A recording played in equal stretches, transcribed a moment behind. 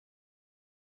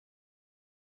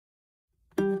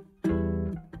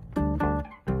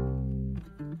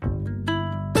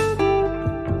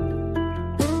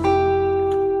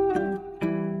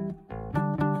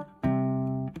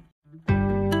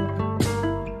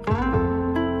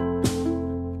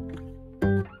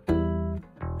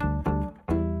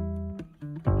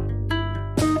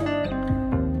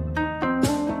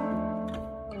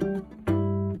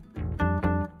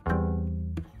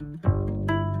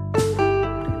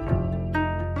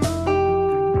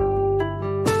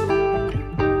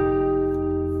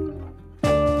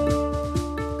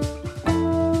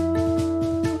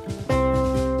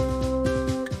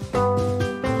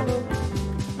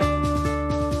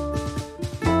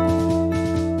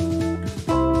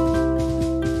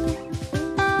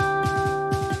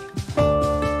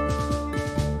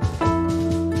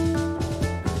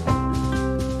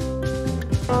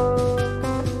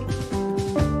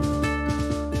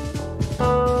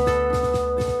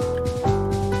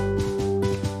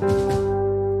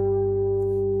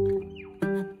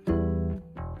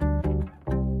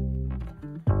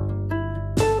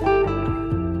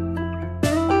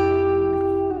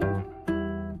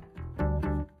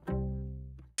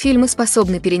Фильмы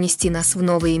способны перенести нас в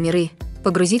новые миры,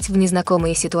 погрузить в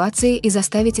незнакомые ситуации и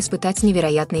заставить испытать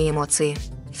невероятные эмоции.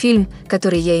 Фильм,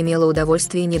 который я имела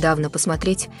удовольствие недавно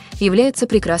посмотреть, является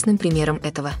прекрасным примером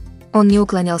этого. Он не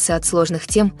уклонялся от сложных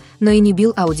тем, но и не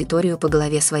бил аудиторию по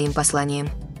голове своим посланием.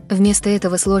 Вместо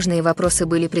этого сложные вопросы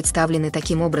были представлены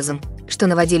таким образом, что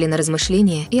наводили на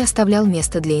размышления и оставлял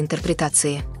место для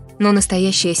интерпретации. Но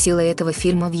настоящая сила этого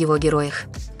фильма в его героях.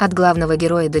 От главного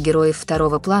героя до героев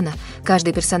второго плана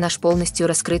каждый персонаж полностью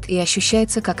раскрыт и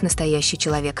ощущается как настоящий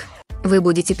человек. Вы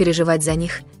будете переживать за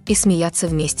них и смеяться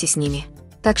вместе с ними.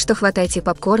 Так что хватайте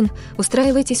попкорн,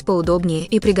 устраивайтесь поудобнее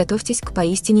и приготовьтесь к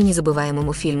поистине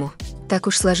незабываемому фильму. Так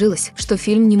уж сложилось, что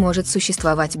фильм не может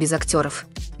существовать без актеров.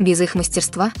 Без их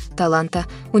мастерства, таланта,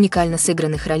 уникально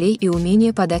сыгранных ролей и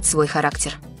умения подать свой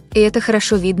характер. И это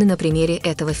хорошо видно на примере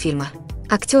этого фильма.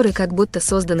 Актеры как будто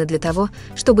созданы для того,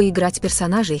 чтобы играть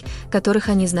персонажей, которых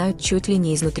они знают чуть ли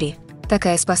не изнутри.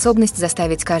 Такая способность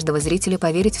заставить каждого зрителя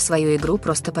поверить в свою игру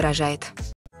просто поражает.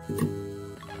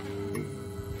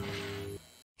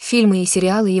 Фильмы и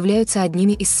сериалы являются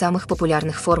одними из самых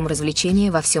популярных форм развлечения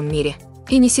во всем мире.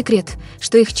 И не секрет,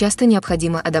 что их часто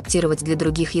необходимо адаптировать для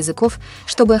других языков,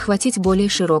 чтобы охватить более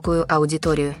широкую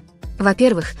аудиторию.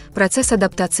 Во-первых, процесс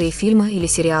адаптации фильма или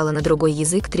сериала на другой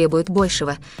язык требует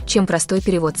большего, чем простой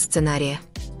перевод сценария.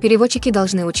 Переводчики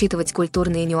должны учитывать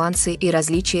культурные нюансы и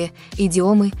различия,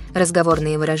 идиомы,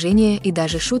 разговорные выражения и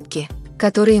даже шутки,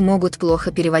 которые могут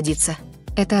плохо переводиться.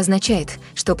 Это означает,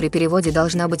 что при переводе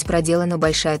должна быть проделана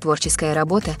большая творческая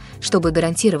работа, чтобы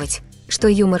гарантировать, что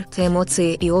юмор,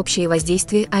 эмоции и общее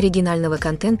воздействие оригинального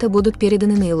контента будут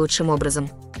переданы наилучшим образом.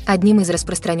 Одним из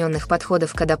распространенных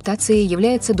подходов к адаптации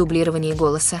является дублирование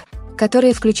голоса,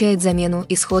 которое включает замену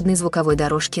исходной звуковой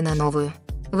дорожки на новую.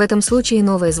 В этом случае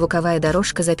новая звуковая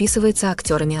дорожка записывается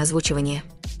актерами озвучивания.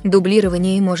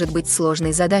 Дублирование может быть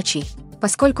сложной задачей,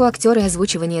 поскольку актеры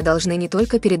озвучивания должны не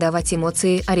только передавать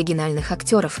эмоции оригинальных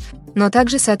актеров, но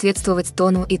также соответствовать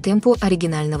тону и темпу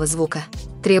оригинального звука.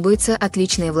 Требуется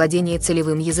отличное владение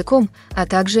целевым языком, а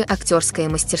также актерское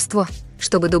мастерство,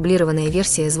 чтобы дублированная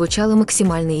версия звучала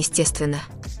максимально естественно.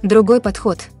 Другой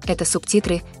подход – это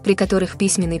субтитры, при которых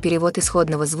письменный перевод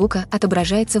исходного звука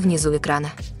отображается внизу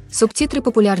экрана. Субтитры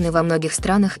популярны во многих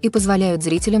странах и позволяют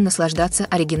зрителям наслаждаться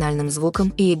оригинальным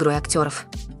звуком и игрой актеров.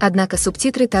 Однако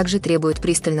субтитры также требуют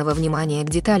пристального внимания к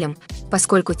деталям,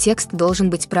 поскольку текст должен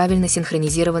быть правильно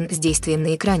синхронизирован с действием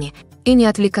на экране и не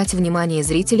отвлекать внимание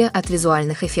зрителя от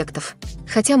визуальных эффектов.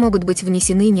 Хотя могут быть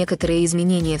внесены некоторые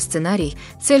изменения в сценарий,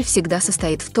 цель всегда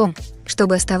состоит в том,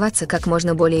 чтобы оставаться как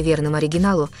можно более верным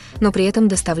оригиналу, но при этом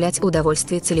доставлять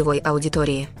удовольствие целевой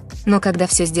аудитории. Но когда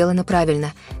все сделано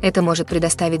правильно, это может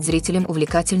предоставить зрителям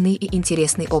увлекательный и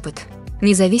интересный опыт,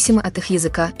 независимо от их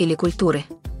языка или культуры.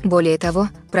 Более того,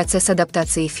 процесс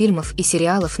адаптации фильмов и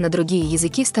сериалов на другие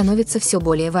языки становится все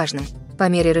более важным по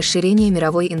мере расширения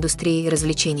мировой индустрии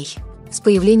развлечений. С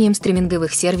появлением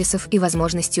стриминговых сервисов и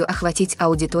возможностью охватить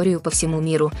аудиторию по всему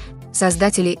миру,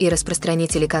 создатели и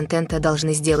распространители контента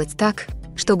должны сделать так,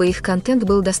 чтобы их контент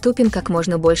был доступен как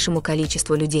можно большему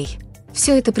количеству людей.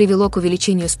 Все это привело к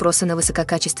увеличению спроса на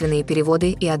высококачественные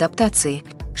переводы и адаптации,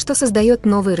 что создает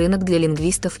новый рынок для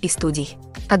лингвистов и студий.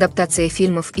 Адаптация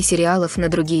фильмов и сериалов на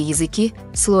другие языки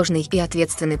 – сложный и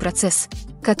ответственный процесс,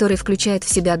 который включает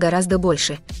в себя гораздо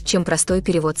больше, чем простой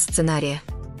перевод сценария.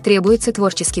 Требуется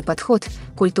творческий подход,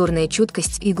 культурная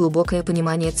чуткость и глубокое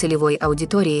понимание целевой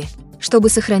аудитории, чтобы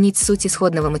сохранить суть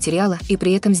исходного материала и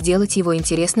при этом сделать его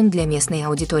интересным для местной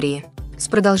аудитории. С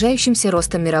продолжающимся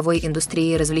ростом мировой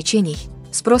индустрии развлечений,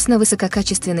 спрос на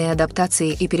высококачественные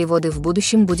адаптации и переводы в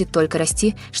будущем будет только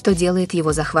расти, что делает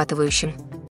его захватывающим.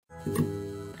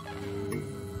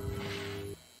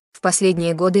 В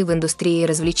последние годы в индустрии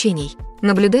развлечений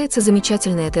наблюдается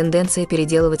замечательная тенденция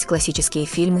переделывать классические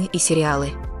фильмы и сериалы.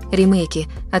 Ремейки,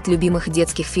 от любимых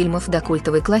детских фильмов до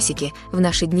культовой классики, в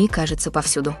наши дни кажется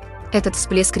повсюду. Этот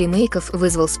всплеск ремейков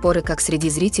вызвал споры как среди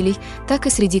зрителей, так и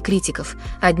среди критиков.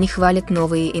 Одни хвалят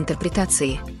новые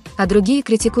интерпретации, а другие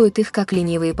критикуют их как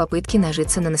ленивые попытки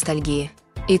нажиться на ностальгии.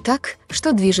 Итак,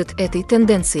 что движет этой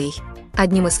тенденцией?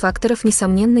 Одним из факторов,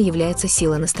 несомненно, является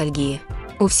сила ностальгии.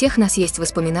 У всех нас есть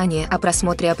воспоминания о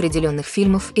просмотре определенных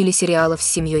фильмов или сериалов с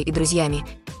семьей и друзьями,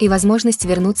 и возможность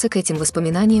вернуться к этим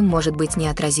воспоминаниям может быть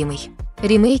неотразимой.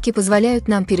 Ремейки позволяют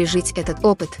нам пережить этот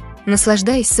опыт,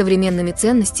 наслаждаясь современными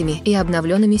ценностями и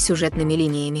обновленными сюжетными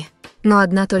линиями. Но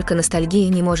одна только ностальгия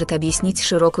не может объяснить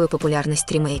широкую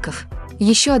популярность ремейков.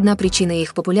 Еще одна причина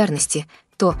их популярности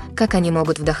 – то, как они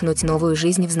могут вдохнуть новую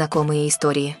жизнь в знакомые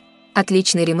истории.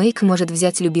 Отличный ремейк может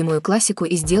взять любимую классику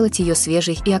и сделать ее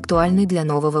свежей и актуальной для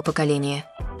нового поколения.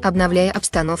 Обновляя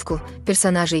обстановку,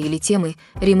 персонажей или темы,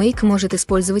 ремейк может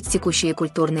использовать текущие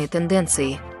культурные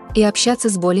тенденции и общаться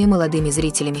с более молодыми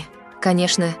зрителями.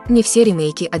 Конечно, не все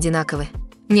ремейки одинаковы.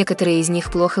 Некоторые из них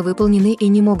плохо выполнены и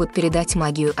не могут передать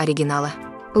магию оригинала.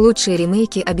 Лучшие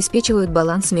ремейки обеспечивают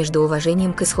баланс между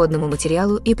уважением к исходному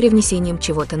материалу и привнесением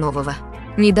чего-то нового.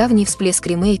 Недавний всплеск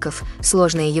ремейков –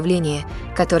 сложное явление,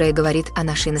 которое говорит о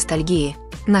нашей ностальгии,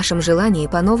 нашем желании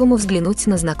по-новому взглянуть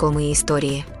на знакомые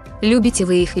истории. Любите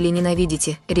вы их или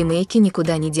ненавидите, ремейки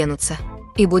никуда не денутся.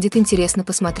 И будет интересно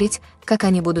посмотреть, как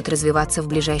они будут развиваться в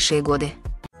ближайшие годы.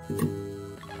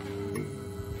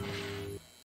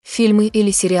 Фильмы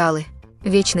или сериалы –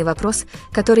 вечный вопрос,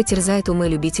 который терзает умы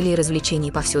любителей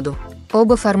развлечений повсюду.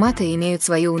 Оба формата имеют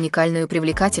свою уникальную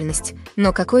привлекательность,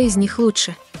 но какой из них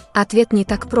лучше? Ответ не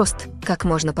так прост, как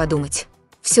можно подумать.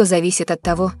 Все зависит от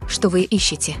того, что вы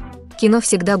ищете. Кино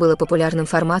всегда было популярным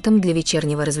форматом для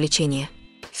вечернего развлечения.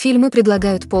 Фильмы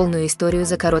предлагают полную историю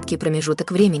за короткий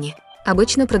промежуток времени,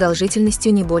 обычно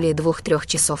продолжительностью не более 2-3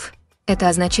 часов. Это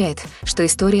означает, что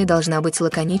история должна быть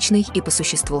лаконичной и по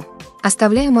существу,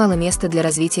 оставляя мало места для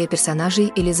развития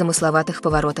персонажей или замысловатых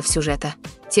поворотов сюжета.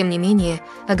 Тем не менее,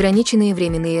 ограниченные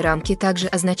временные рамки также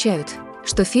означают,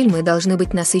 что фильмы должны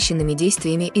быть насыщенными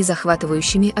действиями и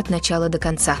захватывающими от начала до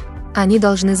конца. Они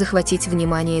должны захватить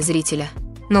внимание зрителя.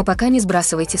 Но пока не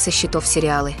сбрасывайте со счетов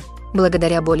сериалы.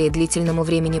 Благодаря более длительному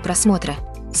времени просмотра,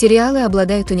 сериалы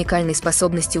обладают уникальной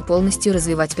способностью полностью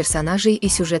развивать персонажей и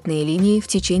сюжетные линии в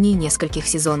течение нескольких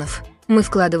сезонов. Мы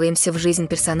вкладываемся в жизнь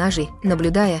персонажей,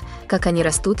 наблюдая, как они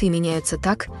растут и меняются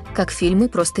так, как фильмы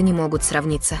просто не могут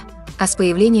сравниться. А с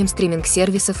появлением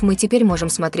стриминг-сервисов мы теперь можем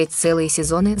смотреть целые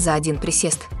сезоны за один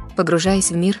присест,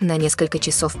 погружаясь в мир на несколько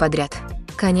часов подряд.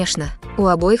 Конечно, у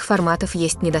обоих форматов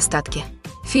есть недостатки.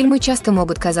 Фильмы часто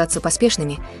могут казаться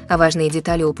поспешными, а важные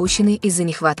детали упущены из-за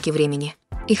нехватки времени.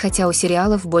 И хотя у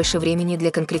сериалов больше времени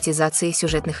для конкретизации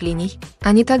сюжетных линий,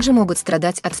 они также могут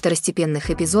страдать от второстепенных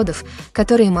эпизодов,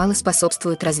 которые мало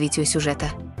способствуют развитию сюжета.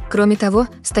 Кроме того,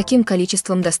 с таким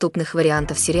количеством доступных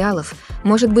вариантов сериалов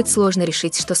может быть сложно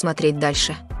решить, что смотреть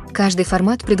дальше. Каждый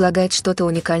формат предлагает что-то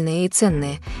уникальное и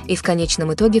ценное, и в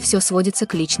конечном итоге все сводится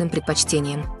к личным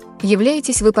предпочтениям.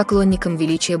 Являетесь вы поклонником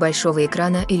величия большого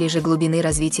экрана или же глубины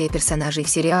развития персонажей в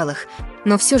сериалах,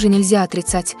 но все же нельзя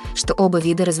отрицать, что оба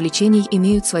вида развлечений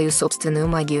имеют свою собственную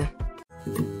магию.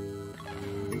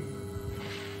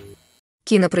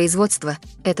 Кинопроизводство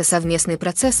 – это совместный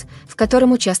процесс, в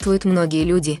котором участвуют многие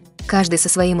люди, каждый со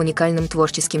своим уникальным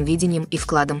творческим видением и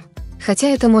вкладом. Хотя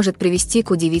это может привести к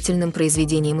удивительным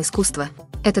произведениям искусства,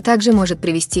 это также может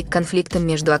привести к конфликтам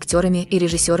между актерами и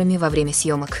режиссерами во время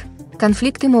съемок.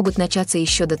 Конфликты могут начаться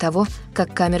еще до того,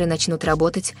 как камеры начнут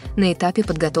работать на этапе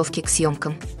подготовки к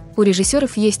съемкам. У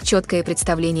режиссеров есть четкое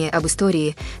представление об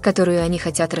истории, которую они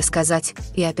хотят рассказать,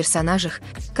 и о персонажах,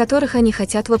 которых они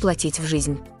хотят воплотить в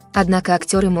жизнь. Однако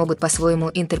актеры могут по-своему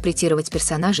интерпретировать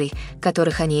персонажей,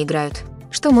 которых они играют,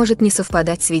 что может не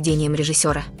совпадать с видением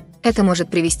режиссера. Это может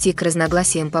привести к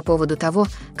разногласиям по поводу того,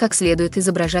 как следует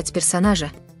изображать персонажа,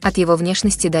 от его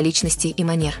внешности до личности и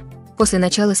манер. После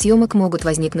начала съемок могут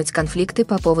возникнуть конфликты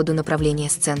по поводу направления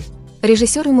сцен.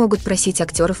 Режиссеры могут просить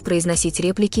актеров произносить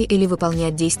реплики или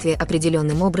выполнять действия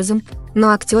определенным образом, но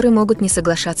актеры могут не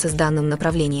соглашаться с данным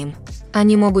направлением.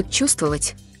 Они могут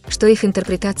чувствовать, что их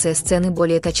интерпретация сцены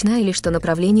более точна или что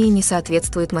направление не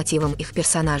соответствует мотивам их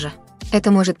персонажа. Это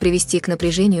может привести к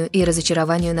напряжению и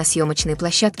разочарованию на съемочной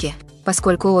площадке,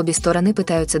 поскольку обе стороны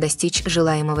пытаются достичь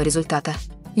желаемого результата.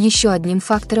 Еще одним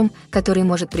фактором, который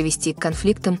может привести к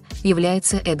конфликтам,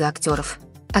 является эго актеров.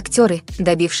 Актеры,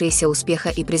 добившиеся успеха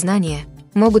и признания,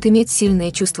 могут иметь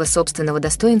сильное чувство собственного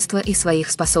достоинства и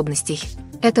своих способностей.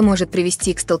 Это может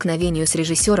привести к столкновению с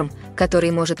режиссером,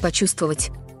 который может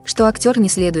почувствовать, что актер не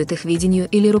следует их видению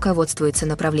или руководствуется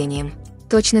направлением.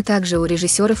 Точно так же у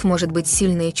режиссеров может быть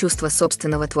сильное чувство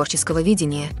собственного творческого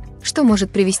видения, что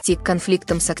может привести к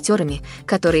конфликтам с актерами,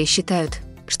 которые считают,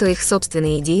 что их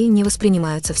собственные идеи не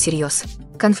воспринимаются всерьез.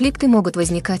 Конфликты могут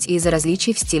возникать из-за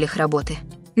различий в стилях работы.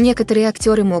 Некоторые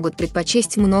актеры могут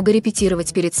предпочесть много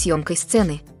репетировать перед съемкой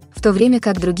сцены, в то время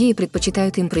как другие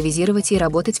предпочитают импровизировать и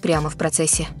работать прямо в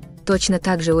процессе. Точно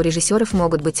так же у режиссеров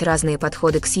могут быть разные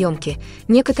подходы к съемке.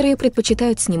 Некоторые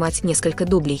предпочитают снимать несколько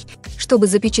дублей, чтобы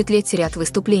запечатлеть ряд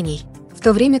выступлений, в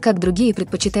то время как другие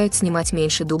предпочитают снимать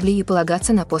меньше дублей и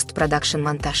полагаться на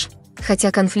постпродакшн-монтаж.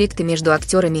 Хотя конфликты между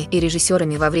актерами и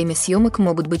режиссерами во время съемок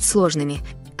могут быть сложными,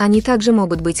 они также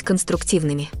могут быть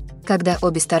конструктивными. Когда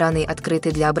обе стороны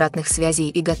открыты для обратных связей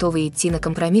и готовы идти на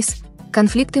компромисс,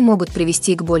 Конфликты могут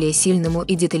привести к более сильному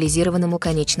и детализированному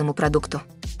конечному продукту.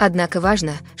 Однако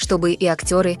важно, чтобы и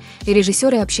актеры, и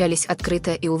режиссеры общались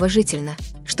открыто и уважительно,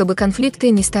 чтобы конфликты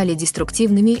не стали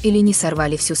деструктивными или не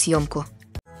сорвали всю съемку.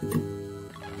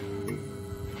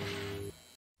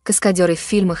 Каскадеры в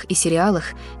фильмах и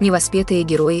сериалах – невоспетые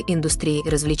герои индустрии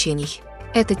развлечений.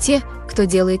 Это те, кто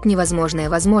делает невозможное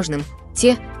возможным,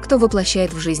 те, кто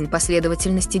воплощает в жизнь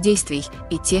последовательности действий,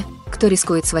 и те, кто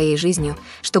рискует своей жизнью,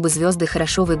 чтобы звезды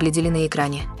хорошо выглядели на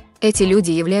экране. Эти люди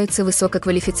являются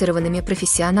высококвалифицированными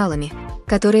профессионалами,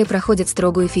 которые проходят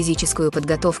строгую физическую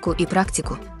подготовку и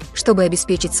практику, чтобы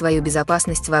обеспечить свою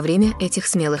безопасность во время этих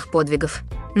смелых подвигов.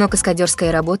 Но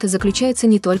каскадерская работа заключается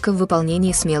не только в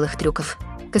выполнении смелых трюков.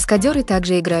 Каскадеры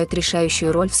также играют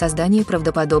решающую роль в создании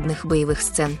правдоподобных боевых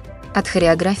сцен. От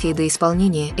хореографии до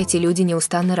исполнения эти люди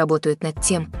неустанно работают над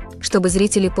тем, чтобы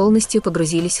зрители полностью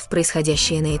погрузились в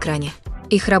происходящее на экране.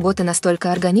 Их работа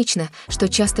настолько органична, что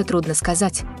часто трудно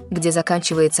сказать, где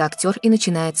заканчивается актер и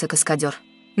начинается каскадер.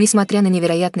 Несмотря на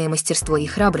невероятное мастерство и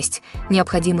храбрость,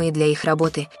 необходимые для их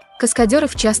работы,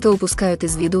 каскадеров часто упускают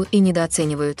из виду и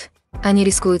недооценивают. Они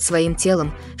рискуют своим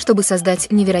телом, чтобы создать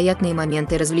невероятные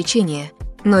моменты развлечения,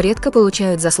 но редко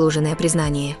получают заслуженное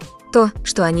признание. То,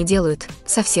 что они делают,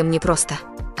 совсем непросто.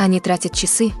 Они тратят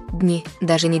часы, дни,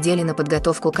 даже недели на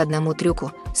подготовку к одному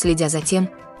трюку, следя за тем,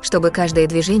 чтобы каждое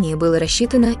движение было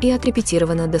рассчитано и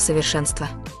отрепетировано до совершенства.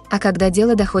 А когда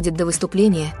дело доходит до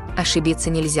выступления, ошибиться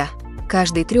нельзя.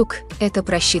 Каждый трюк – это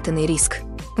просчитанный риск.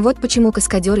 Вот почему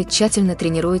каскадеры тщательно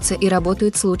тренируются и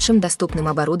работают с лучшим доступным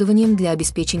оборудованием для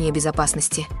обеспечения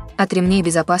безопасности. От ремней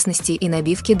безопасности и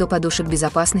набивки до подушек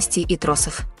безопасности и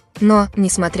тросов. Но,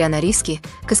 несмотря на риски,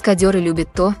 каскадеры любят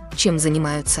то, чем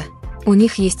занимаются. У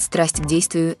них есть страсть к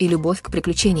действию и любовь к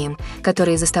приключениям,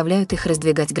 которые заставляют их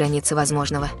раздвигать границы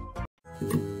возможного.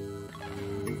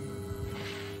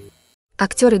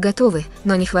 Актеры готовы,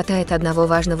 но не хватает одного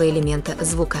важного элемента –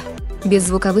 звука. Без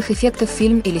звуковых эффектов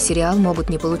фильм или сериал могут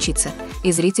не получиться,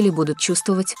 и зрители будут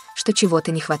чувствовать, что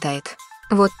чего-то не хватает.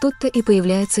 Вот тут-то и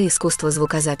появляется искусство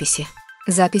звукозаписи.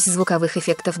 Запись звуковых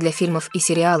эффектов для фильмов и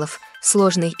сериалов –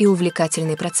 сложный и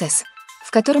увлекательный процесс,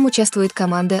 в котором участвует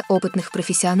команда опытных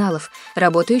профессионалов,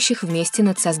 работающих вместе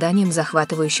над созданием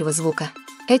захватывающего звука.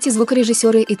 Эти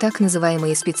звукорежиссеры и так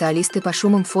называемые специалисты по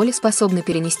шумам фоли способны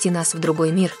перенести нас в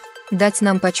другой мир, дать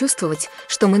нам почувствовать,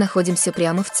 что мы находимся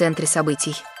прямо в центре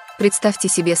событий. Представьте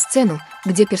себе сцену,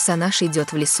 где персонаж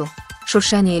идет в лесу.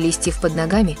 Шуршание листьев под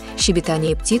ногами,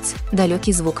 щебетание птиц,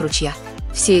 далекий звук ручья.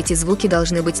 Все эти звуки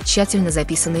должны быть тщательно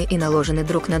записаны и наложены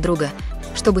друг на друга,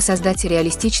 чтобы создать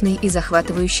реалистичный и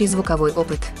захватывающий звуковой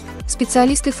опыт.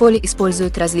 Специалисты фоли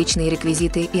используют различные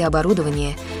реквизиты и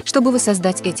оборудование, чтобы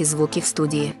воссоздать эти звуки в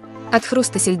студии. От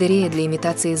хруста сельдерея для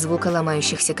имитации звука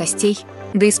ломающихся костей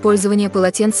до использования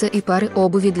полотенца и пары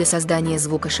обуви для создания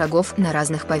звука шагов на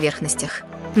разных поверхностях.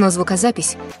 Но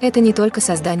звукозапись – это не только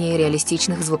создание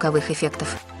реалистичных звуковых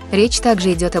эффектов. Речь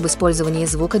также идет об использовании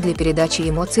звука для передачи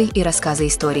эмоций и рассказа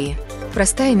истории.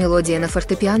 Простая мелодия на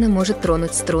фортепиано может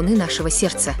тронуть струны нашего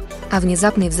сердца, а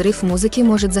внезапный взрыв музыки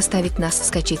может заставить нас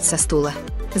вскочить со стула.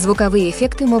 Звуковые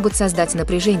эффекты могут создать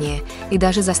напряжение и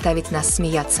даже заставить нас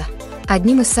смеяться.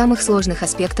 Одним из самых сложных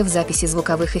аспектов записи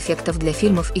звуковых эффектов для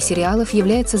фильмов и сериалов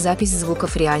является запись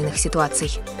звуков реальных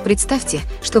ситуаций. Представьте,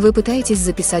 что вы пытаетесь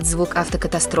записать звук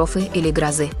автокатастрофы или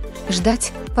грозы.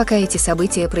 Ждать, пока эти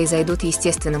события произойдут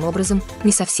естественным образом,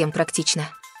 не совсем практично.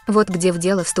 Вот где в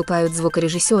дело вступают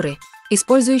звукорежиссеры,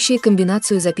 использующие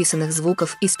комбинацию записанных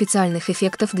звуков и специальных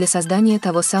эффектов для создания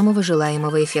того самого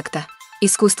желаемого эффекта.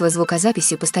 Искусство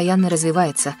звукозаписи постоянно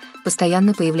развивается,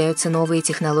 постоянно появляются новые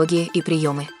технологии и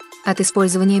приемы. От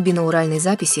использования бинауральной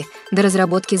записи до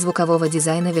разработки звукового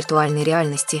дизайна виртуальной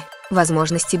реальности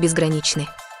возможности безграничны.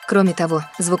 Кроме того,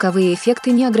 звуковые эффекты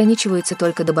не ограничиваются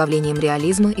только добавлением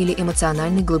реализма или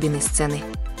эмоциональной глубины сцены.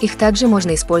 Их также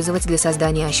можно использовать для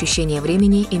создания ощущения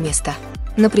времени и места.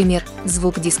 Например,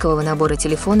 звук дискового набора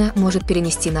телефона может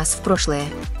перенести нас в прошлое,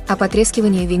 а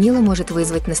потрескивание винила может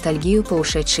вызвать ностальгию по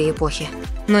ушедшей эпохе.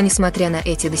 Но несмотря на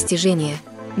эти достижения,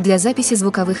 для записи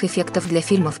звуковых эффектов для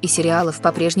фильмов и сериалов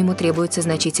по-прежнему требуются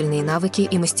значительные навыки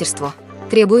и мастерство.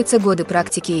 Требуются годы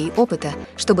практики и опыта,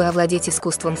 чтобы овладеть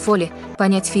искусством фоли,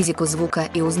 понять физику звука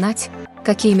и узнать,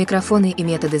 какие микрофоны и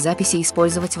методы записи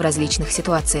использовать в различных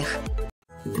ситуациях.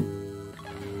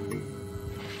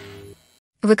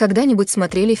 Вы когда-нибудь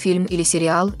смотрели фильм или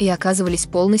сериал и оказывались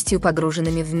полностью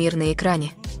погруженными в мир на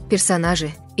экране?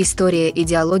 Персонажи, история и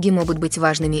диалоги могут быть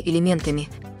важными элементами,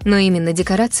 но именно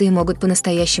декорации могут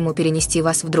по-настоящему перенести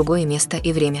вас в другое место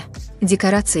и время.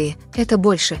 Декорации – это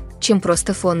больше, чем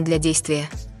просто фон для действия.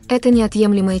 Это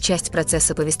неотъемлемая часть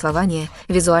процесса повествования,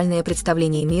 визуальное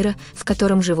представление мира, в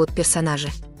котором живут персонажи.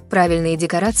 Правильные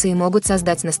декорации могут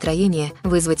создать настроение,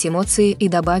 вызвать эмоции и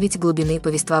добавить глубины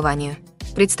повествованию.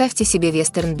 Представьте себе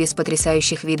вестерн без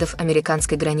потрясающих видов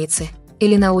американской границы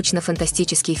или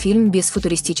научно-фантастический фильм без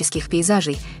футуристических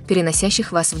пейзажей,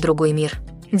 переносящих вас в другой мир.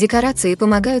 Декорации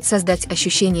помогают создать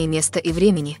ощущение места и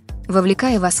времени,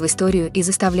 вовлекая вас в историю и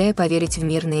заставляя поверить в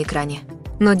мир на экране.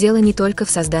 Но дело не только в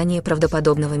создании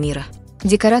правдоподобного мира.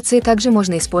 Декорации также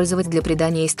можно использовать для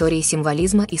придания истории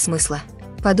символизма и смысла.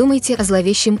 Подумайте о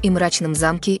зловещем и мрачном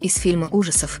замке из фильма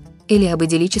ужасов или об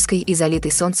идиллической и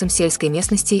залитой солнцем сельской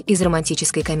местности из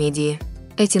романтической комедии.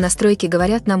 Эти настройки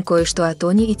говорят нам кое-что о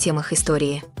тоне и темах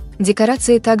истории.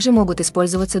 Декорации также могут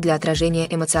использоваться для отражения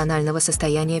эмоционального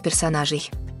состояния персонажей.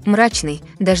 Мрачный,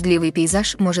 дождливый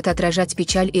пейзаж может отражать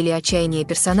печаль или отчаяние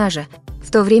персонажа,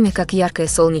 в то время как яркая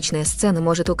солнечная сцена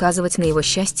может указывать на его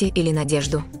счастье или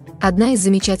надежду. Одна из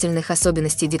замечательных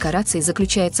особенностей декораций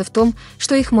заключается в том,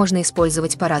 что их можно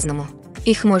использовать по-разному.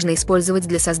 Их можно использовать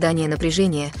для создания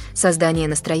напряжения, создания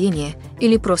настроения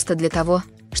или просто для того,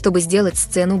 чтобы сделать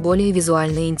сцену более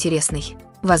визуально интересной.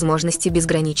 Возможности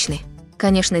безграничны.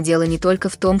 Конечно, дело не только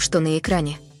в том, что на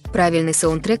экране. Правильный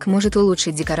саундтрек может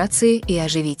улучшить декорации и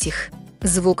оживить их.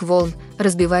 Звук волн,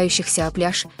 разбивающихся о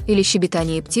пляж, или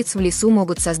щебетание птиц в лесу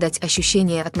могут создать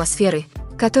ощущение атмосферы,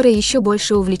 которая еще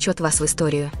больше увлечет вас в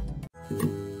историю.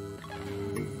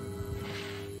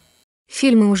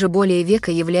 Фильмы уже более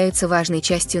века являются важной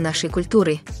частью нашей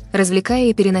культуры, развлекая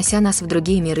и перенося нас в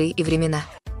другие миры и времена.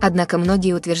 Однако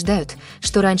многие утверждают,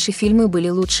 что раньше фильмы были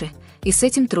лучше, и с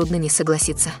этим трудно не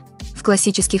согласиться. В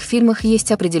классических фильмах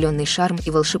есть определенный шарм и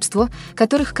волшебство,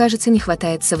 которых, кажется, не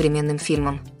хватает современным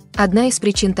фильмам. Одна из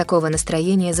причин такого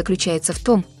настроения заключается в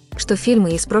том, что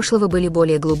фильмы из прошлого были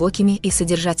более глубокими и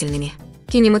содержательными.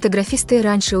 Кинематографисты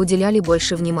раньше уделяли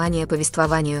больше внимания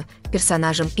повествованию,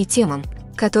 персонажам и темам,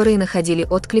 которые находили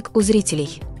отклик у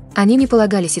зрителей. Они не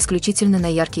полагались исключительно на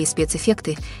яркие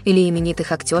спецэффекты или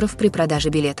именитых актеров при продаже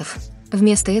билетов.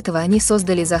 Вместо этого они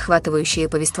создали захватывающее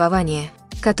повествование,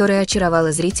 которое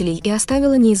очаровало зрителей и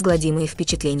оставило неизгладимые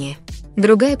впечатления.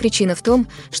 Другая причина в том,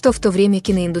 что в то время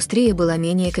киноиндустрия была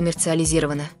менее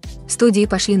коммерциализирована. Студии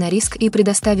пошли на риск и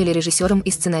предоставили режиссерам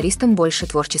и сценаристам больше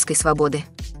творческой свободы,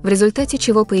 в результате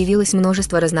чего появилось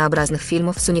множество разнообразных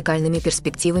фильмов с уникальными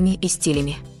перспективами и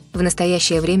стилями. В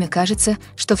настоящее время кажется,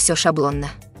 что все шаблонно.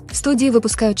 Студии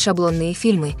выпускают шаблонные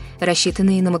фильмы,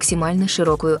 рассчитанные на максимально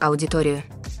широкую аудиторию.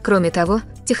 Кроме того,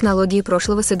 технологии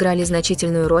прошлого сыграли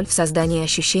значительную роль в создании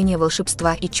ощущения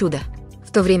волшебства и чуда.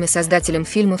 В то время создателям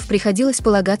фильмов приходилось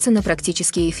полагаться на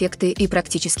практические эффекты и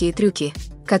практические трюки,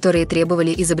 которые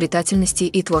требовали изобретательности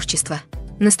и творчества.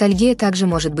 Ностальгия также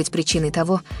может быть причиной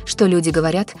того, что люди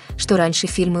говорят, что раньше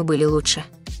фильмы были лучше.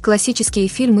 Классические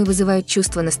фильмы вызывают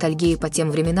чувство ностальгии по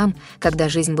тем временам, когда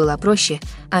жизнь была проще,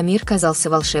 а мир казался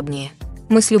волшебнее.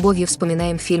 Мы с любовью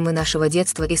вспоминаем фильмы нашего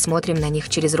детства и смотрим на них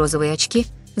через розовые очки,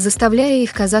 заставляя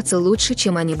их казаться лучше,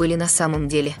 чем они были на самом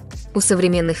деле. У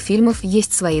современных фильмов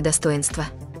есть свои достоинства.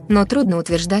 Но трудно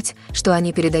утверждать, что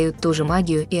они передают ту же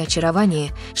магию и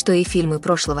очарование, что и фильмы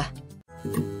прошлого.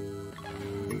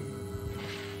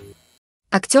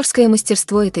 Актерское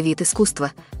мастерство – это вид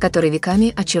искусства, который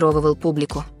веками очаровывал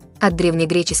публику. От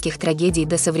древнегреческих трагедий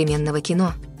до современного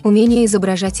кино, умение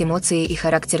изображать эмоции и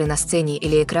характеры на сцене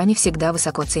или экране всегда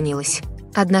высоко ценилось.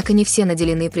 Однако не все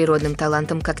наделены природным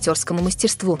талантом к актерскому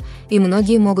мастерству, и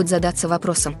многие могут задаться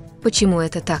вопросом, почему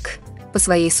это так? По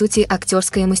своей сути,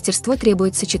 актерское мастерство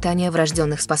требует сочетания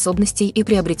врожденных способностей и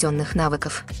приобретенных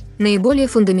навыков. Наиболее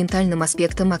фундаментальным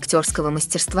аспектом актерского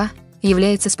мастерства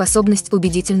является способность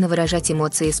убедительно выражать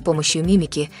эмоции с помощью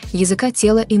мимики, языка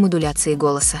тела и модуляции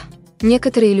голоса.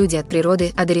 Некоторые люди от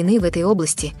природы одарены в этой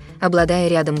области, обладая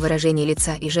рядом выражений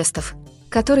лица и жестов,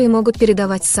 которые могут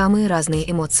передавать самые разные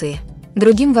эмоции.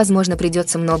 Другим, возможно,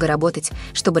 придется много работать,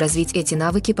 чтобы развить эти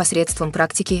навыки посредством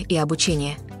практики и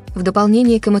обучения. В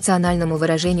дополнение к эмоциональному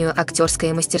выражению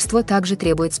актерское мастерство также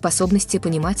требует способности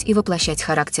понимать и воплощать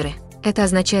характеры. Это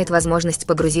означает возможность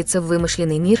погрузиться в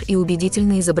вымышленный мир и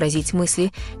убедительно изобразить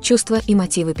мысли, чувства и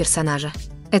мотивы персонажа.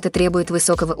 Это требует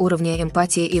высокого уровня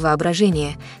эмпатии и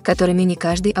воображения, которыми не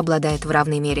каждый обладает в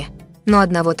равной мере. Но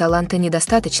одного таланта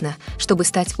недостаточно, чтобы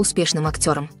стать успешным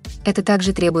актером. Это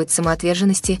также требует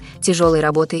самоотверженности, тяжелой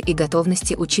работы и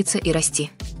готовности учиться и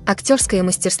расти. Актерское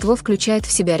мастерство включает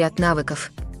в себя ряд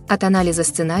навыков, от анализа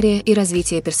сценария и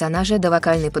развития персонажа до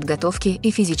вокальной подготовки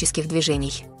и физических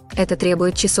движений. Это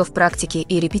требует часов практики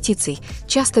и репетиций,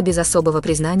 часто без особого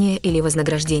признания или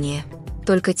вознаграждения.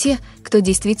 Только те, кто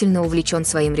действительно увлечен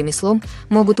своим ремеслом,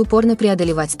 могут упорно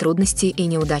преодолевать трудности и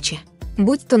неудачи.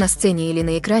 Будь то на сцене или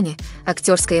на экране,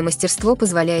 актерское мастерство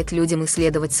позволяет людям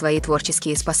исследовать свои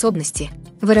творческие способности,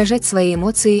 выражать свои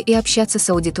эмоции и общаться с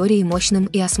аудиторией мощным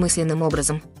и осмысленным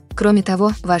образом. Кроме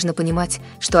того, важно понимать,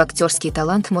 что актерский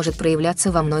талант может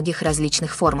проявляться во многих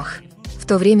различных формах. В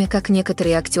то время как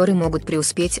некоторые актеры могут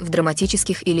преуспеть в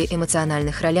драматических или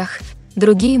эмоциональных ролях,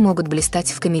 другие могут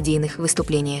блистать в комедийных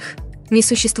выступлениях. Не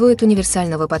существует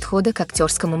универсального подхода к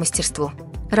актерскому мастерству.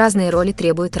 Разные роли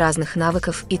требуют разных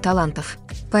навыков и талантов.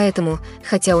 Поэтому,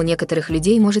 хотя у некоторых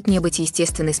людей может не быть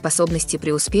естественной способности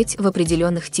преуспеть в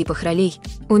определенных типах ролей,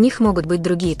 у них могут быть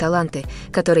другие таланты,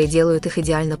 которые делают их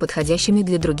идеально подходящими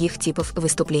для других типов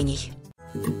выступлений.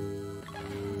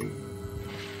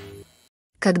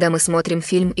 Когда мы смотрим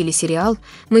фильм или сериал,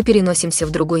 мы переносимся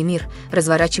в другой мир,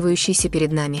 разворачивающийся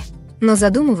перед нами. Но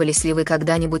задумывались ли вы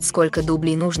когда-нибудь, сколько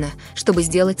дублей нужно, чтобы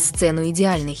сделать сцену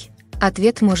идеальной?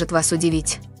 Ответ может вас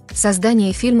удивить.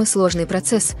 Создание фильма – сложный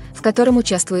процесс, в котором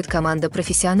участвует команда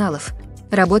профессионалов,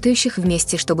 работающих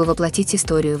вместе, чтобы воплотить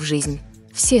историю в жизнь.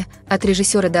 Все, от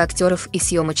режиссера до актеров и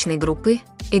съемочной группы,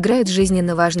 играют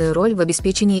жизненно важную роль в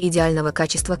обеспечении идеального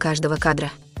качества каждого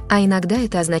кадра. А иногда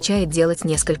это означает делать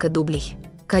несколько дублей.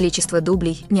 Количество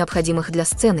дублей, необходимых для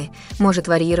сцены, может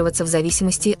варьироваться в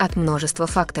зависимости от множества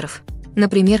факторов.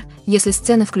 Например, если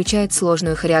сцена включает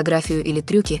сложную хореографию или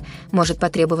трюки, может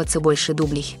потребоваться больше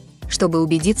дублей, чтобы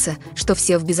убедиться, что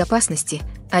все в безопасности,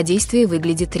 а действие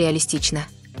выглядит реалистично.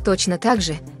 Точно так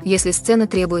же, если сцена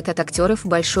требует от актеров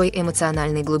большой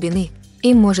эмоциональной глубины,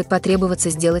 им может потребоваться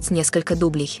сделать несколько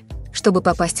дублей, чтобы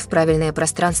попасть в правильное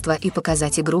пространство и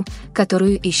показать игру,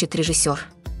 которую ищет режиссер.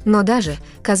 Но даже,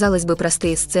 казалось бы,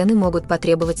 простые сцены могут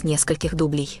потребовать нескольких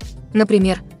дублей.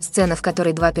 Например, сцена, в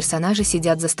которой два персонажа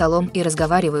сидят за столом и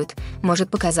разговаривают, может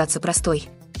показаться простой.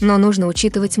 Но нужно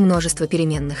учитывать множество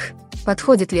переменных.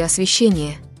 Подходит ли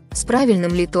освещение? С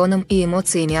правильным ли тоном и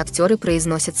эмоциями актеры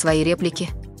произносят свои реплики?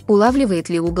 Улавливает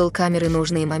ли угол камеры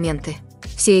нужные моменты?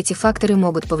 Все эти факторы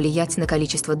могут повлиять на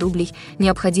количество дублей,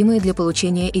 необходимое для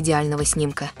получения идеального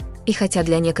снимка. И хотя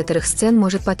для некоторых сцен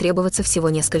может потребоваться всего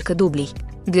несколько дублей,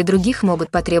 для других могут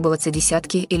потребоваться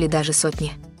десятки или даже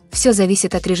сотни. Все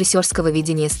зависит от режиссерского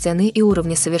видения сцены и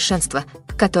уровня совершенства,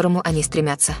 к которому они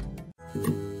стремятся.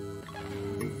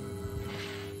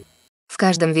 В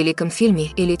каждом великом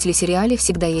фильме или телесериале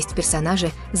всегда есть персонажи,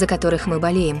 за которых мы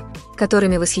болеем,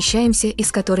 которыми восхищаемся и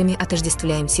с которыми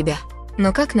отождествляем себя.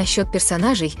 Но как насчет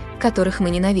персонажей, которых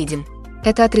мы ненавидим?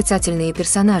 Это отрицательные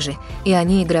персонажи, и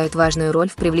они играют важную роль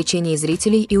в привлечении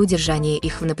зрителей и удержании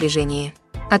их в напряжении.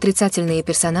 Отрицательные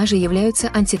персонажи являются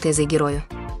антитезой герою.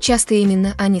 Часто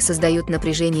именно они создают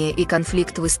напряжение и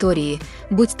конфликт в истории,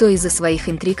 будь то из-за своих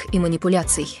интриг и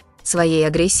манипуляций, своей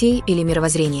агрессии или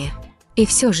мировоззрения. И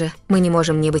все же мы не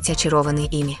можем не быть очарованы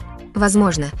ими.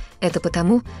 Возможно, это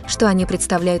потому, что они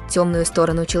представляют темную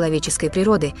сторону человеческой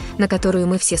природы, на которую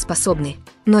мы все способны,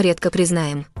 но редко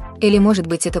признаем. Или, может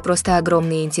быть, это просто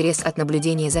огромный интерес от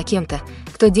наблюдения за кем-то,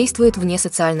 кто действует вне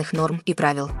социальных норм и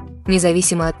правил.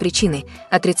 Независимо от причины,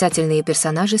 отрицательные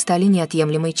персонажи стали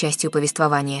неотъемлемой частью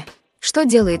повествования. Что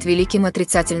делает великим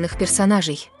отрицательных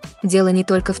персонажей? Дело не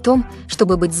только в том,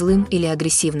 чтобы быть злым или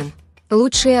агрессивным.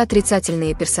 Лучшие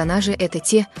отрицательные персонажи – это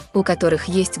те, у которых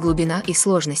есть глубина и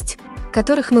сложность,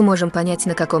 которых мы можем понять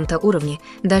на каком-то уровне,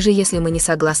 даже если мы не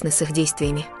согласны с их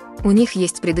действиями. У них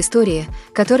есть предыстория,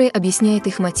 которая объясняет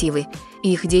их мотивы,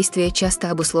 и их действия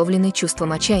часто обусловлены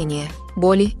чувством отчаяния,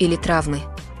 боли или травмы.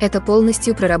 Это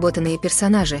полностью проработанные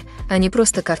персонажи, а не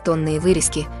просто картонные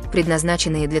вырезки,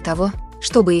 предназначенные для того,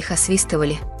 чтобы их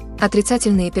освистывали.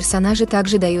 Отрицательные персонажи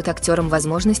также дают актерам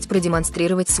возможность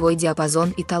продемонстрировать свой диапазон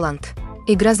и талант.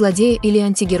 Игра злодея или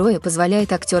антигероя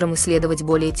позволяет актерам исследовать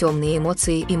более темные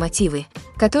эмоции и мотивы,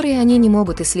 которые они не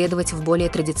могут исследовать в более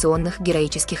традиционных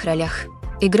героических ролях.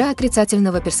 Игра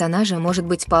отрицательного персонажа может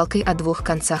быть палкой о двух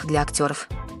концах для актеров.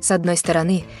 С одной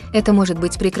стороны, это может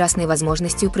быть прекрасной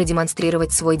возможностью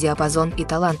продемонстрировать свой диапазон и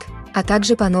талант, а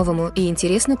также по-новому и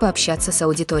интересно пообщаться с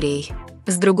аудиторией.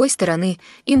 С другой стороны,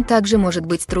 им также может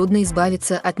быть трудно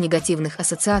избавиться от негативных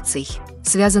ассоциаций,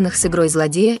 связанных с игрой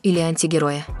злодея или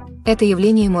антигероя. Это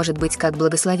явление может быть как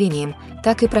благословением,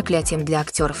 так и проклятием для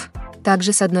актеров.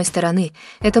 Также, с одной стороны,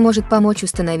 это может помочь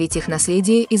установить их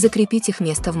наследие и закрепить их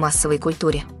место в массовой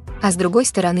культуре. А с другой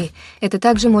стороны, это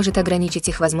также может ограничить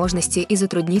их возможности и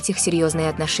затруднить их серьезные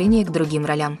отношения к другим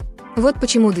ролям. Вот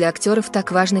почему для актеров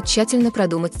так важно тщательно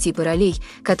продумать типы ролей,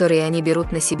 которые они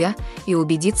берут на себя, и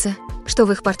убедиться, что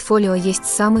в их портфолио есть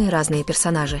самые разные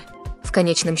персонажи. В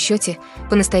конечном счете,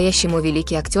 по-настоящему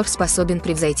великий актер способен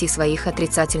превзойти своих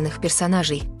отрицательных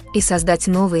персонажей и создать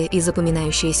новые и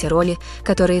запоминающиеся роли,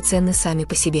 которые ценны сами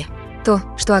по себе. То,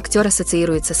 что актер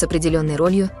ассоциируется с определенной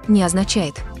ролью, не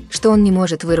означает, что он не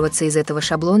может вырваться из этого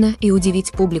шаблона и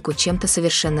удивить публику чем-то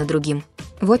совершенно другим.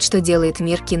 Вот что делает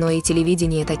мир кино и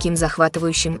телевидения таким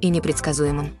захватывающим и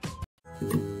непредсказуемым.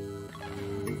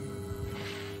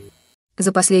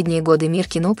 За последние годы мир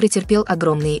кино претерпел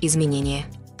огромные изменения.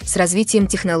 С развитием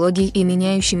технологий и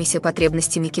меняющимися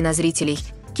потребностями кинозрителей,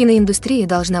 киноиндустрия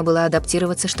должна была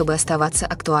адаптироваться, чтобы оставаться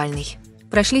актуальной.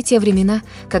 Прошли те времена,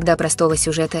 когда простого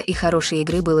сюжета и хорошей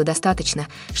игры было достаточно,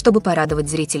 чтобы порадовать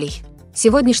зрителей.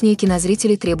 Сегодняшние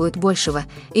кинозрители требуют большего,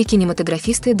 и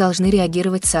кинематографисты должны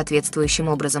реагировать соответствующим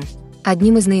образом.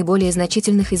 Одним из наиболее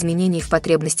значительных изменений в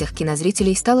потребностях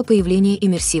кинозрителей стало появление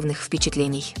иммерсивных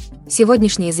впечатлений.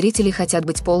 Сегодняшние зрители хотят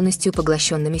быть полностью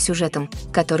поглощенными сюжетом,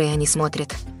 который они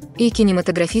смотрят. И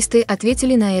кинематографисты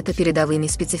ответили на это передовыми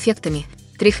спецэффектами,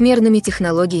 трехмерными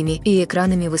технологиями и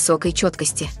экранами высокой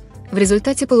четкости. В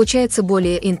результате получается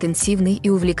более интенсивный и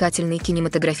увлекательный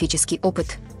кинематографический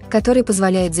опыт, который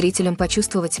позволяет зрителям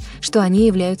почувствовать, что они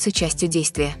являются частью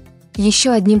действия.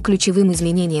 Еще одним ключевым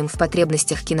изменением в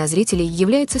потребностях кинозрителей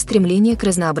является стремление к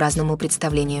разнообразному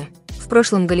представлению. В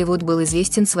прошлом Голливуд был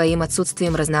известен своим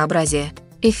отсутствием разнообразия,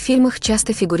 и в фильмах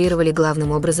часто фигурировали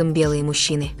главным образом белые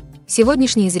мужчины.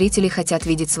 Сегодняшние зрители хотят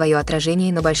видеть свое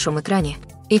отражение на большом экране,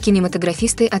 и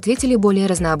кинематографисты ответили более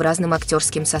разнообразным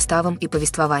актерским составом и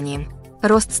повествованием.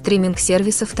 Рост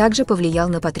стриминг-сервисов также повлиял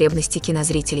на потребности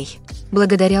кинозрителей.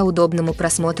 Благодаря удобному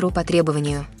просмотру по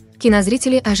требованию,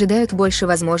 кинозрители ожидают больше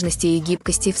возможностей и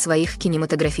гибкости в своих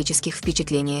кинематографических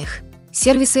впечатлениях.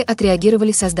 Сервисы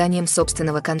отреагировали созданием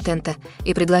собственного контента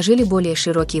и предложили более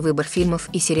широкий выбор фильмов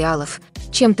и сериалов,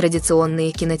 чем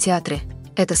традиционные кинотеатры.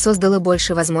 Это создало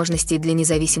больше возможностей для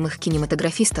независимых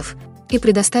кинематографистов и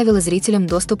предоставило зрителям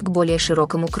доступ к более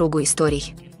широкому кругу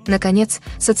историй. Наконец,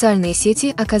 социальные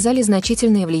сети оказали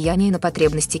значительное влияние на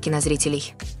потребности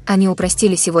кинозрителей. Они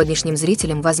упростили сегодняшним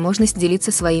зрителям возможность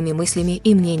делиться своими мыслями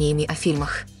и мнениями о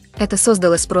фильмах. Это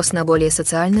создало спрос на более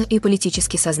социально и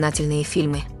политически сознательные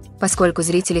фильмы, поскольку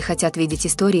зрители хотят видеть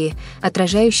истории,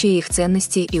 отражающие их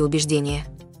ценности и убеждения.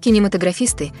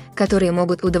 Кинематографисты, которые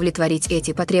могут удовлетворить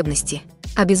эти потребности,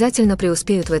 обязательно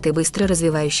преуспеют в этой быстро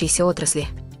развивающейся отрасли.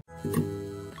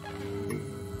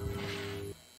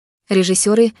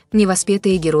 Режиссеры –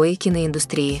 невоспетые герои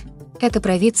киноиндустрии. Это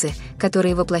провидцы,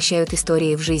 которые воплощают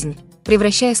истории в жизнь,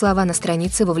 превращая слова на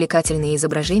странице в увлекательные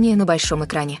изображения на большом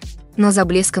экране. Но за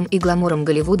блеском и гламуром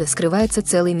Голливуда скрывается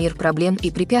целый мир проблем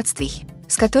и препятствий,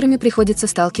 с которыми приходится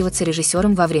сталкиваться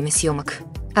режиссерам во время съемок.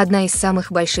 Одна из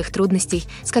самых больших трудностей,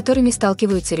 с которыми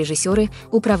сталкиваются режиссеры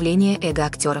 – управление эго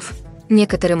актеров.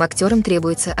 Некоторым актерам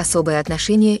требуется особое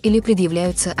отношение или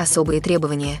предъявляются особые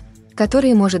требования,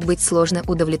 которые может быть сложно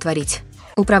удовлетворить.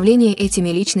 Управление этими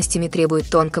личностями требует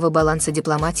тонкого баланса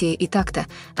дипломатии и такта,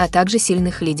 а также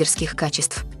сильных лидерских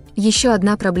качеств. Еще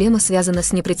одна проблема связана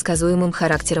с непредсказуемым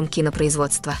характером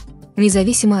кинопроизводства.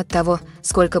 Независимо от того,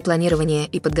 сколько планирования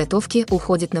и подготовки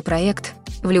уходит на проект,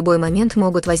 в любой момент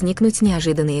могут возникнуть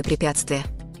неожиданные препятствия.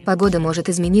 Погода может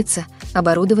измениться,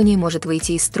 оборудование может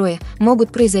выйти из строя,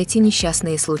 могут произойти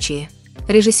несчастные случаи.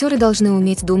 Режиссеры должны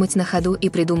уметь думать на ходу и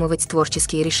придумывать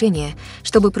творческие решения,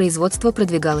 чтобы производство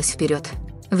продвигалось вперед.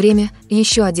 Время –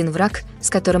 еще один враг, с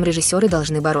которым режиссеры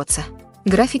должны бороться.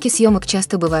 Графики съемок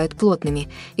часто бывают плотными,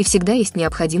 и всегда есть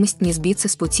необходимость не сбиться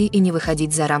с пути и не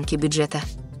выходить за рамки бюджета.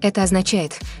 Это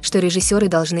означает, что режиссеры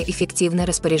должны эффективно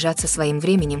распоряжаться своим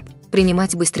временем,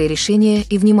 принимать быстрые решения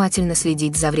и внимательно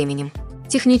следить за временем.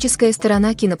 Техническая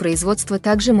сторона кинопроизводства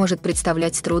также может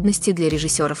представлять трудности для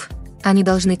режиссеров. Они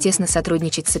должны тесно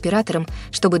сотрудничать с оператором,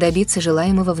 чтобы добиться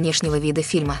желаемого внешнего вида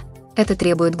фильма. Это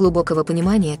требует глубокого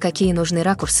понимания, какие нужны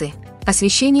ракурсы,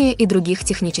 освещения и других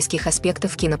технических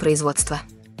аспектов кинопроизводства.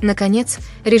 Наконец,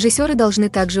 режиссеры должны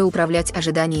также управлять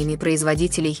ожиданиями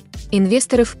производителей,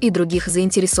 инвесторов и других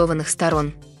заинтересованных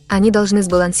сторон. Они должны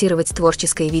сбалансировать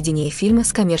творческое видение фильма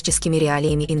с коммерческими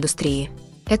реалиями индустрии.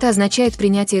 Это означает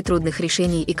принятие трудных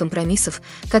решений и компромиссов,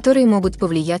 которые могут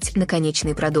повлиять на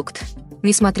конечный продукт.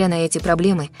 Несмотря на эти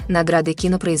проблемы, награды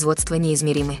кинопроизводства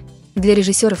неизмеримы. Для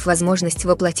режиссеров возможность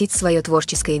воплотить свое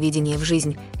творческое видение в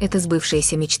жизнь – это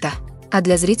сбывшаяся мечта. А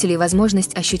для зрителей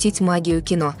возможность ощутить магию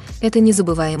кино – это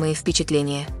незабываемое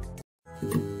впечатление.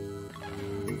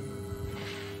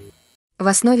 В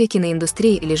основе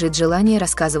киноиндустрии лежит желание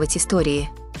рассказывать истории,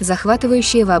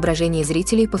 захватывающие воображение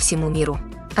зрителей по всему миру.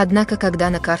 Однако, когда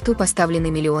на карту поставлены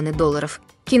миллионы долларов,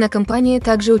 кинокомпании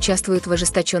также участвуют в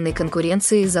ожесточенной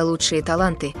конкуренции за лучшие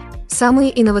таланты,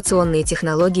 самые инновационные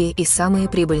технологии и самые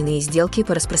прибыльные сделки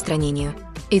по распространению.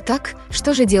 Итак,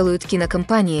 что же делают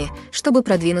кинокомпании, чтобы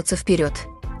продвинуться вперед?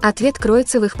 Ответ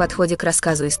кроется в их подходе к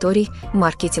рассказу историй,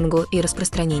 маркетингу и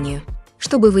распространению.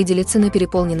 Чтобы выделиться на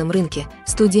переполненном рынке,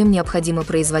 студиям необходимо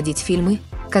производить фильмы,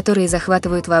 которые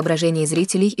захватывают воображение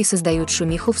зрителей и создают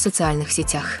шумиху в социальных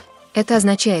сетях. Это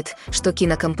означает, что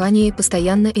кинокомпании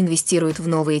постоянно инвестируют в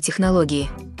новые технологии,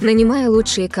 нанимая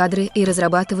лучшие кадры и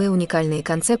разрабатывая уникальные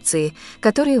концепции,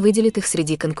 которые выделят их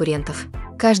среди конкурентов.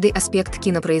 Каждый аспект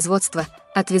кинопроизводства,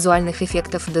 от визуальных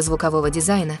эффектов до звукового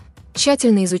дизайна,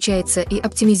 тщательно изучается и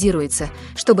оптимизируется,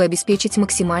 чтобы обеспечить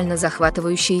максимально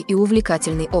захватывающий и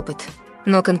увлекательный опыт.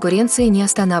 Но конкуренция не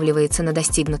останавливается на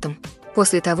достигнутом.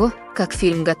 После того, как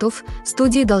фильм готов,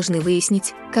 студии должны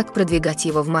выяснить, как продвигать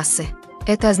его в массы.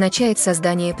 Это означает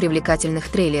создание привлекательных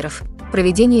трейлеров,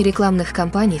 проведение рекламных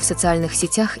кампаний в социальных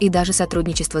сетях и даже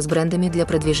сотрудничество с брендами для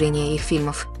продвижения их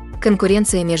фильмов.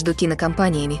 Конкуренция между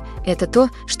кинокомпаниями – это то,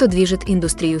 что движет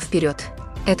индустрию вперед.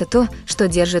 Это то, что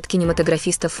держит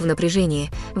кинематографистов в напряжении,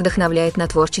 вдохновляет на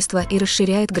творчество и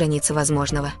расширяет границы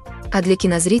возможного. А для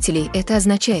кинозрителей это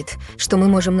означает, что мы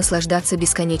можем наслаждаться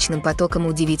бесконечным потоком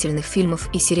удивительных фильмов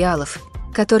и сериалов,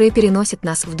 которые переносят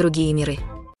нас в другие миры.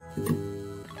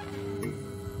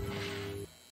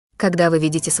 Когда вы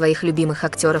видите своих любимых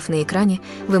актеров на экране,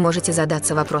 вы можете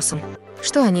задаться вопросом: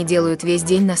 что они делают весь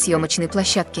день на съемочной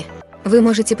площадке? Вы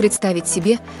можете представить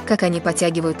себе, как они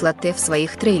потягивают латте в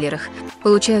своих трейлерах,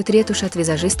 получают ретушь от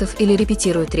визажистов или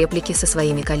репетируют реплики со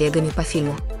своими коллегами по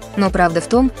фильму. Но правда в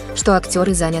том, что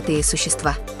актеры занятые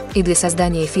существа. И для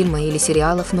создания фильма или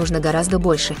сериалов нужно гораздо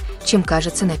больше, чем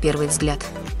кажется на первый взгляд.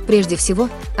 Прежде всего,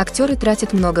 актеры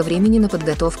тратят много времени на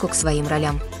подготовку к своим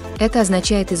ролям. Это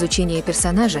означает изучение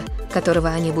персонажа, которого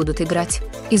они будут играть,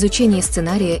 изучение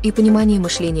сценария и понимание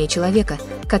мышления человека,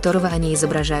 которого они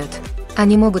изображают.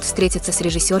 Они могут встретиться с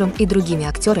режиссером и другими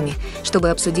актерами, чтобы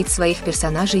обсудить своих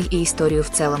персонажей и историю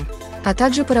в целом, а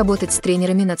также поработать с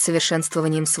тренерами над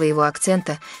совершенствованием своего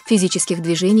акцента, физических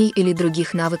движений или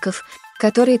других навыков,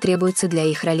 которые требуются для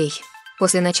их ролей.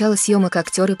 После начала съемок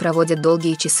актеры проводят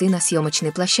долгие часы на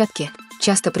съемочной площадке,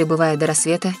 часто пребывая до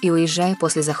рассвета и уезжая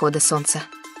после захода солнца.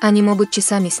 Они могут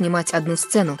часами снимать одну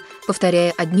сцену,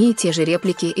 повторяя одни и те же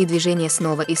реплики и движения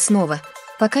снова и снова,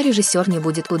 пока режиссер не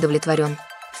будет удовлетворен.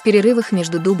 В перерывах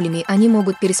между дублями они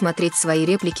могут пересмотреть свои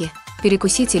реплики,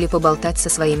 перекусить или поболтать со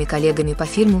своими коллегами по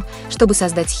фильму, чтобы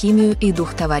создать химию и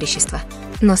дух товарищества.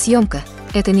 Но съемка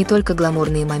 – это не только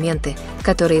гламурные моменты,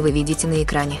 которые вы видите на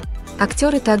экране.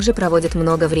 Актеры также проводят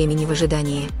много времени в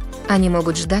ожидании. Они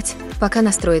могут ждать, пока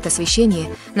настроят освещение,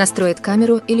 настроят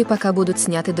камеру или пока будут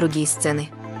сняты другие сцены.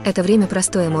 Это время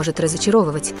простое может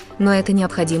разочаровывать, но это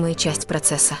необходимая часть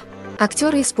процесса.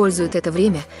 Актеры используют это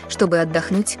время, чтобы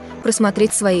отдохнуть,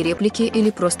 просмотреть свои реплики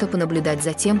или просто понаблюдать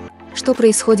за тем, что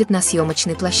происходит на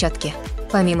съемочной площадке.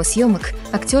 Помимо съемок,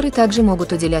 актеры также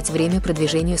могут уделять время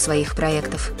продвижению своих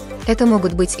проектов. Это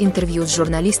могут быть интервью с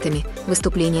журналистами,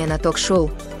 выступления на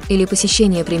ток-шоу или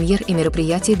посещение премьер и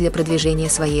мероприятий для продвижения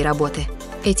своей работы.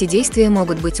 Эти действия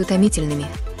могут быть утомительными,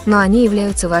 но они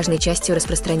являются важной частью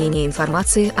распространения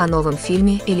информации о новом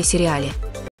фильме или сериале.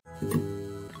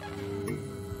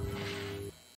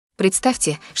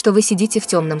 Представьте, что вы сидите в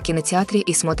темном кинотеатре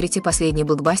и смотрите последний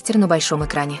блокбастер на большом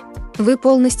экране. Вы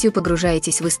полностью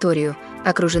погружаетесь в историю,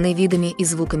 окружены видами и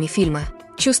звуками фильма,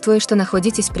 чувствуя, что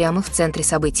находитесь прямо в центре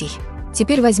событий.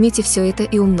 Теперь возьмите все это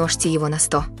и умножьте его на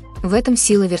 100. В этом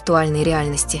сила виртуальной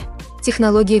реальности.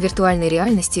 Технология виртуальной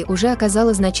реальности уже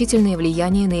оказала значительное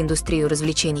влияние на индустрию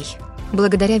развлечений.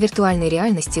 Благодаря виртуальной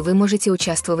реальности вы можете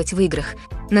участвовать в играх,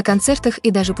 на концертах и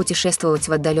даже путешествовать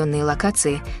в отдаленные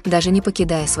локации, даже не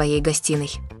покидая своей гостиной.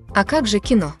 А как же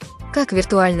кино? Как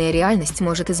виртуальная реальность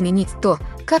может изменить то,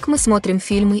 как мы смотрим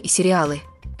фильмы и сериалы?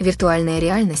 Виртуальная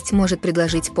реальность может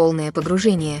предложить полное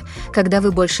погружение, когда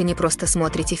вы больше не просто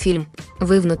смотрите фильм,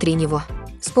 вы внутри него.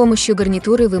 С помощью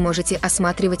гарнитуры вы можете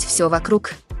осматривать все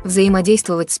вокруг,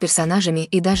 взаимодействовать с персонажами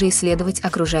и даже исследовать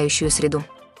окружающую среду.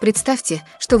 Представьте,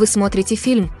 что вы смотрите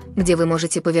фильм, где вы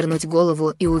можете повернуть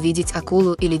голову и увидеть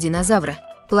акулу или динозавра,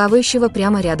 плавающего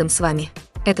прямо рядом с вами.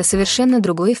 Это совершенно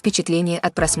другое впечатление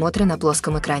от просмотра на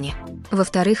плоском экране.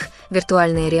 Во-вторых,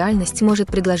 виртуальная реальность может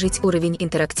предложить уровень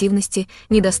интерактивности,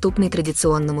 недоступный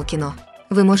традиционному кино.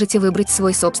 Вы можете выбрать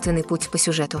свой собственный путь по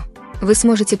сюжету. Вы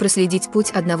сможете проследить путь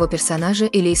одного персонажа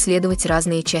или исследовать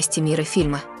разные части мира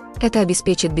фильма. Это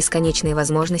обеспечит бесконечные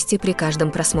возможности при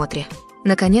каждом просмотре.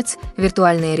 Наконец,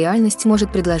 виртуальная реальность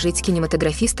может предложить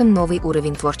кинематографистам новый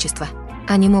уровень творчества.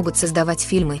 Они могут создавать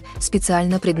фильмы,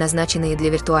 специально предназначенные для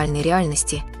виртуальной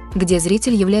реальности, где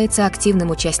зритель является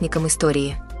активным участником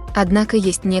истории. Однако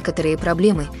есть некоторые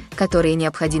проблемы, которые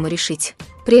необходимо решить,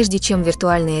 прежде чем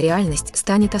виртуальная реальность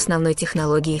станет основной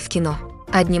технологией в кино.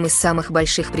 Одним из самых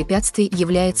больших препятствий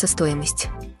является стоимость.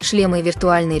 Шлемы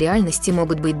виртуальной реальности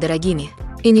могут быть дорогими,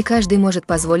 и не каждый может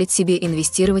позволить себе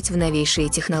инвестировать в новейшие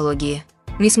технологии.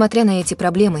 Несмотря на эти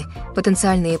проблемы,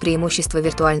 потенциальные преимущества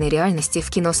виртуальной реальности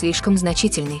в кино слишком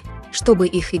значительны, чтобы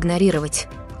их игнорировать.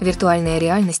 Виртуальная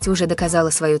реальность уже доказала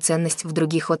свою ценность в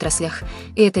других отраслях,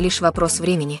 и это лишь вопрос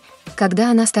времени, когда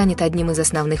она станет одним из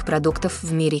основных продуктов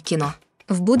в мире кино.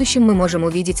 В будущем мы можем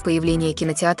увидеть появление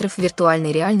кинотеатров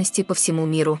виртуальной реальности по всему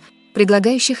миру,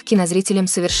 предлагающих кинозрителям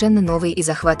совершенно новый и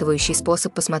захватывающий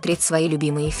способ посмотреть свои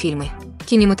любимые фильмы.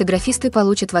 Кинематографисты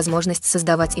получат возможность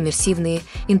создавать иммерсивные,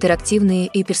 интерактивные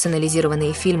и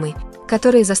персонализированные фильмы,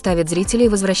 которые заставят зрителей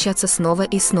возвращаться снова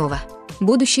и снова.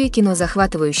 Будущее кино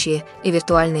захватывающее, и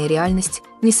виртуальная реальность,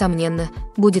 несомненно,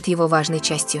 будет его важной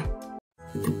частью.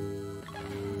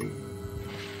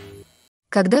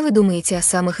 Когда вы думаете о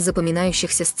самых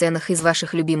запоминающихся сценах из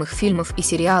ваших любимых фильмов и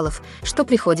сериалов, что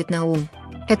приходит на ум?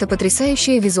 Это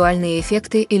потрясающие визуальные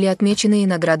эффекты или отмеченные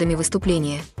наградами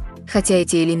выступления. Хотя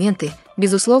эти элементы,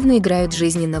 безусловно, играют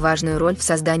жизненно важную роль в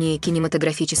создании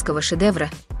кинематографического шедевра,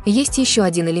 есть еще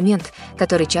один элемент,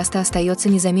 который часто остается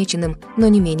незамеченным, но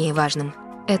не менее важным.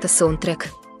 Это саундтрек.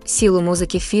 Силу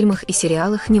музыки в фильмах и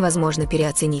сериалах невозможно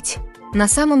переоценить. На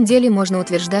самом деле можно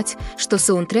утверждать, что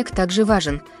саундтрек также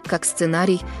важен, как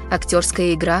сценарий,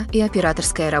 актерская игра и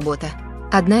операторская работа.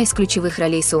 Одна из ключевых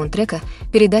ролей саундтрека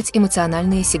 – передать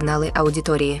эмоциональные сигналы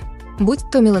аудитории. Будь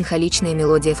то меланхоличная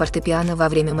мелодия фортепиано во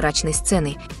время мрачной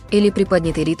сцены или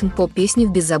приподнятый ритм поп-песни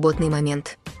в беззаботный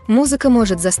момент. Музыка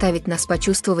может заставить нас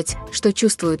почувствовать, что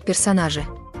чувствуют персонажи.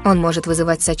 Он может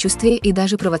вызывать сочувствие и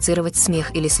даже провоцировать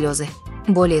смех или слезы.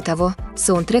 Более того,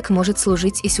 саундтрек может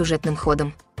служить и сюжетным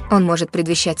ходом. Он может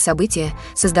предвещать события,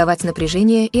 создавать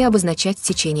напряжение и обозначать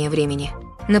течение времени.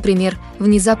 Например,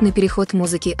 внезапный переход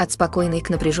музыки от спокойной к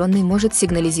напряженной может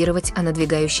сигнализировать о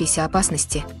надвигающейся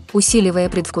опасности, усиливая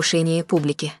предвкушение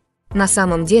публики. На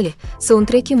самом деле,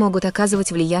 саундтреки могут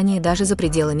оказывать влияние даже за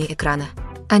пределами экрана.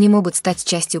 Они могут стать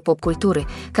частью поп-культуры,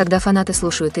 когда фанаты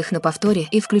слушают их на повторе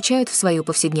и включают в свою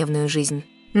повседневную жизнь.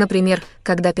 Например,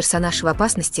 когда персонаж в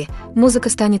опасности, музыка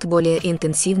станет более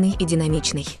интенсивной и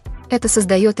динамичной. Это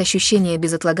создает ощущение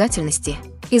безотлагательности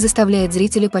и заставляет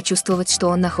зрителя почувствовать, что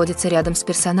он находится рядом с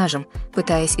персонажем,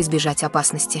 пытаясь избежать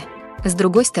опасности. С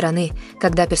другой стороны,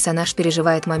 когда персонаж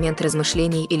переживает момент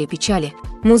размышлений или печали,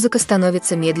 музыка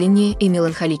становится медленнее и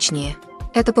меланхоличнее.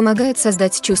 Это помогает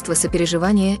создать чувство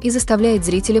сопереживания и заставляет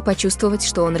зрителя почувствовать,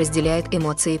 что он разделяет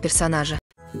эмоции персонажа.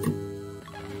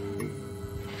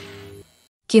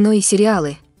 Кино и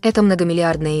сериалы – это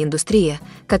многомиллиардная индустрия,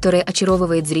 которая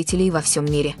очаровывает зрителей во всем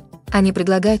мире. Они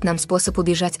предлагают нам способ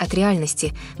убежать от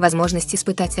реальности, возможность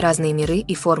испытать разные миры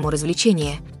и форму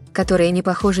развлечения, которые не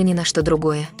похожи ни на что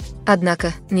другое.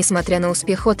 Однако, несмотря на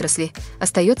успех отрасли,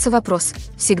 остается вопрос,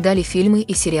 всегда ли фильмы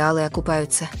и сериалы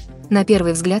окупаются. На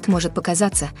первый взгляд может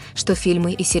показаться, что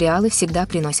фильмы и сериалы всегда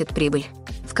приносят прибыль.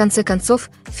 В конце концов,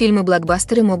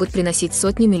 фильмы-блокбастеры могут приносить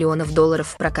сотни миллионов долларов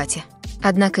в прокате.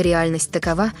 Однако реальность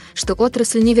такова, что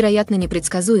отрасль невероятно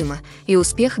непредсказуема, и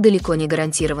успех далеко не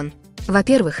гарантирован.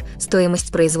 Во-первых,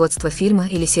 стоимость производства фильма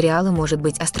или сериала может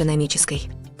быть астрономической.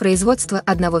 Производство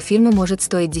одного фильма может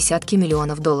стоить десятки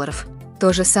миллионов долларов.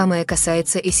 То же самое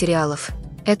касается и сериалов.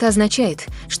 Это означает,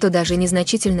 что даже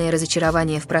незначительное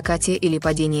разочарование в прокате или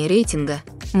падение рейтинга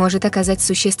может оказать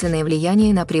существенное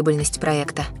влияние на прибыльность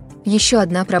проекта. Еще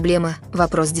одна проблема –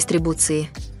 вопрос дистрибуции.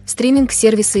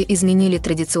 Стриминг-сервисы изменили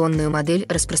традиционную модель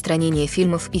распространения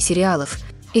фильмов и сериалов,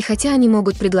 и хотя они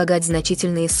могут предлагать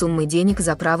значительные суммы денег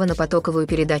за право на потоковую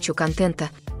передачу контента,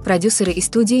 продюсеры и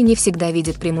студии не всегда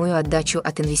видят прямую отдачу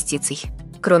от инвестиций.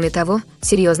 Кроме того,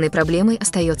 серьезной проблемой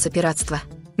остается пиратство.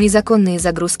 Незаконные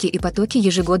загрузки и потоки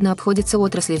ежегодно обходятся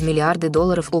отрасли в миллиарды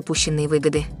долларов упущенной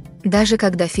выгоды. Даже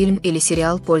когда фильм или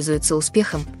сериал пользуются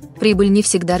успехом, прибыль не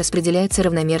всегда распределяется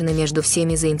равномерно между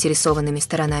всеми заинтересованными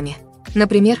сторонами.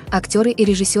 Например, актеры и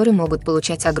режиссеры могут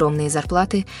получать огромные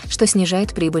зарплаты, что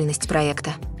снижает прибыльность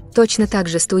проекта. Точно так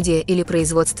же студия или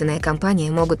производственная компания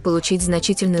могут получить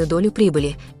значительную долю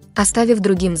прибыли, оставив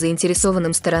другим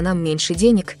заинтересованным сторонам меньше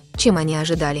денег, чем они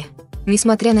ожидали.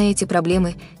 Несмотря на эти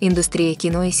проблемы, индустрия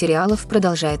кино и сериалов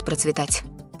продолжает процветать.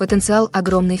 Потенциал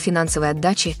огромной финансовой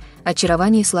отдачи,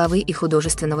 очарование славы и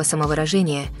художественного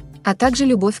самовыражения, а также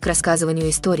любовь к рассказыванию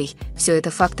историй – все это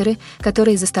факторы,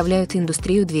 которые заставляют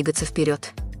индустрию двигаться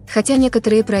вперед. Хотя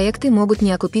некоторые проекты могут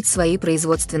не окупить свои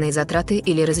производственные затраты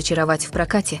или разочаровать в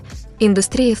прокате,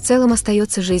 индустрия в целом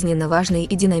остается жизненно важной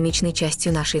и динамичной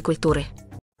частью нашей культуры.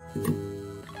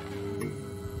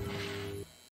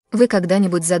 Вы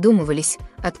когда-нибудь задумывались,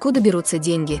 откуда берутся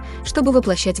деньги, чтобы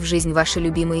воплощать в жизнь ваши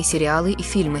любимые сериалы и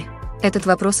фильмы? Этот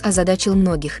вопрос озадачил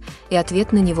многих, и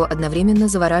ответ на него одновременно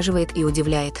завораживает и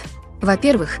удивляет.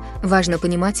 Во-первых, важно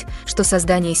понимать, что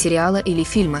создание сериала или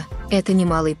фильма – это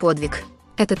немалый подвиг.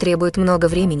 Это требует много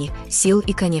времени, сил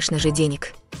и, конечно же,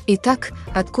 денег. Итак,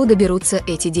 откуда берутся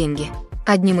эти деньги?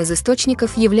 Одним из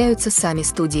источников являются сами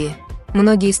студии.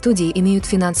 Многие студии имеют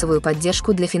финансовую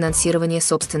поддержку для финансирования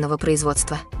собственного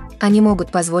производства. Они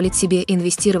могут позволить себе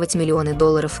инвестировать миллионы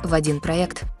долларов в один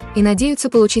проект и надеются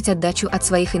получить отдачу от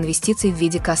своих инвестиций в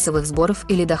виде кассовых сборов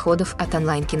или доходов от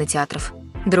онлайн-кинотеатров.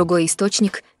 Другой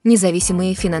источник –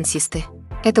 независимые финансисты.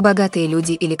 Это богатые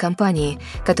люди или компании,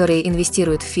 которые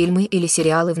инвестируют в фильмы или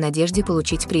сериалы в надежде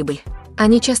получить прибыль.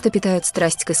 Они часто питают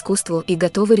страсть к искусству и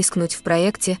готовы рискнуть в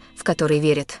проекте, в который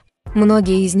верят.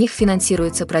 Многие из них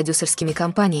финансируются продюсерскими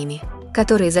компаниями,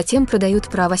 которые затем продают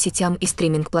права сетям и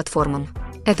стриминг-платформам.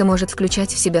 Это может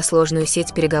включать в себя сложную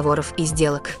сеть переговоров и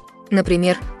сделок.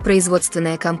 Например,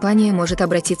 производственная компания может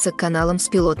обратиться к каналам с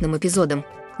пилотным эпизодом,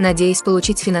 надеясь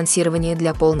получить финансирование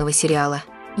для полного сериала.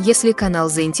 Если канал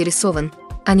заинтересован,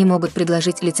 они могут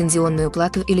предложить лицензионную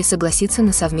плату или согласиться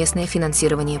на совместное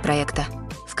финансирование проекта.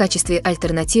 В качестве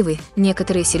альтернативы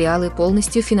некоторые сериалы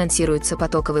полностью финансируются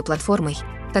потоковой платформой,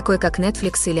 такой как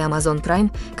Netflix или Amazon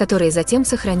Prime, которые затем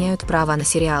сохраняют права на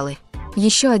сериалы.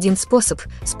 Еще один способ,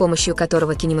 с помощью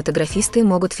которого кинематографисты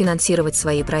могут финансировать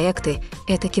свои проекты,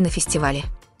 это кинофестивали.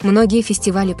 Многие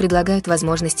фестивали предлагают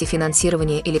возможности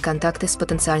финансирования или контакты с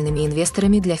потенциальными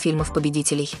инвесторами для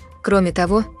фильмов-победителей. Кроме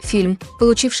того, фильм,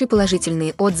 получивший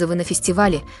положительные отзывы на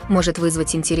фестивале, может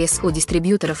вызвать интерес у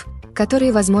дистрибьюторов,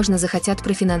 которые, возможно, захотят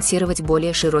профинансировать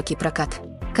более широкий прокат.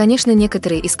 Конечно,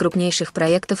 некоторые из крупнейших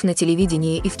проектов на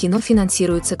телевидении и в кино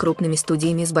финансируются крупными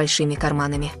студиями с большими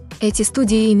карманами. Эти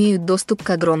студии имеют доступ к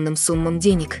огромным суммам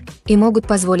денег и могут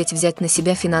позволить взять на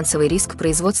себя финансовый риск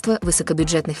производства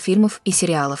высокобюджетных фильмов и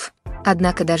сериалов.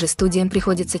 Однако даже студиям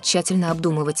приходится тщательно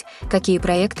обдумывать, какие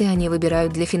проекты они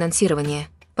выбирают для финансирования,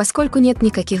 поскольку нет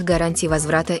никаких гарантий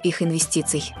возврата их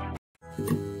инвестиций.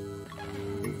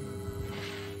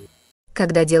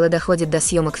 Когда дело доходит до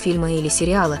съемок фильма или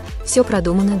сериала, все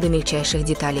продумано до мельчайших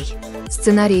деталей.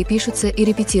 Сценарии пишутся и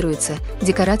репетируются,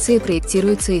 декорации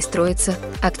проектируются и строятся,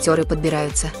 актеры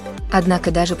подбираются.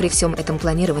 Однако даже при всем этом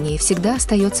планировании всегда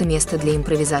остается место для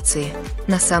импровизации.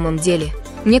 На самом деле,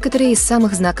 некоторые из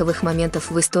самых знаковых моментов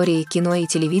в истории кино и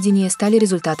телевидения стали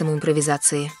результатом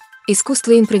импровизации.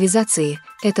 Искусство импровизации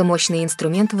 – это мощный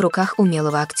инструмент в руках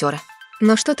умелого актера.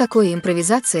 Но что такое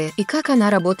импровизация и как она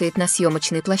работает на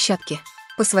съемочной площадке?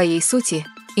 По своей сути,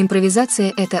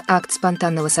 импровизация – это акт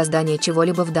спонтанного создания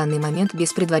чего-либо в данный момент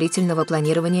без предварительного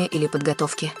планирования или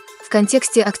подготовки. В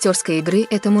контексте актерской игры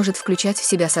это может включать в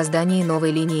себя создание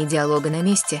новой линии диалога на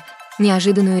месте,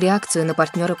 неожиданную реакцию на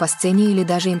партнера по сцене или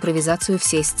даже импровизацию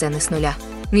всей сцены с нуля.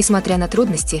 Несмотря на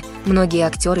трудности, многие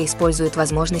актеры используют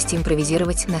возможность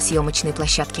импровизировать на съемочной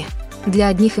площадке. Для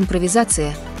одних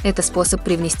импровизация – это способ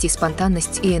привнести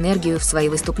спонтанность и энергию в свои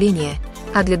выступления,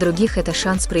 а для других это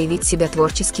шанс проявить себя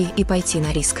творчески и пойти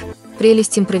на риск.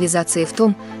 Прелесть импровизации в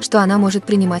том, что она может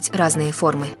принимать разные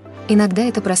формы. Иногда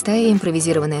это простая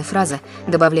импровизированная фраза,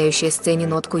 добавляющая сцене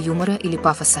нотку юмора или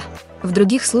пафоса. В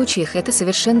других случаях это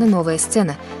совершенно новая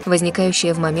сцена,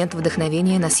 возникающая в момент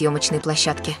вдохновения на съемочной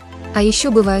площадке. А еще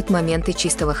бывают моменты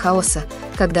чистого хаоса,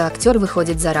 когда актер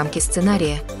выходит за рамки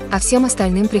сценария, а всем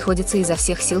остальным приходится изо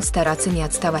всех сил стараться не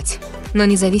отставать. Но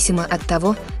независимо от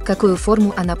того, какую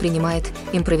форму она принимает,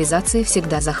 импровизация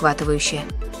всегда захватывающая.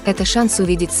 Это шанс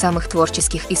увидеть самых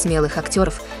творческих и смелых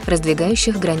актеров,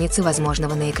 раздвигающих границы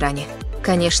возможного на экране.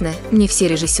 Конечно, не все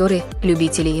режиссеры –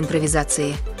 любители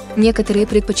импровизации. Некоторые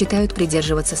предпочитают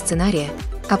придерживаться сценария,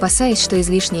 опасаясь, что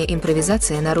излишняя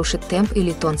импровизация нарушит темп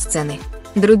или тон сцены.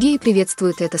 Другие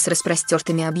приветствуют это с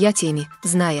распростертыми объятиями,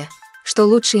 зная, что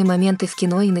лучшие моменты в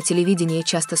кино и на телевидении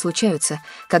часто случаются,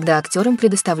 когда актерам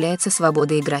предоставляется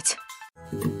свобода играть.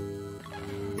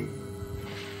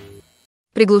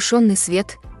 Приглушенный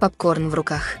свет, попкорн в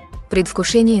руках.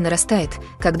 Предвкушение нарастает,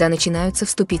 когда начинаются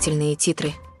вступительные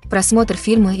титры. Просмотр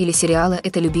фильма или сериала –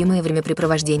 это любимое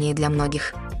времяпрепровождение для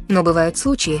многих. Но бывают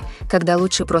случаи, когда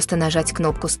лучше просто нажать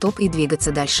кнопку «Стоп» и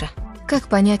двигаться дальше. Как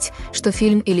понять, что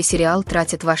фильм или сериал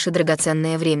тратят ваше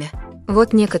драгоценное время?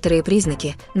 Вот некоторые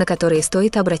признаки, на которые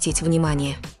стоит обратить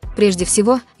внимание. Прежде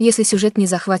всего, если сюжет не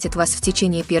захватит вас в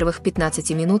течение первых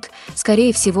 15 минут,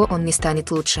 скорее всего, он не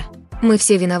станет лучше. Мы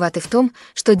все виноваты в том,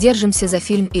 что держимся за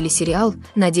фильм или сериал,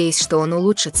 надеясь, что он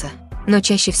улучшится. Но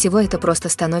чаще всего это просто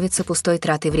становится пустой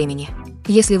тратой времени.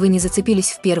 Если вы не зацепились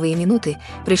в первые минуты,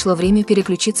 пришло время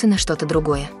переключиться на что-то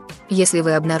другое. Если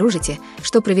вы обнаружите,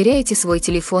 что проверяете свой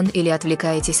телефон или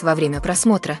отвлекаетесь во время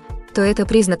просмотра, то это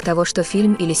признак того, что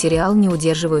фильм или сериал не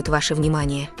удерживают ваше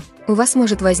внимание. У вас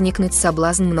может возникнуть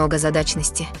соблазн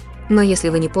многозадачности. Но если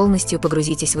вы не полностью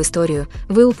погрузитесь в историю,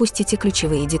 вы упустите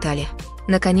ключевые детали.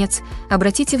 Наконец,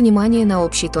 обратите внимание на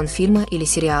общий тон фильма или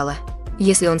сериала.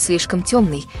 Если он слишком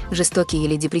темный, жестокий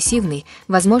или депрессивный,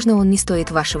 возможно, он не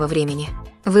стоит вашего времени.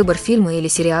 Выбор фильма или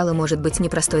сериала может быть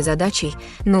непростой задачей,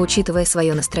 но учитывая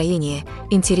свое настроение,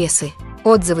 интересы,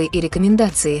 отзывы и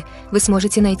рекомендации, вы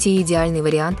сможете найти идеальный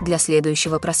вариант для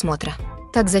следующего просмотра.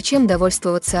 Так зачем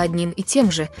довольствоваться одним и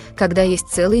тем же, когда есть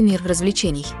целый мир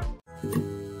развлечений?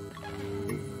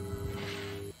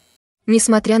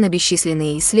 Несмотря на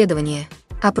бесчисленные исследования,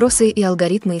 опросы и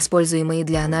алгоритмы, используемые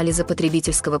для анализа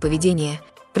потребительского поведения,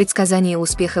 предсказание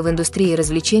успеха в индустрии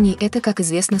развлечений – это, как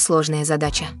известно, сложная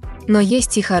задача. Но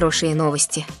есть и хорошие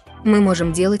новости. Мы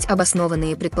можем делать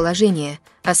обоснованные предположения,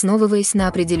 основываясь на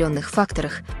определенных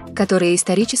факторах, которые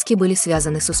исторически были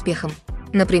связаны с успехом.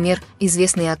 Например,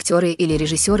 известные актеры или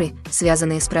режиссеры,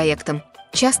 связанные с проектом,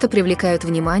 часто привлекают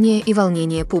внимание и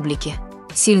волнение публики.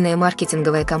 Сильная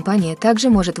маркетинговая кампания также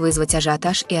может вызвать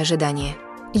ажиотаж и ожидания.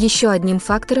 Еще одним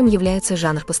фактором является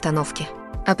жанр постановки.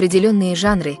 Определенные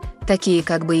жанры, такие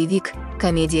как боевик,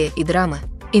 комедия и драма,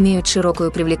 имеют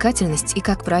широкую привлекательность и,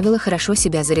 как правило, хорошо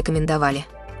себя зарекомендовали.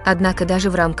 Однако даже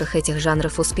в рамках этих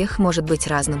жанров успех может быть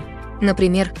разным.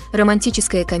 Например,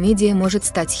 романтическая комедия может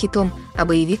стать хитом, а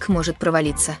боевик может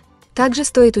провалиться. Также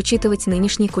стоит учитывать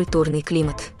нынешний культурный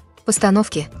климат.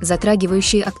 Постановки,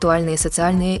 затрагивающие актуальные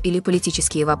социальные или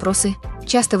политические вопросы,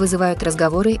 часто вызывают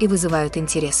разговоры и вызывают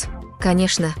интерес.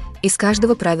 Конечно, из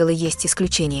каждого правила есть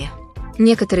исключения.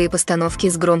 Некоторые постановки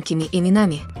с громкими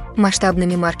именами,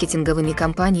 масштабными маркетинговыми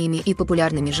кампаниями и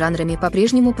популярными жанрами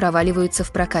по-прежнему проваливаются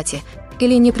в прокате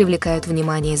или не привлекают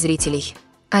внимания зрителей.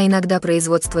 А иногда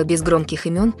производство без громких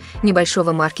имен,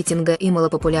 небольшого маркетинга и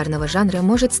малопопулярного жанра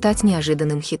может стать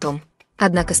неожиданным хитом.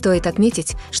 Однако стоит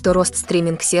отметить, что рост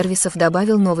стриминг-сервисов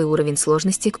добавил новый уровень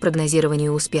сложности к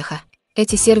прогнозированию успеха.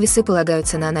 Эти сервисы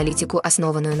полагаются на аналитику,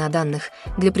 основанную на данных,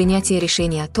 для принятия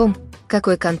решения о том,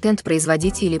 какой контент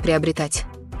производить или приобретать.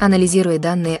 Анализируя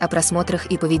данные о просмотрах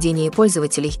и поведении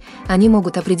пользователей, они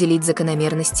могут определить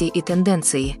закономерности и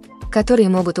тенденции, которые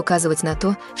могут указывать на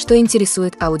то, что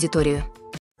интересует аудиторию.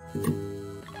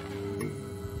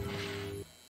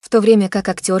 В то время как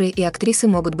актеры и актрисы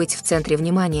могут быть в центре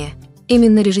внимания,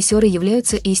 именно режиссеры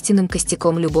являются истинным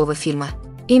костяком любого фильма.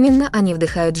 Именно они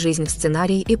вдыхают жизнь в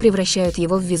сценарий и превращают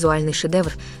его в визуальный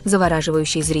шедевр,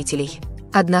 завораживающий зрителей.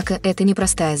 Однако это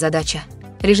непростая задача.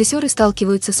 Режиссеры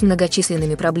сталкиваются с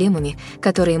многочисленными проблемами,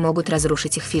 которые могут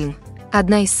разрушить их фильм.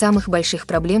 Одна из самых больших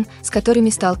проблем, с которыми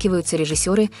сталкиваются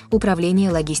режиссеры – управление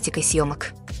логистикой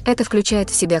съемок. Это включает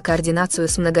в себя координацию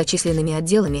с многочисленными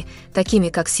отделами, такими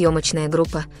как съемочная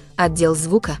группа, отдел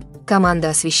звука, команда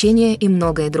освещения и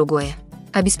многое другое.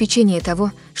 Обеспечение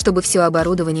того, чтобы все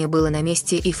оборудование было на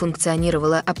месте и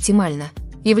функционировало оптимально,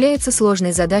 является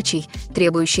сложной задачей,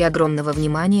 требующей огромного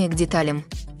внимания к деталям.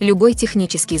 Любой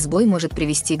технический сбой может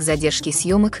привести к задержке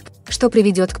съемок, что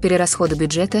приведет к перерасходу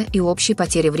бюджета и общей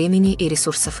потере времени и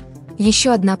ресурсов.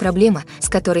 Еще одна проблема, с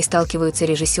которой сталкиваются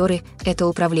режиссеры, это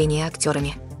управление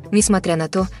актерами. Несмотря на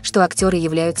то, что актеры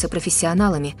являются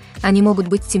профессионалами, они могут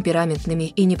быть темпераментными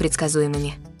и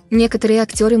непредсказуемыми. Некоторые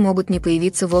актеры могут не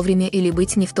появиться вовремя или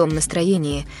быть не в том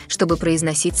настроении, чтобы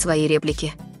произносить свои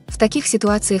реплики. В таких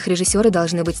ситуациях режиссеры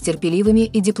должны быть терпеливыми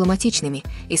и дипломатичными,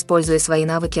 используя свои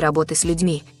навыки работы с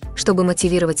людьми, чтобы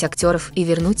мотивировать актеров и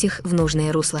вернуть их в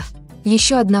нужное русло.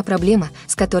 Еще одна проблема,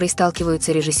 с которой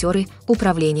сталкиваются режиссеры –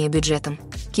 управление бюджетом.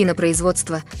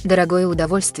 Кинопроизводство – дорогое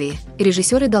удовольствие, и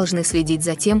режиссеры должны следить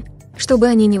за тем, чтобы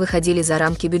они не выходили за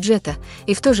рамки бюджета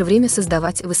и в то же время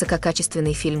создавать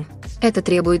высококачественный фильм. Это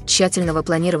требует тщательного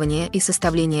планирования и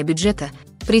составления бюджета,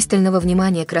 пристального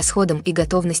внимания к расходам и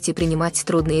готовности принимать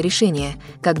трудные решения,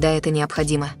 когда это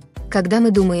необходимо. Когда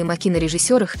мы думаем о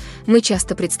кинорежиссерах, мы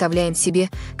часто представляем себе,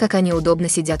 как они удобно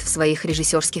сидят в своих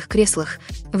режиссерских креслах,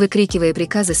 выкрикивая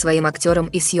приказы своим актерам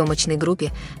и съемочной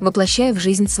группе, воплощая в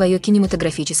жизнь свое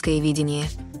кинематографическое видение.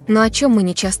 Но о чем мы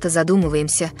не часто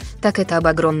задумываемся, так это об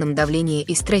огромном давлении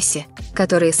и стрессе,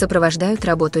 которые сопровождают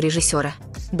работу режиссера.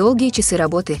 Долгие часы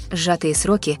работы, сжатые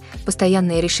сроки,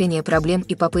 постоянное решение проблем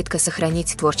и попытка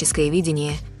сохранить творческое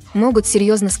видение могут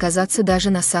серьезно сказаться даже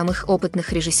на самых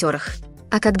опытных режиссерах.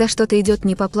 А когда что-то идет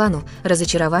не по плану,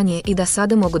 разочарование и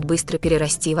досада могут быстро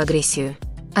перерасти в агрессию.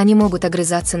 Они могут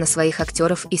огрызаться на своих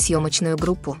актеров и съемочную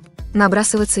группу,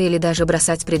 набрасываться или даже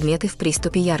бросать предметы в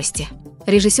приступе ярости.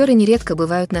 Режиссеры нередко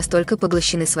бывают настолько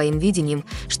поглощены своим видением,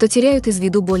 что теряют из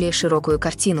виду более широкую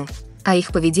картину, а их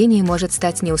поведение может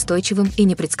стать неустойчивым и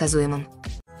непредсказуемым.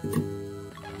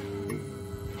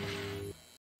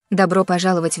 Добро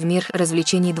пожаловать в мир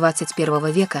развлечений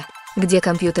 21 века, где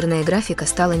компьютерная графика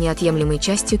стала неотъемлемой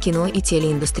частью кино и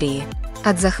телеиндустрии.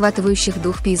 От захватывающих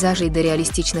дух пейзажей до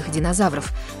реалистичных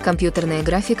динозавров, компьютерная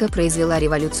графика произвела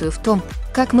революцию в том,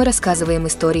 как мы рассказываем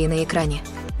истории на экране.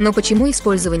 Но почему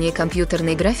использование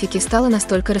компьютерной графики стало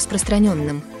настолько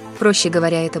распространенным? Проще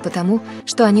говоря, это потому,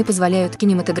 что они позволяют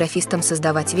кинематографистам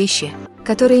создавать вещи,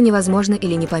 которые невозможно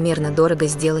или непомерно дорого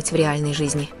сделать в реальной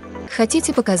жизни.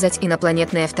 Хотите показать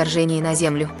инопланетное вторжение на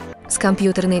Землю? С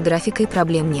компьютерной графикой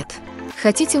проблем нет.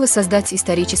 Хотите воссоздать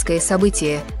историческое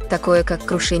событие, такое как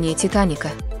крушение Титаника?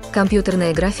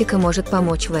 Компьютерная графика может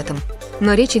помочь в этом.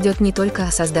 Но речь идет не только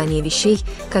о создании вещей,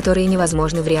 которые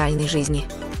невозможны в реальной жизни.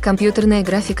 Компьютерная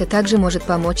графика также может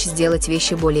помочь сделать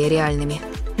вещи более реальными.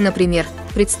 Например,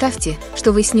 представьте,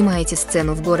 что вы снимаете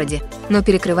сцену в городе, но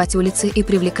перекрывать улицы и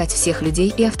привлекать всех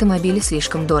людей и автомобили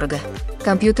слишком дорого.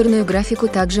 Компьютерную графику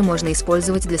также можно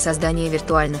использовать для создания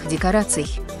виртуальных декораций,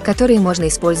 которые можно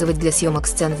использовать для съемок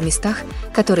сцен в местах,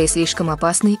 которые слишком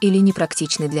опасны или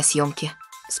непрактичны для съемки.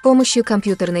 С помощью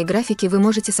компьютерной графики вы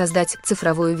можете создать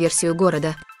цифровую версию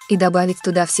города и добавить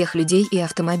туда всех людей и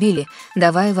автомобили,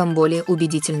 давая вам более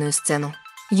убедительную сцену.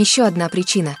 Еще одна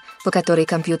причина, по которой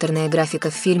компьютерная графика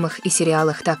в фильмах и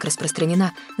сериалах так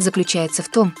распространена, заключается в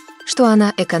том, что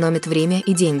она экономит время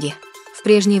и деньги. В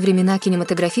прежние времена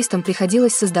кинематографистам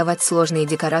приходилось создавать сложные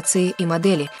декорации и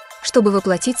модели, чтобы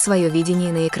воплотить свое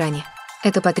видение на экране.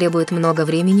 Это потребует много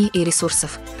времени и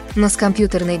ресурсов. Но с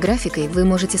компьютерной графикой вы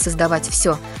можете создавать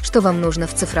все, что вам нужно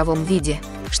в цифровом виде,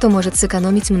 что может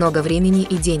сэкономить много времени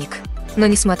и денег. Но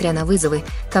несмотря на вызовы,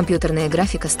 компьютерная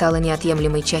графика стала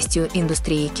неотъемлемой частью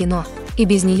индустрии кино, и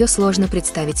без нее сложно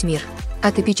представить мир.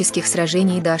 От эпических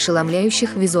сражений до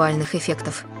ошеломляющих визуальных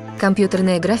эффектов.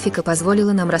 Компьютерная графика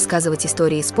позволила нам рассказывать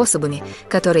истории способами,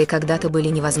 которые когда-то были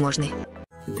невозможны.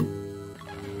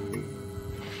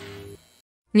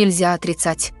 Нельзя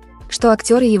отрицать, что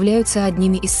актеры являются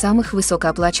одними из самых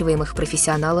высокооплачиваемых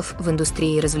профессионалов в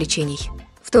индустрии развлечений.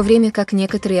 В то время как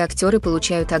некоторые актеры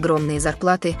получают огромные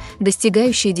зарплаты,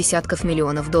 достигающие десятков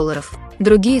миллионов долларов,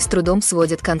 другие с трудом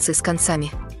сводят концы с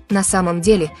концами. На самом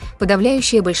деле,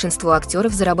 подавляющее большинство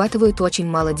актеров зарабатывают очень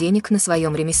мало денег на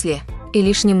своем ремесле, и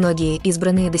лишь немногие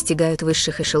избранные достигают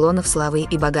высших эшелонов славы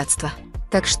и богатства.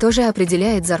 Так что же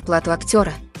определяет зарплату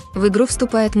актера? В игру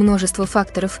вступает множество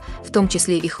факторов, в том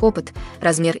числе их опыт,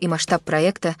 размер и масштаб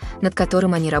проекта, над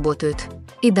которым они работают,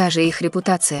 и даже их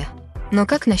репутация. Но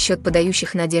как насчет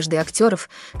подающих надежды актеров,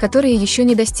 которые еще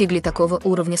не достигли такого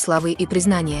уровня славы и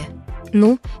признания?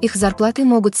 Их зарплаты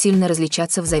могут сильно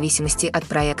различаться в зависимости от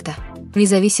проекта.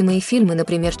 Независимые фильмы,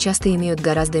 например, часто имеют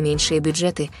гораздо меньшие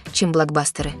бюджеты, чем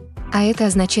блокбастеры. А это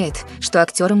означает, что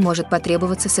актерам может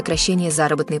потребоваться сокращение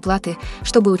заработной платы,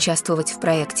 чтобы участвовать в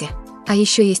проекте. А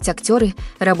еще есть актеры,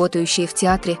 работающие в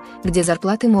театре, где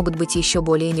зарплаты могут быть еще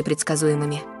более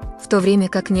непредсказуемыми. В то время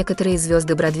как некоторые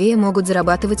звезды Бродвея могут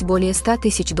зарабатывать более 100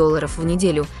 тысяч долларов в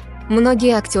неделю,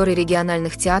 многие актеры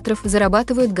региональных театров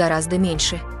зарабатывают гораздо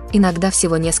меньше, иногда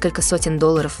всего несколько сотен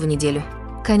долларов в неделю.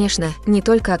 Конечно, не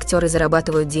только актеры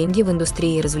зарабатывают деньги в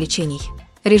индустрии развлечений.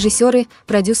 Режиссеры,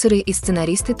 продюсеры и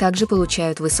сценаристы также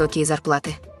получают высокие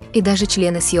зарплаты. И даже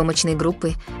члены съемочной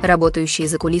группы, работающие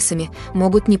за кулисами,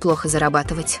 могут неплохо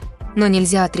зарабатывать. Но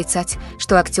нельзя отрицать,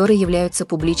 что актеры являются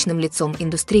публичным лицом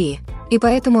индустрии, и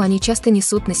поэтому они часто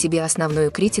несут на себе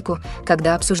основную критику,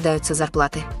 когда обсуждаются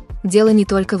зарплаты. Дело не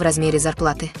только в размере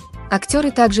зарплаты.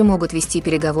 Актеры также могут вести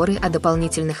переговоры о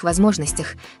дополнительных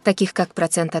возможностях, таких как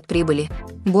процент от прибыли,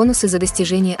 бонусы за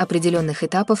достижение определенных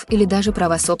этапов или даже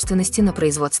права собственности на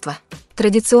производство.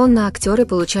 Традиционно актеры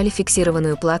получали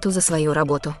фиксированную плату за свою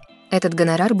работу. Этот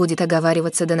гонорар будет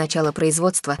оговариваться до начала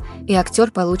производства, и актер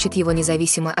получит его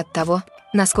независимо от того,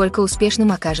 насколько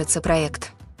успешным окажется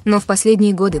проект. Но в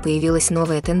последние годы появилась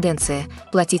новая тенденция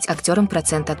 – платить актерам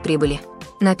процент от прибыли.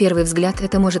 На первый взгляд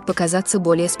это может показаться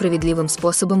более справедливым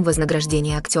способом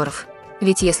вознаграждения актеров.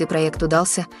 Ведь если проект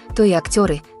удался, то и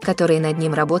актеры, которые над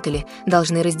ним работали,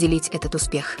 должны разделить этот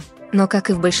успех. Но, как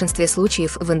и в большинстве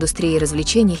случаев в индустрии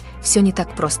развлечений, все не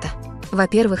так просто.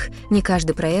 Во-первых, не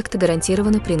каждый проект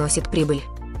гарантированно приносит прибыль.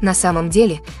 На самом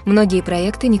деле, многие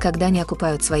проекты никогда не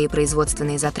окупают свои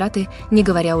производственные затраты, не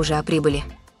говоря уже о прибыли.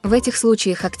 В этих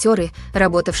случаях актеры,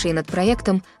 работавшие над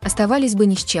проектом, оставались бы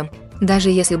ни с чем,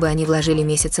 даже если бы они вложили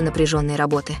месяцы напряженной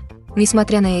работы.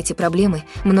 Несмотря на эти проблемы,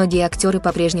 многие актеры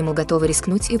по-прежнему готовы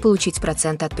рискнуть и получить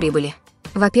процент от прибыли.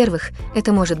 Во-первых,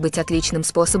 это может быть отличным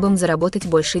способом заработать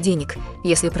больше денег,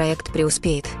 если проект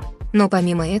преуспеет. Но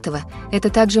помимо этого, это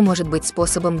также может быть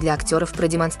способом для актеров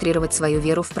продемонстрировать свою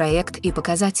веру в проект и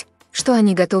показать, что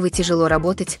они готовы тяжело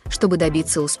работать, чтобы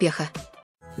добиться успеха.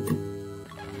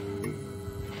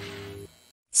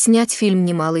 Снять фильм –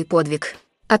 немалый подвиг.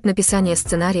 От написания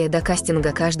сценария до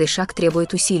кастинга каждый шаг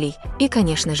требует усилий и,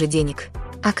 конечно же, денег.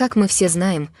 А как мы все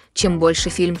знаем, чем больше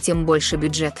фильм, тем больше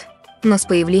бюджет. Но с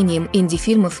появлением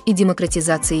инди-фильмов и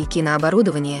демократизацией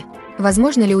кинооборудования,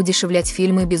 возможно ли удешевлять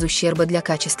фильмы без ущерба для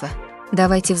качества?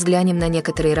 Давайте взглянем на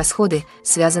некоторые расходы,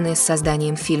 связанные с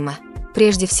созданием фильма.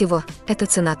 Прежде всего, это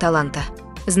цена таланта.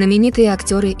 Знаменитые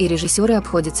актеры и режиссеры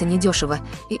обходятся недешево,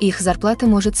 и их зарплата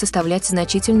может составлять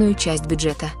значительную часть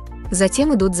бюджета.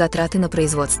 Затем идут затраты на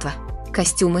производство.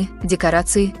 Костюмы,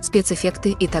 декорации, спецэффекты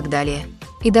и так далее.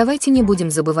 И давайте не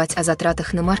будем забывать о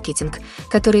затратах на маркетинг,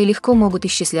 которые легко могут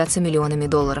исчисляться миллионами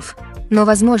долларов. Но,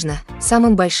 возможно,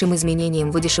 самым большим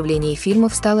изменением в удешевлении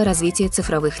фильмов стало развитие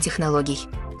цифровых технологий.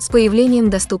 С появлением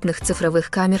доступных цифровых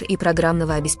камер и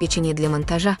программного обеспечения для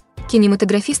монтажа,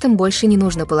 кинематографистам больше не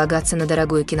нужно полагаться на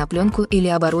дорогую кинопленку или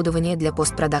оборудование для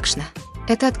постпродакшна.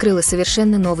 Это открыло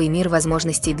совершенно новый мир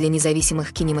возможностей для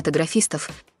независимых кинематографистов,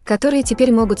 которые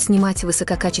теперь могут снимать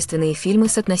высококачественные фильмы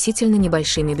с относительно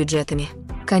небольшими бюджетами.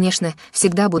 Конечно,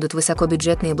 всегда будут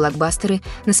высокобюджетные блокбастеры,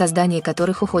 на создание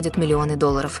которых уходят миллионы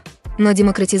долларов. Но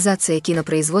демократизация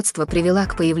кинопроизводства привела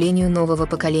к появлению нового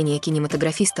поколения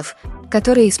кинематографистов,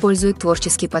 которые используют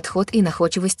творческий подход и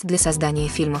находчивость для создания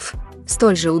фильмов.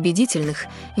 Столь же убедительных,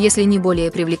 если не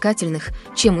более привлекательных,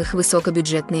 чем их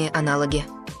высокобюджетные аналоги.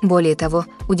 Более того,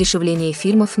 удешевление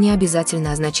фильмов не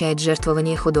обязательно означает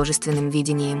жертвование художественным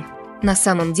видением. На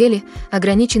самом деле,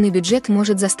 ограниченный бюджет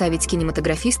может заставить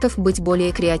кинематографистов быть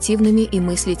более креативными и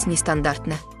мыслить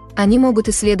нестандартно. Они могут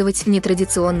исследовать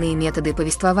нетрадиционные методы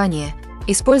повествования,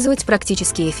 использовать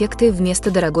практические эффекты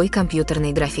вместо дорогой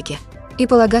компьютерной графики и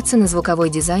полагаться на звуковой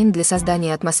дизайн для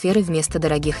создания атмосферы вместо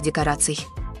дорогих декораций.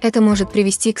 Это может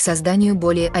привести к созданию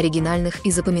более оригинальных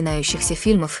и запоминающихся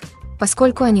фильмов,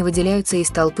 поскольку они выделяются из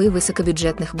толпы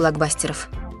высокобюджетных блокбастеров.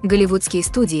 Голливудские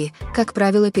студии, как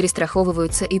правило,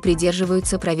 перестраховываются и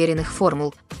придерживаются проверенных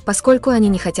формул, поскольку они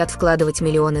не хотят вкладывать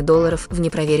миллионы долларов в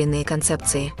непроверенные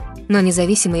концепции. Но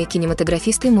независимые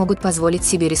кинематографисты могут позволить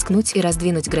себе рискнуть и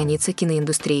раздвинуть границы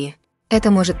киноиндустрии.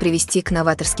 Это может привести к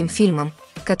новаторским фильмам,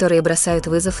 которые бросают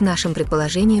вызов нашим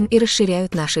предположениям и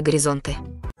расширяют наши горизонты.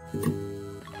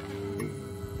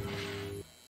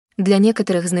 Для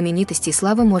некоторых знаменитостей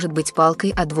слава может быть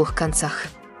палкой о двух концах.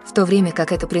 В то время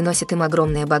как это приносит им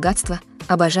огромное богатство,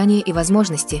 обожание и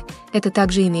возможности, это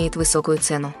также имеет высокую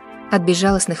цену. От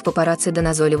безжалостных папарацци до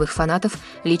назойливых фанатов,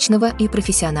 личного и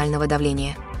профессионального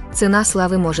давления. Цена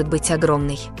славы может быть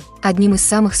огромной. Одним из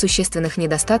самых существенных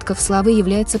недостатков славы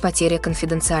является потеря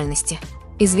конфиденциальности.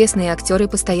 Известные актеры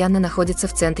постоянно находятся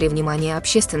в центре внимания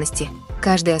общественности.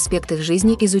 Каждый аспект их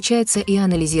жизни изучается и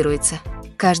анализируется.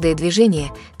 Каждое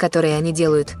движение, которое они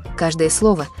делают, каждое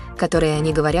слово, которое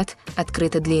они говорят,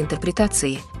 открыто для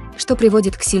интерпретации, что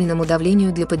приводит к сильному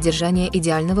давлению для поддержания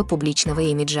идеального публичного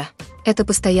имиджа. Это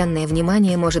постоянное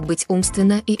внимание может быть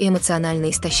умственно и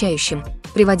эмоционально истощающим,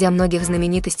 приводя многих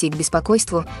знаменитостей к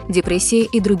беспокойству, депрессии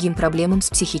и другим проблемам с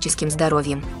психическим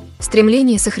здоровьем.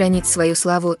 Стремление сохранить свою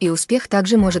славу и успех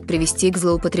также может привести к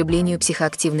злоупотреблению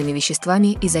психоактивными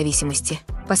веществами и зависимости,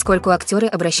 поскольку актеры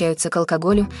обращаются к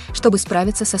алкоголю, чтобы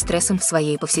справиться со стрессом в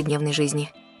своей повседневной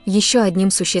жизни. Еще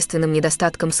одним существенным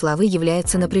недостатком славы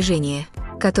является напряжение,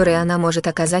 которое она может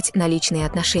оказать на личные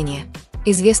отношения.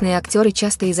 Известные актеры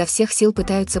часто изо всех сил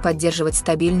пытаются поддерживать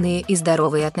стабильные и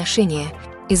здоровые отношения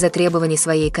из-за требований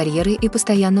своей карьеры и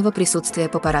постоянного присутствия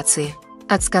папарацци.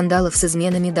 От скандалов с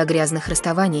изменами до грязных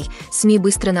расставаний СМИ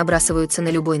быстро набрасываются на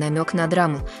любой намек на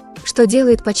драму, что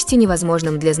делает почти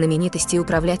невозможным для знаменитостей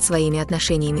управлять своими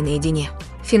отношениями наедине.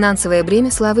 Финансовое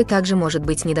бремя славы также может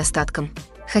быть недостатком.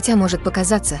 Хотя может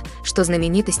показаться, что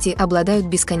знаменитости обладают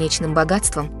бесконечным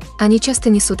богатством, они часто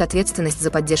несут ответственность за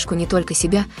поддержку не только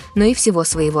себя, но и всего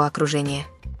своего окружения.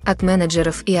 От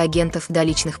менеджеров и агентов до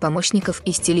личных помощников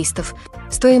и стилистов,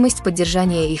 стоимость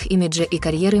поддержания их имиджа и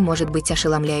карьеры может быть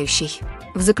ошеломляющей.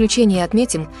 В заключение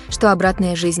отметим, что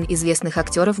обратная жизнь известных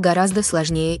актеров гораздо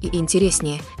сложнее и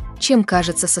интереснее, чем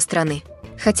кажется со стороны.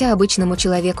 Хотя обычному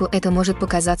человеку это может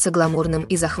показаться гламурным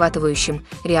и захватывающим,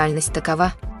 реальность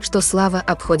такова, что слава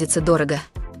обходится дорого.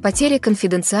 Потеря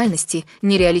конфиденциальности,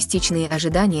 нереалистичные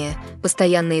ожидания,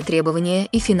 постоянные требования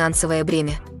и финансовое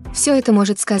бремя. Все это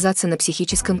может сказаться на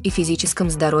психическом и физическом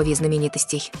здоровье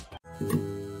знаменитостей.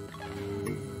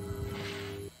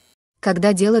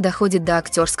 Когда дело доходит до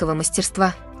актерского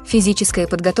мастерства, физическая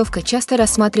подготовка часто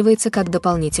рассматривается как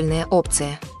дополнительная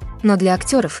опция. Но для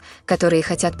актеров, которые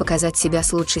хотят показать себя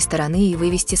с лучшей стороны и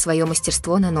вывести свое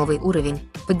мастерство на новый уровень,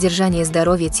 поддержание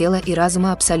здоровья тела и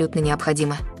разума абсолютно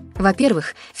необходимо.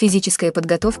 Во-первых, физическая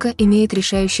подготовка имеет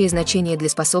решающее значение для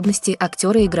способности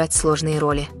актера играть сложные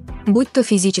роли. Будь то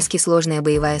физически сложная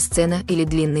боевая сцена или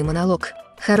длинный монолог,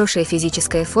 Хорошая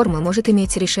физическая форма может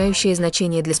иметь решающее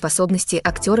значение для способности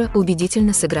актера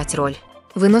убедительно сыграть роль.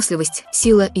 Выносливость,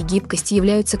 сила и гибкость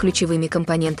являются ключевыми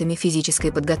компонентами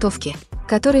физической подготовки,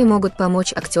 которые могут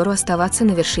помочь актеру оставаться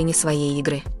на вершине своей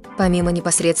игры. Помимо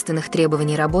непосредственных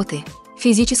требований работы,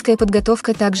 физическая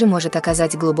подготовка также может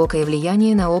оказать глубокое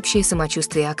влияние на общее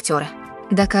самочувствие актера.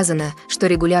 Доказано, что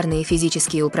регулярные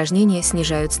физические упражнения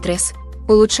снижают стресс,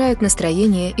 улучшают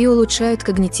настроение и улучшают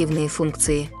когнитивные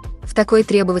функции. В такой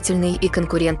требовательной и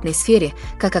конкурентной сфере,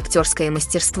 как актерское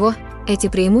мастерство, эти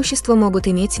преимущества могут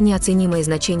иметь неоценимое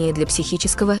значение для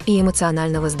психического и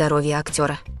эмоционального здоровья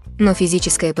актера. Но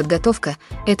физическая подготовка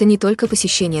 – это не только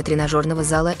посещение тренажерного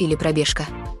зала или пробежка.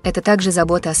 Это также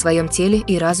забота о своем теле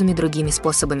и разуме другими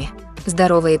способами.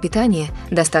 Здоровое питание,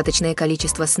 достаточное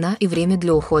количество сна и время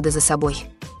для ухода за собой.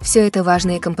 Все это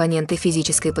важные компоненты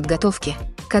физической подготовки,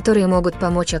 которые могут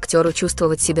помочь актеру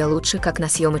чувствовать себя лучше как на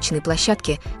съемочной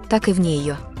площадке, так и вне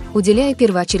ее. Уделяя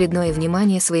первоочередное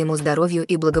внимание своему здоровью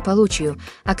и благополучию,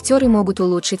 актеры могут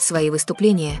улучшить свои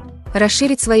выступления,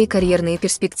 расширить свои карьерные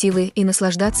перспективы и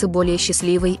наслаждаться более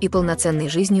счастливой и полноценной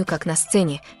жизнью как на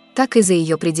сцене, так и за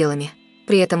ее пределами.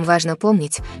 При этом важно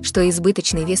помнить, что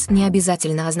избыточный вес не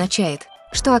обязательно означает,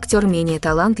 что актер менее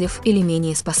талантлив или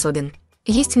менее способен.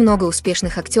 Есть много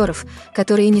успешных актеров,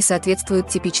 которые не соответствуют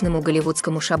типичному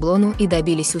голливудскому шаблону и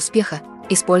добились успеха,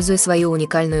 используя свою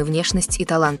уникальную внешность и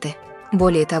таланты.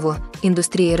 Более того,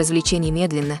 индустрия развлечений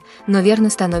медленно, но верно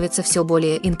становится все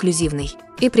более инклюзивной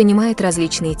и принимает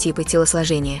различные типы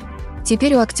телосложения.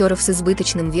 Теперь у актеров с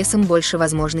избыточным весом больше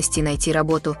возможностей найти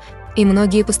работу, и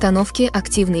многие постановки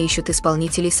активно ищут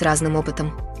исполнителей с разным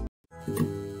опытом.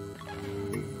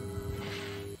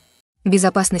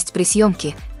 Безопасность при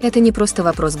съемке – это не просто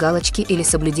вопрос галочки или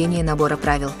соблюдения набора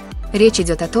правил. Речь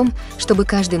идет о том, чтобы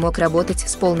каждый мог работать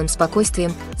с полным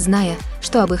спокойствием, зная,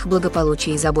 что об их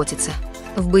благополучии заботится.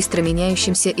 В быстро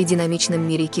меняющемся и динамичном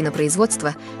мире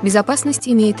кинопроизводства безопасность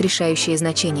имеет решающее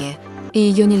значение, и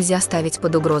ее нельзя ставить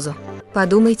под угрозу.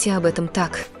 Подумайте об этом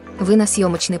так. Вы на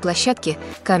съемочной площадке,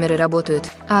 камеры работают,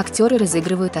 а актеры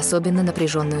разыгрывают особенно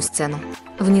напряженную сцену.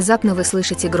 Внезапно вы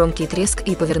слышите громкий треск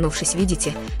и, повернувшись,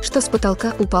 видите, что с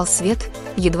потолка упал свет,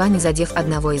 едва не задев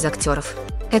одного из актеров.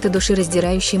 Это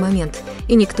душераздирающий момент,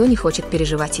 и никто не хочет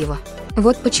переживать его.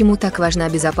 Вот почему так важна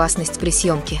безопасность при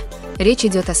съемке. Речь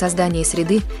идет о создании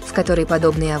среды, в которой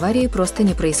подобные аварии просто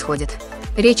не происходят.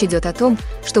 Речь идет о том,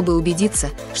 чтобы убедиться,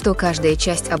 что каждая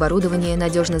часть оборудования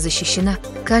надежно защищена,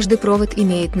 каждый провод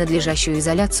имеет надлежащую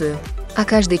изоляцию, а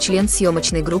каждый член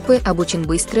съемочной группы обучен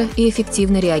быстро и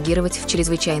эффективно реагировать в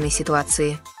чрезвычайной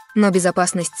ситуации. Но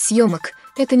безопасность съемок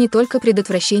 – это не только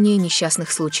предотвращение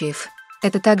несчастных случаев.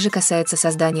 Это также касается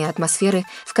создания атмосферы,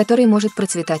 в которой может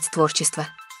процветать творчество.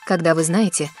 Когда вы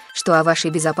знаете, что о вашей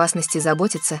безопасности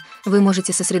заботятся, вы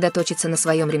можете сосредоточиться на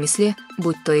своем ремесле,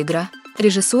 будь то игра,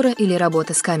 режиссура или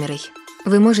работа с камерой.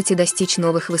 Вы можете достичь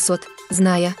новых высот,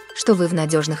 зная, что вы в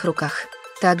надежных руках.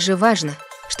 Также важно,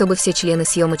 чтобы все члены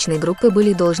съемочной группы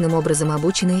были должным образом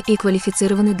обучены и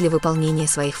квалифицированы для выполнения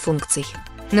своих функций.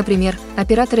 Например,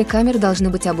 операторы камер должны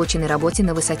быть обучены работе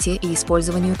на высоте и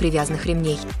использованию привязанных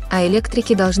ремней, а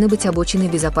электрики должны быть обучены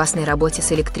безопасной работе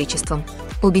с электричеством.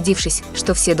 Убедившись,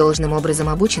 что все должным образом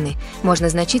обучены, можно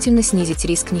значительно снизить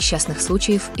риск несчастных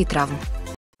случаев и травм.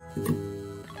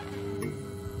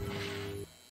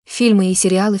 Фильмы и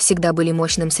сериалы всегда были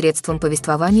мощным средством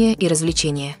повествования и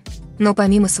развлечения. Но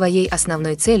помимо своей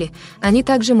основной цели, они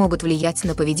также могут влиять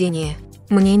на поведение,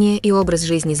 мнение и образ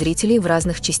жизни зрителей в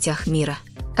разных частях мира.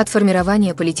 От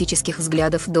формирования политических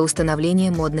взглядов до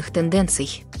установления модных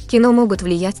тенденций, кино могут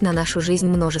влиять на нашу жизнь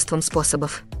множеством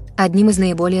способов. Одним из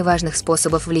наиболее важных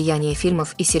способов влияния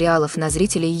фильмов и сериалов на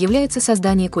зрителей является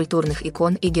создание культурных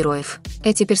икон и героев.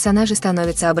 Эти персонажи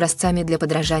становятся образцами для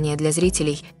подражания для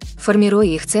зрителей, формируя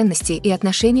их ценности и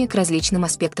отношения к различным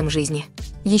аспектам жизни.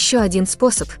 Еще один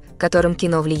способ, которым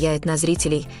кино влияет на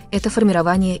зрителей, это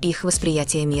формирование их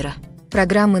восприятия мира.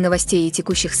 Программы новостей и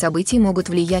текущих событий могут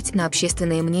влиять на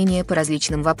общественное мнение по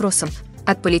различным вопросам,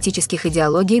 от политических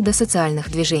идеологий до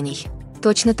социальных движений.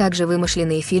 Точно так же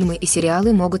вымышленные фильмы и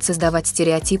сериалы могут создавать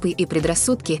стереотипы и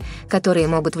предрассудки, которые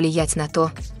могут влиять на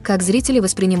то, как зрители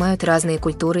воспринимают разные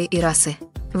культуры и расы.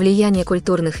 Влияние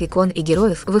культурных икон и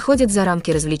героев выходит за рамки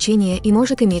развлечения и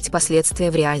может иметь последствия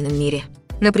в реальном мире.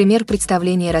 Например,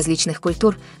 представление различных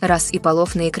культур, рас и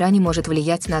полов на экране может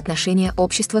влиять на отношение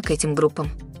общества к этим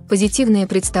группам. Позитивное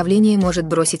представление может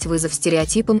бросить вызов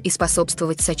стереотипам и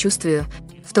способствовать сочувствию,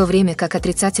 в то время как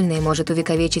отрицательное может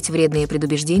увековечить вредные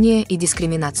предубеждения и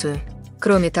дискриминацию.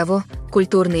 Кроме того,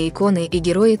 культурные иконы и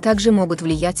герои также могут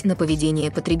влиять на поведение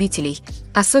потребителей,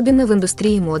 особенно в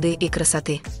индустрии моды и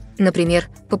красоты. Например,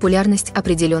 популярность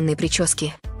определенной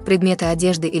прически, предмета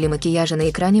одежды или макияжа на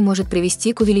экране может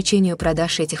привести к увеличению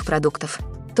продаж этих продуктов.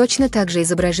 Точно так же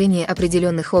изображение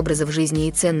определенных образов жизни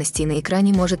и ценностей на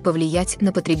экране может повлиять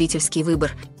на потребительский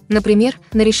выбор, например,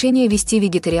 на решение вести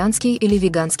вегетарианский или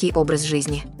веганский образ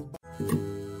жизни.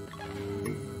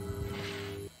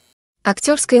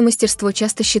 Актерское мастерство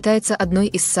часто считается одной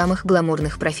из самых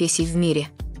гламурных профессий в мире.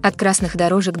 От красных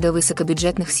дорожек до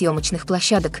высокобюджетных съемочных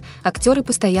площадок актеры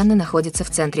постоянно находятся в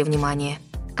центре внимания.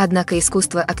 Однако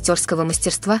искусство актерского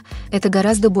мастерства – это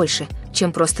гораздо больше,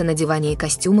 чем просто надевание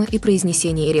костюма и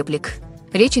произнесение реплик.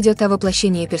 Речь идет о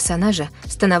воплощении персонажа,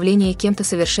 становлении кем-то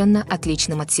совершенно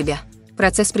отличным от себя.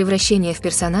 Процесс превращения в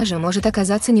персонажа может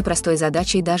оказаться непростой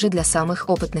задачей даже для самых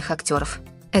опытных актеров.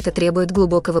 Это требует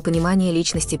глубокого понимания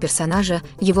личности персонажа,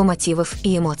 его мотивов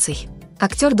и эмоций.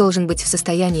 Актер должен быть в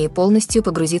состоянии полностью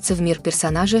погрузиться в мир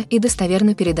персонажа и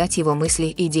достоверно передать его мысли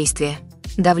и действия.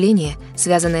 Давление,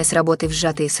 связанное с работой в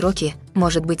сжатые сроки,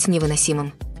 может быть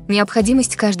невыносимым.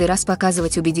 Необходимость каждый раз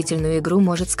показывать убедительную игру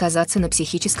может сказаться на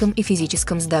психическом и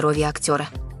физическом здоровье актера.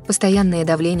 Постоянное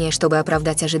давление, чтобы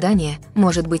оправдать ожидания,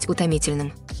 может быть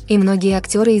утомительным. И многие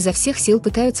актеры изо всех сил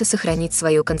пытаются сохранить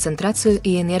свою концентрацию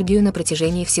и энергию на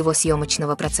протяжении всего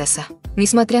съемочного процесса.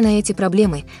 Несмотря на эти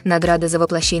проблемы, награда за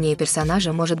воплощение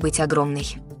персонажа может быть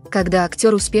огромной. Когда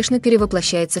актер успешно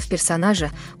перевоплощается в персонажа,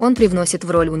 он привносит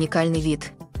в роль уникальный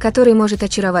вид, который может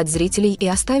очаровать зрителей и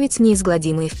оставить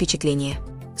неизгладимые впечатления.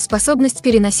 Способность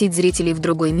переносить зрителей в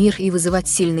другой мир и вызывать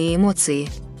сильные эмоции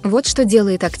 – вот что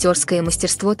делает актерское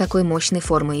мастерство такой мощной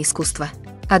формой искусства.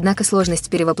 Однако сложность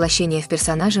перевоплощения в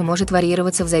персонажа может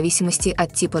варьироваться в зависимости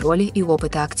от типа роли и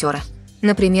опыта актера.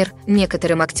 Например,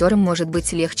 некоторым актерам может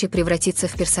быть легче превратиться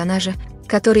в персонажа,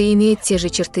 который имеет те же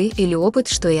черты или опыт,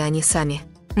 что и они сами.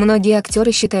 Многие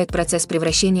актеры считают процесс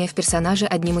превращения в персонажа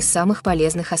одним из самых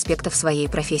полезных аспектов своей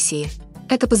профессии.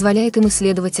 Это позволяет им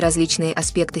исследовать различные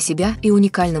аспекты себя и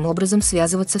уникальным образом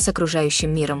связываться с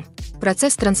окружающим миром.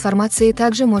 Процесс трансформации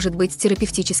также может быть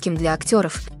терапевтическим для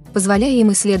актеров, позволяя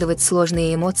им исследовать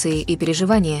сложные эмоции и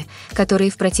переживания, которые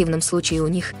в противном случае у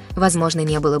них, возможно,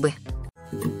 не было бы.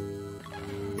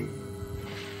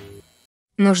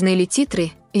 Нужны ли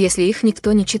титры, если их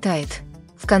никто не читает?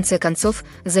 В конце концов,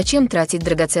 зачем тратить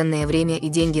драгоценное время и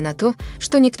деньги на то,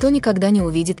 что никто никогда не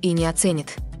увидит и не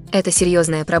оценит? Это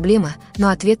серьезная проблема, но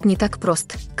ответ не так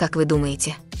прост, как вы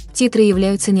думаете. Титры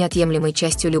являются неотъемлемой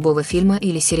частью любого фильма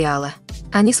или сериала.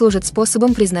 Они служат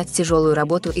способом признать тяжелую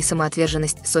работу и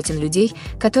самоотверженность сотен людей,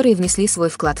 которые внесли свой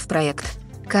вклад в проект.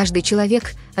 Каждый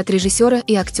человек, от режиссера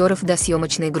и актеров до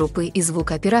съемочной группы и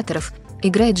звукооператоров,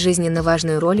 играет жизненно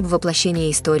важную роль в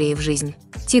воплощении истории в жизнь.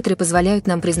 Титры позволяют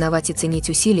нам признавать и ценить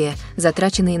усилия,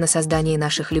 затраченные на создание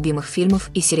наших любимых фильмов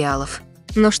и сериалов.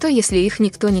 Но что, если их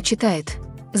никто не читает?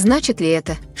 Значит ли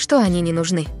это, что они не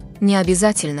нужны? Не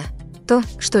обязательно. То,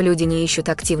 что люди не ищут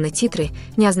активно титры,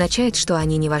 не означает, что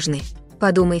они не важны.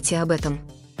 Подумайте об этом.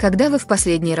 Когда вы в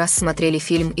последний раз смотрели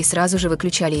фильм и сразу же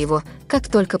выключали его, как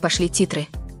только пошли титры?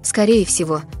 Скорее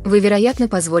всего, вы, вероятно,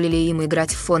 позволили им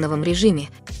играть в фоновом режиме,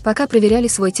 пока проверяли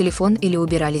свой телефон или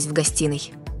убирались в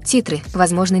гостиной. Титры,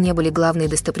 возможно, не были главной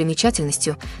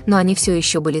достопримечательностью, но они все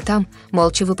еще были там,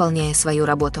 молча выполняя свою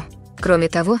работу. Кроме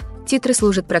того, титры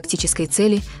служат практической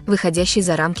цели, выходящей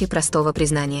за рамки простого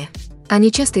признания.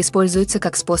 Они часто используются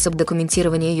как способ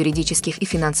документирования юридических и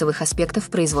финансовых аспектов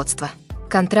производства.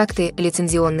 Контракты,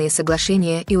 лицензионные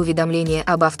соглашения и уведомления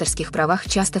об авторских правах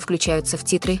часто включаются в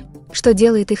титры, что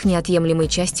делает их неотъемлемой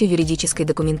частью юридической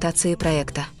документации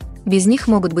проекта. Без них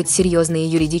могут быть серьезные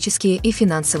юридические и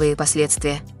финансовые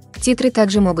последствия. Титры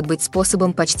также могут быть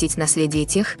способом почтить наследие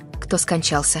тех, кто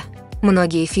скончался.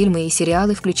 Многие фильмы и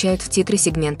сериалы включают в титры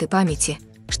сегменты памяти,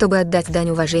 чтобы отдать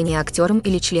дань уважения актерам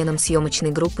или членам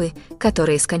съемочной группы,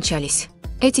 которые скончались.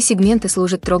 Эти сегменты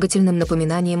служат трогательным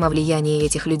напоминанием о влиянии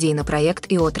этих людей на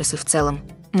проект и отрасль в целом.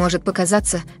 Может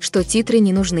показаться, что титры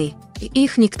не нужны, и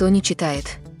их никто не читает.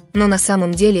 Но на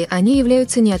самом деле они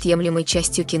являются неотъемлемой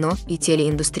частью кино и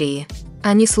телеиндустрии.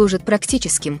 Они служат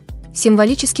практическим,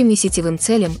 символическим и сетевым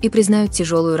целям и признают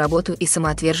тяжелую работу и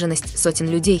самоотверженность сотен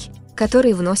людей,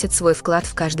 которые вносят свой вклад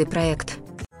в каждый проект.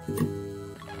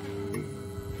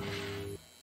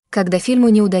 Когда фильму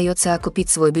не удается окупить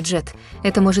свой бюджет,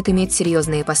 это может иметь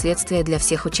серьезные последствия для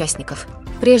всех участников.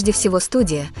 Прежде всего,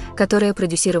 студия, которая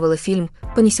продюсировала фильм,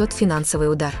 понесет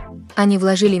финансовый удар. Они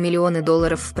вложили миллионы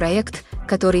долларов в проект,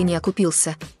 который не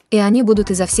окупился, и они будут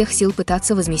изо всех сил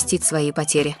пытаться возместить свои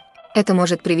потери. Это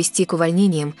может привести к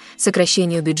увольнениям,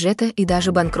 сокращению бюджета и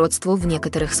даже банкротству в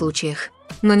некоторых случаях.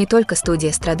 Но не только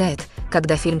студия страдает,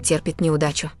 когда фильм терпит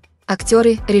неудачу.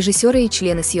 Актеры, режиссеры и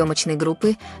члены съемочной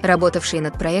группы, работавшие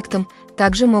над проектом,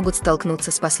 также могут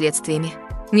столкнуться с последствиями.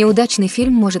 Неудачный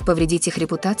фильм может повредить их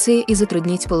репутации и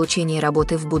затруднить получение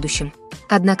работы в будущем.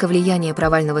 Однако влияние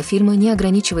провального фильма не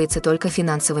ограничивается только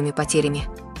финансовыми потерями.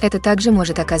 Это также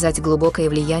может оказать глубокое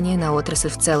влияние на отрасль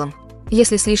в целом.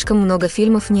 Если слишком много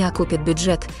фильмов не окупит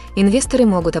бюджет, инвесторы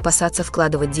могут опасаться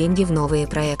вкладывать деньги в новые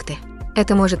проекты.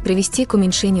 Это может привести к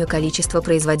уменьшению количества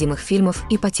производимых фильмов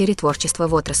и потере творчества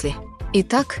в отрасли.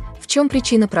 Итак, в чем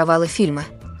причина провала фильма?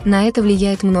 На это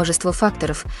влияет множество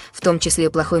факторов, в том числе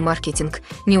плохой маркетинг,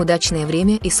 неудачное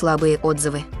время и слабые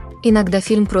отзывы. Иногда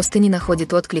фильм просто не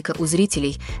находит отклика у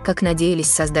зрителей, как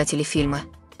надеялись создатели фильма.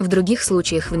 В других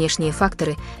случаях внешние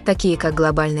факторы, такие как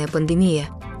глобальная пандемия,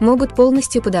 могут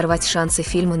полностью подорвать шансы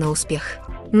фильма на успех.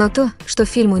 Но то, что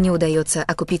фильму не удается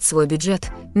окупить свой бюджет,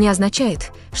 не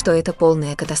означает, что это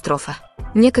полная катастрофа.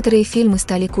 Некоторые фильмы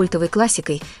стали культовой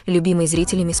классикой, любимой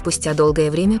зрителями спустя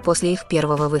долгое время после их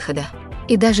первого выхода.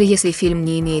 И даже если фильм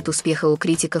не имеет успеха у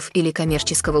критиков или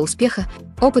коммерческого успеха,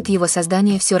 опыт его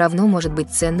создания все равно может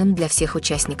быть ценным для всех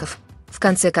участников. В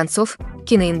конце концов,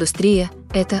 киноиндустрия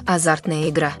 – это азартная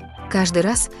игра. Каждый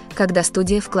раз, когда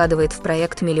студия вкладывает в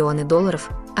проект миллионы долларов,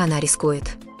 она рискует.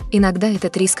 Иногда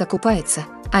этот риск окупается,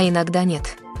 а иногда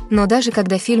нет. Но даже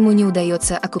когда фильму не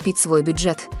удается окупить свой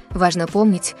бюджет, важно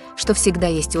помнить, что всегда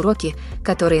есть уроки,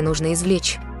 которые нужно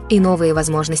извлечь, и новые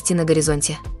возможности на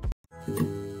горизонте.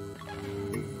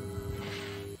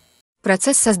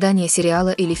 Процесс создания сериала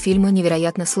или фильма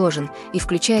невероятно сложен и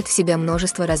включает в себя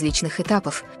множество различных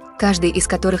этапов, каждый из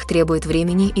которых требует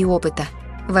времени и опыта.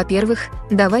 Во-первых,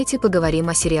 давайте поговорим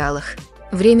о сериалах.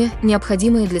 Время,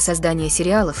 необходимое для создания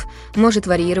сериалов, может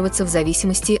варьироваться в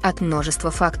зависимости от множества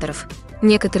факторов.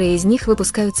 Некоторые из них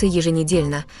выпускаются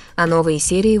еженедельно, а новые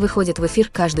серии выходят в эфир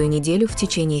каждую неделю в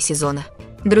течение сезона.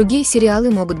 Другие сериалы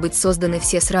могут быть созданы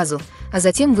все сразу, а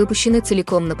затем выпущены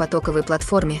целиком на потоковой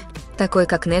платформе, такой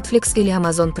как Netflix или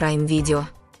Amazon Prime Video.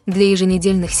 Для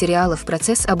еженедельных сериалов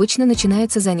процесс обычно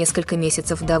начинается за несколько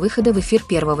месяцев до выхода в эфир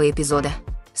первого эпизода.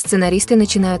 Сценаристы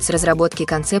начинают с разработки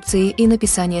концепции и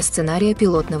написания сценария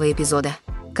пилотного эпизода.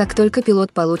 Как только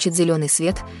пилот получит зеленый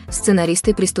свет,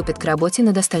 сценаристы приступят к работе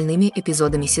над остальными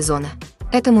эпизодами сезона.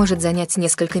 Это может занять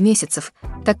несколько месяцев,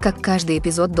 так как каждый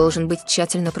эпизод должен быть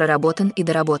тщательно проработан и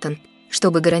доработан,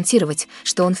 чтобы гарантировать,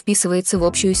 что он вписывается в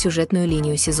общую сюжетную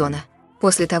линию сезона.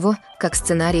 После того, как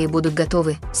сценарии будут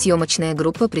готовы, съемочная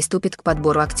группа приступит к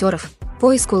подбору актеров,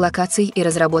 поиску локаций и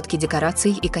разработке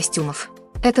декораций и костюмов.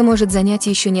 Это может занять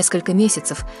еще несколько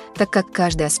месяцев, так как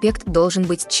каждый аспект должен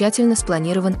быть тщательно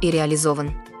спланирован и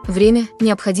реализован. Время,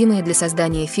 необходимое для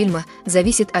создания фильма,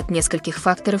 зависит от нескольких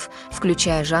факторов,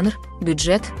 включая жанр,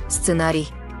 бюджет, сценарий,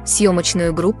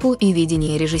 съемочную группу и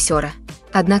видение режиссера.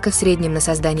 Однако в среднем на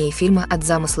создание фильма от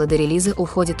замысла до релиза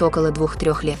уходит около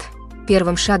 2-3 лет.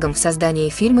 Первым шагом в создании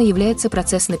фильма является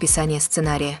процесс написания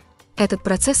сценария. Этот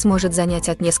процесс может занять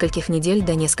от нескольких недель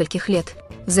до нескольких лет,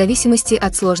 в зависимости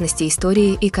от сложности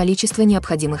истории и количества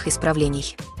необходимых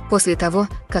исправлений. После того,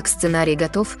 как сценарий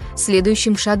готов,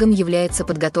 следующим шагом является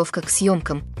подготовка к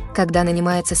съемкам, когда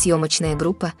нанимается съемочная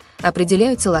группа,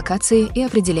 определяются локации и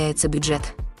определяется бюджет.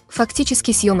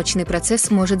 Фактически съемочный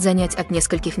процесс может занять от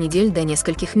нескольких недель до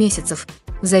нескольких месяцев,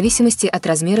 в зависимости от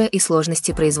размера и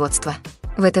сложности производства.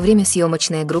 В это время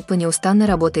съемочная группа неустанно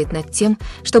работает над тем,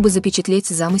 чтобы запечатлеть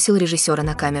замысел режиссера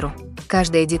на камеру.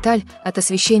 Каждая деталь, от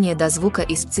освещения до звука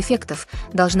и спецэффектов,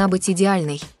 должна быть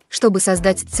идеальной, чтобы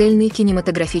создать цельный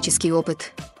кинематографический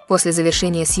опыт. После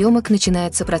завершения съемок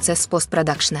начинается процесс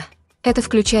постпродакшна. Это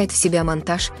включает в себя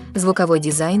монтаж, звуковой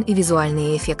дизайн и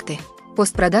визуальные эффекты.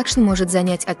 Постпродакшн может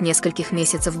занять от нескольких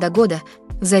месяцев до года,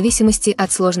 в зависимости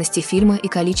от сложности фильма и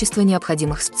количества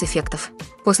необходимых спецэффектов.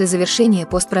 После завершения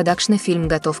постпродакшна фильм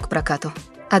готов к прокату.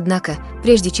 Однако,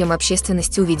 прежде чем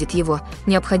общественность увидит его,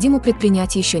 необходимо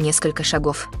предпринять еще несколько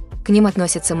шагов. К ним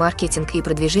относятся маркетинг и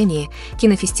продвижение,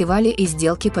 кинофестивали и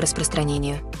сделки по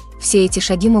распространению. Все эти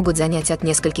шаги могут занять от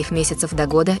нескольких месяцев до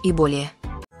года и более.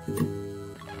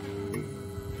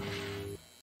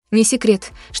 Не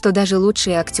секрет, что даже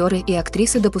лучшие актеры и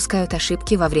актрисы допускают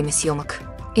ошибки во время съемок.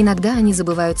 Иногда они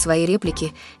забывают свои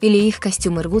реплики, или их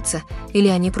костюмы рвутся, или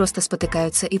они просто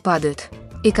спотыкаются и падают.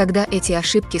 И когда эти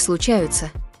ошибки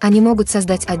случаются, они могут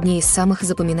создать одни из самых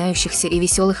запоминающихся и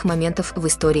веселых моментов в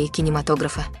истории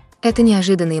кинематографа. Это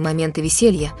неожиданные моменты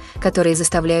веселья, которые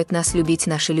заставляют нас любить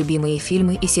наши любимые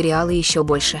фильмы и сериалы еще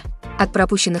больше. От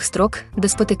пропущенных строк до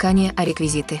спотыкания о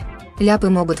реквизиты. Ляпы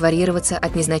могут варьироваться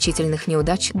от незначительных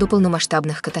неудач до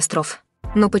полномасштабных катастроф.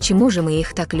 Но почему же мы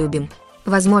их так любим?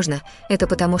 Возможно, это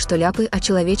потому, что ляпы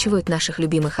очеловечивают наших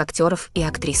любимых актеров и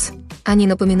актрис. Они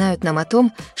напоминают нам о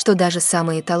том, что даже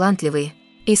самые талантливые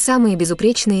и самые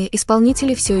безупречные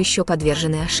исполнители все еще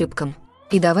подвержены ошибкам.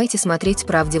 И давайте смотреть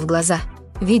правде в глаза.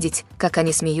 Видеть, как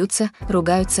они смеются,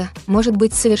 ругаются, может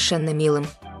быть совершенно милым.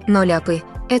 Но ляпы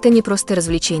 – это не просто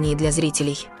развлечение для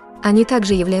зрителей. Они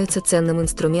также являются ценным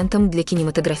инструментом для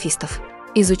кинематографистов.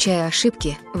 Изучая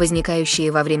ошибки,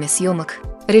 возникающие во время съемок,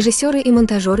 режиссеры и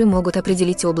монтажеры могут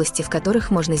определить области, в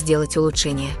которых можно сделать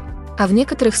улучшения. А в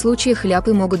некоторых случаях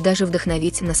ляпы могут даже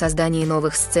вдохновить на создание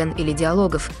новых сцен или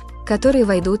диалогов, которые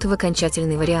войдут в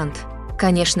окончательный вариант.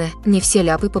 Конечно, не все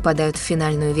ляпы попадают в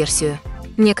финальную версию.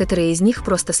 Некоторые из них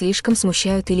просто слишком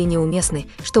смущают или неуместны,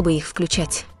 чтобы их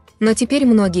включать. Но теперь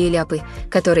многие ляпы,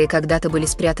 которые когда-то были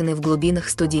спрятаны в глубинах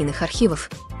студийных архивов,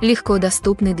 легко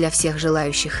доступны для всех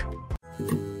желающих.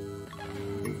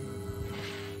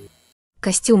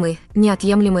 Костюмы –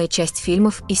 неотъемлемая часть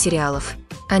фильмов и сериалов.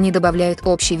 Они добавляют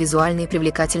общей визуальной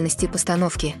привлекательности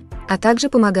постановки, а также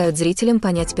помогают зрителям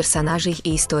понять персонажей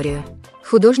и историю.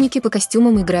 Художники по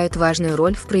костюмам играют важную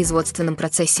роль в производственном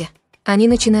процессе. Они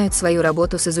начинают свою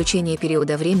работу с изучения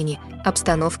периода времени,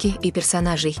 обстановки и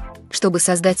персонажей, чтобы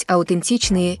создать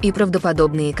аутентичные и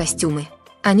правдоподобные костюмы.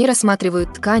 Они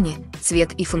рассматривают ткани,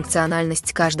 цвет и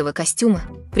функциональность каждого костюма,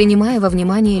 принимая во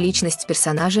внимание личность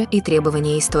персонажа и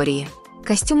требования истории.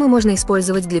 Костюмы можно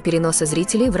использовать для переноса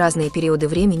зрителей в разные периоды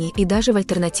времени и даже в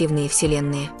альтернативные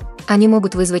вселенные. Они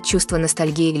могут вызвать чувство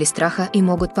ностальгии или страха и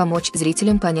могут помочь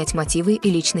зрителям понять мотивы и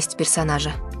личность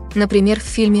персонажа. Например, в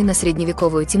фильме на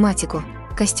средневековую тематику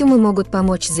костюмы могут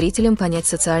помочь зрителям понять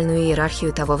социальную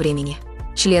иерархию того времени.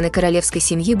 Члены королевской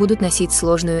семьи будут носить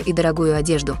сложную и дорогую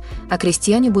одежду, а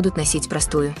крестьяне будут носить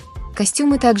простую.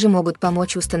 Костюмы также могут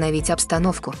помочь установить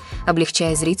обстановку,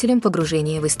 облегчая зрителям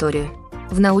погружение в историю.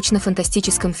 В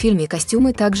научно-фантастическом фильме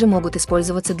костюмы также могут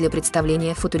использоваться для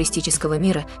представления футуристического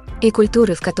мира и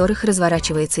культуры, в которых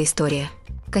разворачивается история.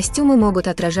 Костюмы могут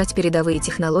отражать передовые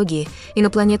технологии,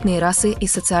 инопланетные расы и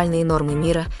социальные нормы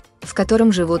мира, в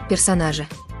котором живут персонажи.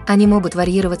 Они могут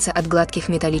варьироваться от гладких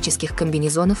металлических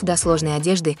комбинезонов до сложной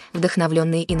одежды,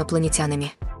 вдохновленной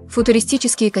инопланетянами.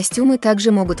 Футуристические костюмы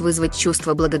также могут вызвать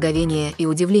чувство благоговения и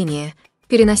удивления,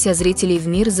 перенося зрителей в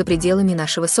мир за пределами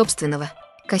нашего собственного.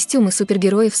 Костюмы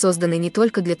супергероев созданы не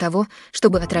только для того,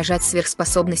 чтобы отражать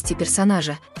сверхспособности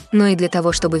персонажа, но и для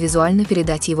того, чтобы визуально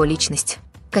передать его личность.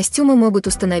 Костюмы могут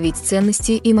установить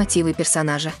ценности и мотивы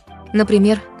персонажа.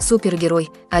 Например, супергерой,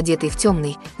 одетый в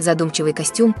темный, задумчивый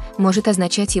костюм, может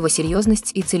означать его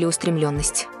серьезность и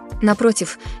целеустремленность.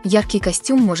 Напротив, яркий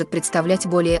костюм может представлять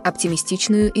более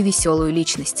оптимистичную и веселую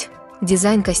личность.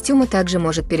 Дизайн костюма также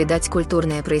может передать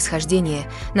культурное происхождение,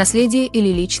 наследие или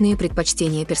личные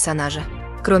предпочтения персонажа.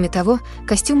 Кроме того,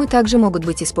 костюмы также могут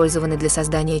быть использованы для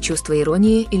создания чувства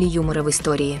иронии или юмора в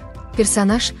истории.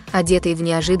 Персонаж, одетый в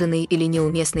неожиданный или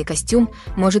неуместный костюм,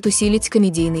 может усилить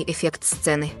комедийный эффект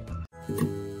сцены.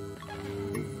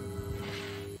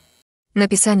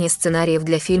 Написание сценариев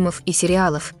для фильмов и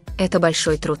сериалов – это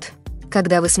большой труд.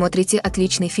 Когда вы смотрите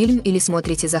отличный фильм или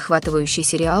смотрите захватывающий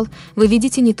сериал, вы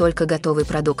видите не только готовый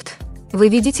продукт. Вы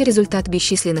видите результат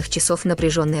бесчисленных часов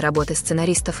напряженной работы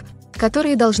сценаристов,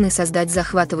 которые должны создать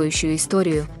захватывающую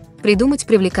историю, придумать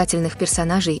привлекательных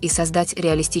персонажей и создать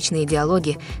реалистичные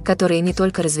диалоги, которые не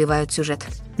только развивают сюжет,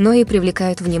 но и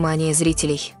привлекают внимание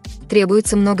зрителей.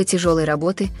 Требуется много тяжелой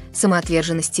работы,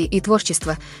 самоотверженности и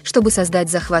творчества, чтобы создать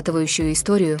захватывающую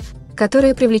историю,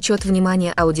 которая привлечет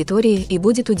внимание аудитории и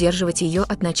будет удерживать ее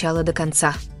от начала до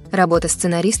конца. Работа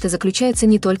сценариста заключается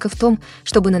не только в том,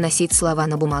 чтобы наносить слова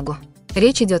на бумагу.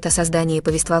 Речь идет о создании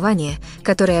повествования,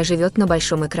 которое оживет на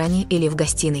большом экране или в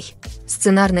гостиной.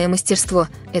 Сценарное мастерство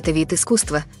 – это вид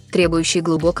искусства, требующий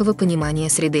глубокого понимания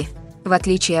среды. В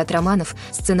отличие от романов,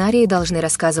 сценарии должны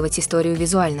рассказывать историю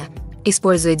визуально,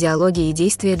 используя диалоги и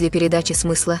действия для передачи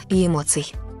смысла и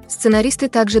эмоций. Сценаристы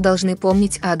также должны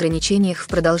помнить о ограничениях в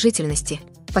продолжительности,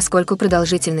 поскольку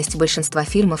продолжительность большинства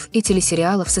фильмов и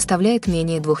телесериалов составляет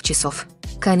менее 2 часов.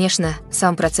 Конечно,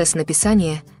 сам процесс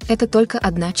написания – это только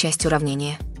одна часть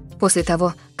уравнения. После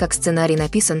того, как сценарий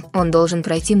написан, он должен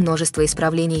пройти множество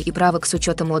исправлений и правок с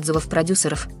учетом отзывов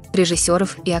продюсеров,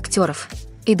 режиссеров и актеров.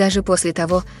 И даже после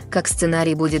того, как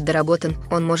сценарий будет доработан,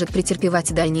 он может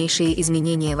претерпевать дальнейшие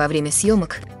изменения во время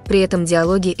съемок, при этом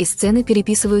диалоги и сцены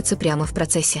переписываются прямо в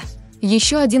процессе.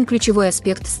 Еще один ключевой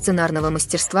аспект сценарного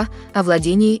мастерства –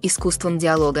 овладение искусством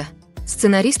диалога.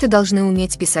 Сценаристы должны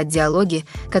уметь писать диалоги,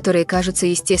 которые кажутся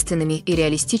естественными и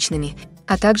реалистичными,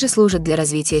 а также служат для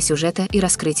развития сюжета и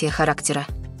раскрытия характера.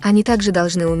 Они также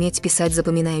должны уметь писать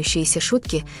запоминающиеся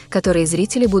шутки, которые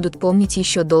зрители будут помнить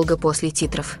еще долго после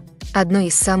титров. Одной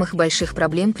из самых больших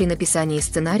проблем при написании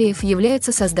сценариев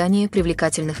является создание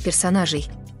привлекательных персонажей,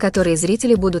 которые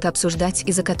зрители будут обсуждать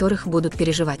и за которых будут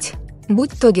переживать.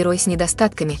 Будь то герой с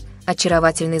недостатками,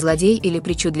 очаровательный злодей или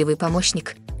причудливый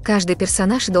помощник, каждый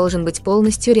персонаж должен быть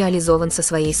полностью реализован со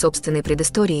своей собственной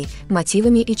предысторией,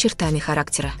 мотивами и чертами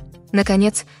характера.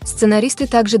 Наконец, сценаристы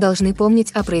также должны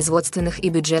помнить о производственных и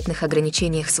бюджетных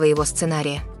ограничениях своего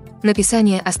сценария.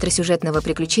 Написание остросюжетного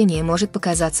приключения может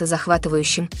показаться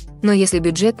захватывающим, но если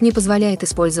бюджет не позволяет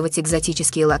использовать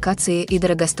экзотические локации и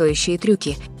дорогостоящие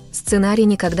трюки, сценарий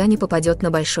никогда не попадет на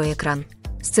большой экран.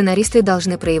 Сценаристы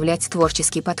должны проявлять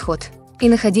творческий подход и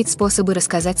находить способы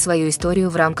рассказать свою историю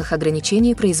в рамках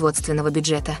ограничений производственного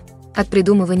бюджета. От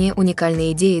придумывания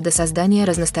уникальной идеи до создания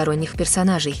разносторонних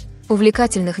персонажей,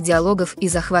 увлекательных диалогов и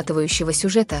захватывающего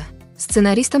сюжета,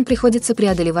 сценаристам приходится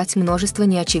преодолевать множество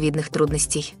неочевидных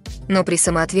трудностей. Но при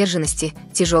самоотверженности,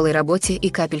 тяжелой работе и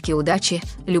капельке удачи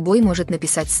любой может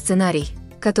написать сценарий,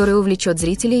 который увлечет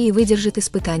зрителей и выдержит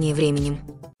испытание временем.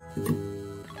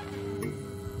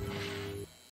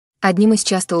 Одним из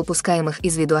часто упускаемых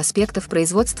из виду аспектов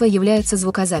производства является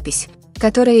звукозапись,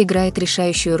 которая играет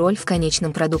решающую роль в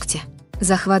конечном продукте.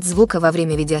 Захват звука во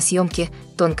время видеосъемки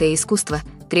 – тонкое искусство,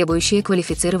 требующее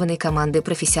квалифицированной команды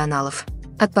профессионалов.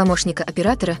 От помощника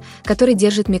оператора, который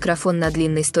держит микрофон на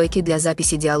длинной стойке для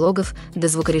записи диалогов, до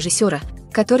звукорежиссера,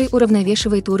 который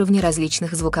уравновешивает уровни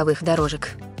различных звуковых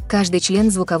дорожек. Каждый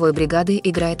член звуковой бригады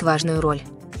играет важную роль.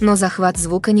 Но захват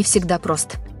звука не всегда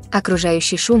прост.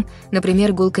 Окружающий шум,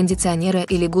 например, гул кондиционера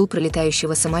или гул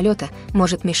пролетающего самолета,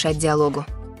 может мешать диалогу.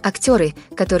 Актеры,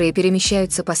 которые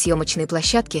перемещаются по съемочной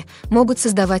площадке, могут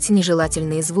создавать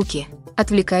нежелательные звуки,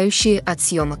 отвлекающие от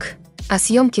съемок. А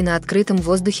съемки на открытом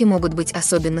воздухе могут быть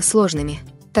особенно сложными,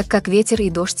 так как ветер и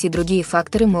дождь и другие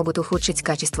факторы могут ухудшить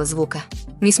качество звука.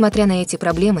 Несмотря на эти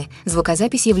проблемы,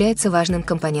 звукозапись является важным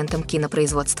компонентом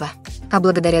кинопроизводства. А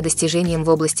благодаря достижениям в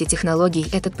области технологий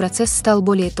этот процесс стал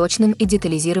более точным и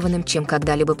детализированным, чем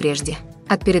когда-либо прежде.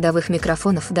 От передовых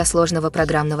микрофонов до сложного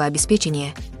программного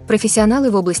обеспечения,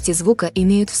 профессионалы в области звука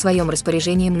имеют в своем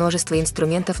распоряжении множество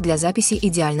инструментов для записи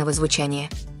идеального звучания.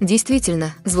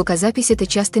 Действительно, звукозапись – это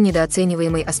часто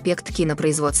недооцениваемый аспект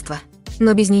кинопроизводства.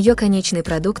 Но без нее конечный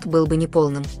продукт был бы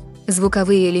неполным.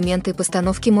 Звуковые элементы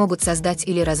постановки могут создать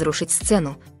или разрушить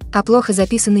сцену, а плохо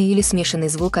записанный или смешанный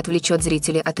звук отвлечет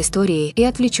зрителя от истории и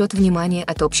отвлечет внимание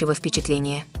от общего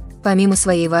впечатления. Помимо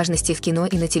своей важности в кино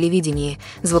и на телевидении,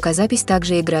 звукозапись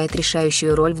также играет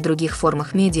решающую роль в других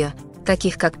формах медиа,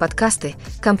 таких как подкасты,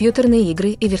 компьютерные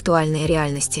игры и виртуальные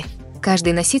реальности.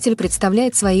 Каждый носитель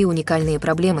представляет свои уникальные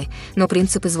проблемы, но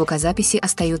принципы звукозаписи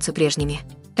остаются прежними.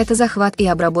 Это захват и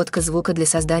обработка звука для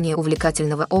создания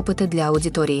увлекательного опыта для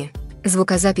аудитории.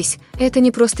 Звукозапись – это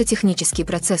не просто технический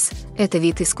процесс, это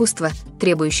вид искусства,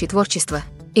 требующий творчества,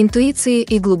 интуиции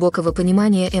и глубокого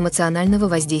понимания эмоционального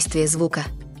воздействия звука.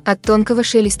 От тонкого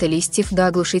шелеста листьев до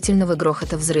оглушительного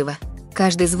грохота взрыва.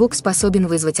 Каждый звук способен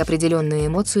вызвать определенную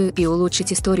эмоцию и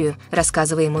улучшить историю,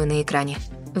 рассказываемую на экране.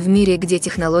 В мире, где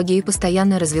технологии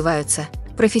постоянно развиваются,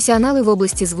 профессионалы в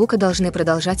области звука должны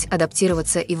продолжать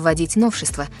адаптироваться и вводить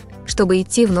новшества, чтобы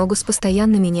идти в ногу с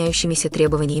постоянно меняющимися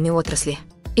требованиями отрасли.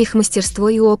 Их мастерство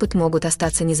и опыт могут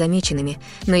остаться незамеченными,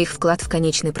 но их вклад в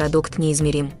конечный продукт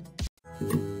неизмерим.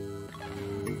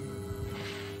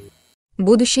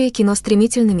 Будущее кино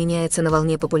стремительно меняется на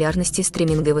волне популярности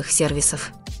стриминговых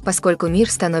сервисов. Поскольку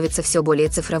мир становится все более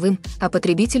цифровым, а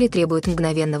потребители требуют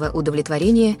мгновенного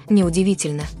удовлетворения,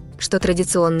 неудивительно, что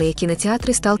традиционные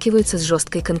кинотеатры сталкиваются с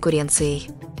жесткой конкуренцией.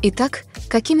 Итак,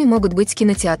 какими могут быть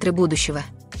кинотеатры будущего?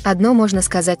 Одно можно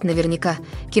сказать наверняка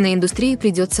 – киноиндустрии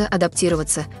придется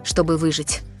адаптироваться, чтобы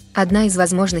выжить. Одна из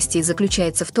возможностей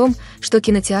заключается в том, что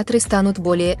кинотеатры станут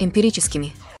более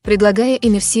эмпирическими, предлагая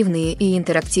иммерсивные и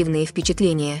интерактивные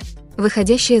впечатления,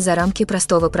 выходящие за рамки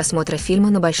простого просмотра фильма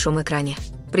на большом экране.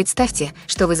 Представьте,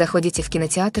 что вы заходите в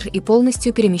кинотеатр и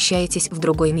полностью перемещаетесь в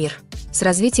другой мир. С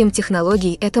развитием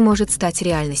технологий это может стать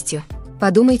реальностью.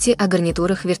 Подумайте о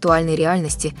гарнитурах виртуальной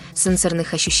реальности,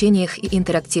 сенсорных ощущениях и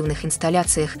интерактивных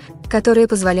инсталляциях, которые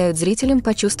позволяют зрителям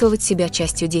почувствовать себя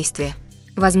частью действия.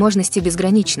 Возможности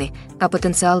безграничны, а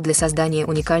потенциал для создания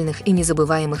уникальных и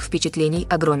незабываемых впечатлений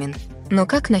огромен. Но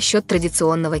как насчет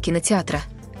традиционного кинотеатра?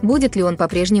 Будет ли он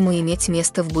по-прежнему иметь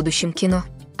место в будущем кино?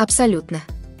 Абсолютно.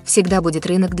 Всегда будет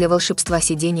рынок для волшебства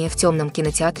сидения в темном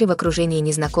кинотеатре в окружении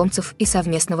незнакомцев и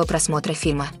совместного просмотра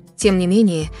фильма. Тем не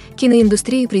менее,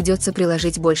 киноиндустрии придется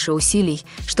приложить больше усилий,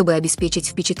 чтобы обеспечить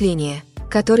впечатления,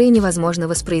 которые невозможно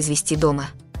воспроизвести дома.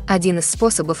 Один из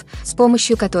способов, с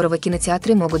помощью которого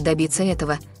кинотеатры могут добиться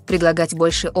этого, предлагать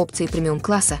больше опций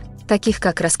премиум-класса, таких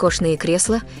как роскошные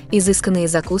кресла, изысканные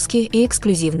закуски и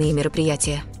эксклюзивные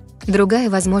мероприятия. Другая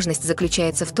возможность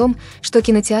заключается в том, что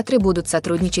кинотеатры будут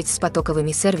сотрудничать с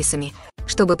потоковыми сервисами,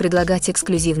 чтобы предлагать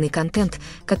эксклюзивный контент,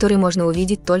 который можно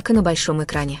увидеть только на большом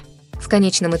экране. В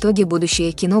конечном итоге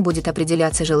будущее кино будет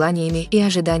определяться желаниями и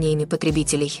ожиданиями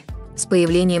потребителей. С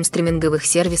появлением стриминговых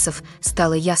сервисов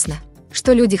стало ясно,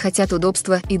 что люди хотят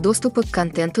удобства и доступа к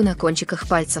контенту на кончиках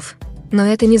пальцев. Но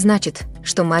это не значит,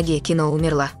 что магия кино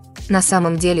умерла. На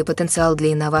самом деле потенциал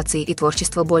для инноваций и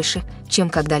творчества больше, чем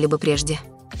когда-либо прежде.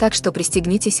 Так что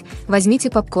пристегнитесь, возьмите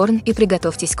попкорн и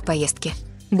приготовьтесь к поездке.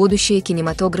 Будущее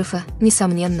кинематографа,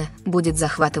 несомненно, будет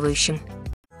захватывающим.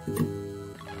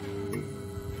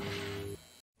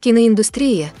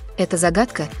 Киноиндустрия – это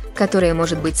загадка, которая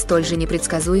может быть столь же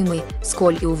непредсказуемой,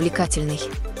 сколь и увлекательной.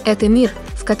 Это мир,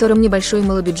 в котором небольшой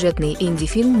малобюджетный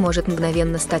инди-фильм может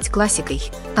мгновенно стать классикой,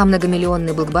 а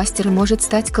многомиллионный блокбастер может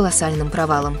стать колоссальным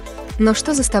провалом. Но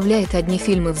что заставляет одни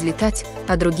фильмы взлетать,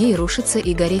 а другие рушиться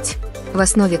и гореть? В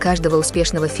основе каждого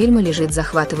успешного фильма лежит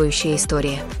захватывающая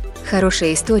история.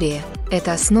 Хорошая история –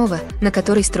 это основа, на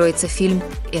которой строится фильм,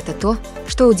 это то,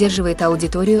 что удерживает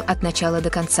аудиторию от начала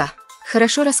до конца.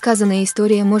 Хорошо рассказанная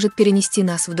история может перенести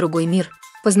нас в другой мир,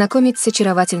 познакомить с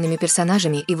очаровательными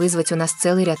персонажами и вызвать у нас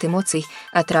целый ряд эмоций,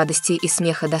 от радости и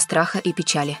смеха до страха и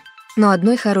печали. Но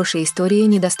одной хорошей истории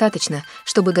недостаточно,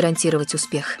 чтобы гарантировать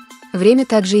успех. Время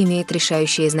также имеет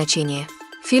решающее значение.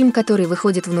 Фильм, который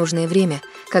выходит в нужное время,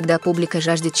 когда публика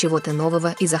жаждет чего-то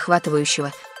нового и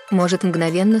захватывающего, может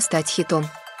мгновенно стать хитом.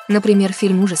 Например,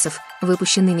 фильм ужасов,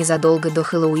 выпущенный незадолго до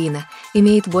Хэллоуина,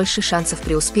 имеет больше шансов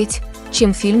преуспеть,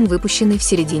 чем фильм, выпущенный в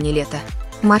середине лета.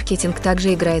 Маркетинг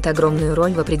также играет огромную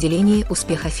роль в определении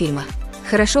успеха фильма.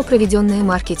 Хорошо проведенная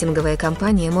маркетинговая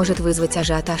кампания может вызвать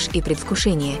ажиотаж и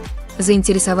предвкушение,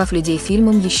 заинтересовав людей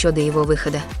фильмом еще до его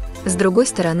выхода. С другой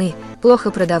стороны, плохо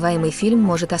продаваемый фильм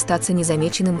может остаться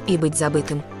незамеченным и быть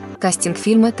забытым. Кастинг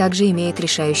фильма также имеет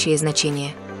решающее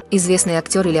значение. Известный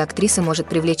актер или актриса может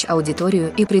привлечь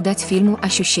аудиторию и придать фильму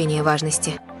ощущение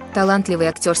важности. Талантливый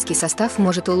актерский состав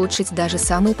может улучшить даже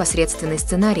самый посредственный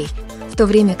сценарий, в то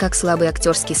время как слабый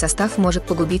актерский состав может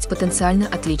погубить потенциально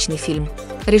отличный фильм.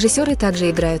 Режиссеры также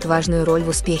играют важную роль в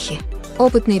успехе.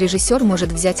 Опытный режиссер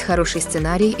может взять хороший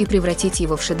сценарий и превратить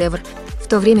его в шедевр, в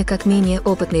то время как менее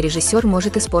опытный режиссер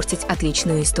может испортить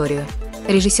отличную историю.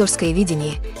 Режиссерское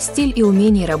видение, стиль и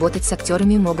умение работать с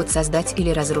актерами могут создать или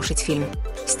разрушить фильм.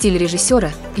 Стиль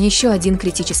режиссера – еще один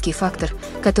критический фактор,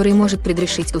 который может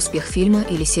предрешить успех фильма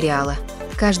или сериала.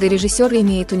 Каждый режиссер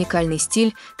имеет уникальный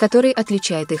стиль, который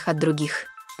отличает их от других.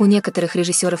 У некоторых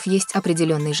режиссеров есть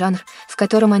определенный жанр, в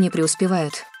котором они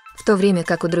преуспевают, в то время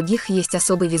как у других есть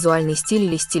особый визуальный стиль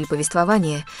или стиль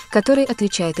повествования, который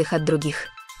отличает их от других.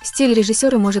 Стиль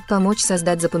режиссера может помочь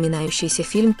создать запоминающийся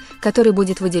фильм, который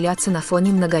будет выделяться на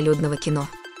фоне многолюдного кино.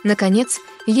 Наконец,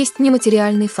 есть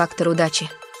нематериальный фактор удачи.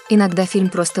 Иногда фильм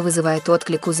просто вызывает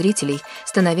отклик у зрителей,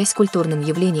 становясь культурным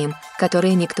явлением,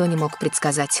 которое никто не мог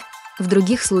предсказать. В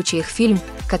других случаях фильм,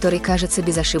 который кажется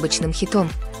безошибочным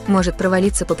хитом, может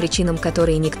провалиться по причинам,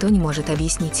 которые никто не может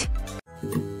объяснить.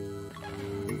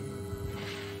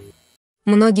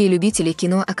 Многие любители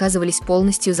кино оказывались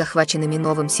полностью захваченными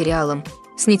новым сериалом,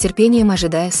 с нетерпением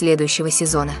ожидая следующего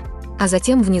сезона. А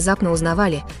затем внезапно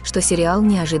узнавали, что сериал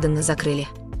неожиданно закрыли.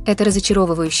 Это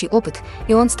разочаровывающий опыт,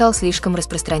 и он стал слишком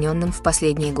распространенным в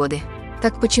последние годы.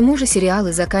 Так почему же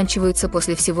сериалы заканчиваются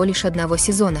после всего лишь одного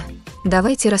сезона?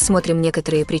 Давайте рассмотрим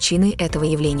некоторые причины этого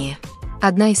явления.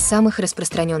 Одна из самых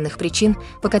распространенных причин,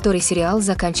 по которой сериал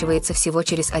заканчивается всего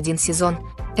через один сезон,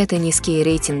 это низкие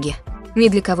рейтинги. Ни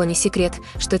для кого не секрет,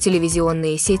 что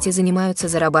телевизионные сети занимаются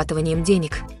зарабатыванием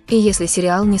денег, и если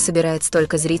сериал не собирает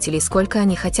столько зрителей, сколько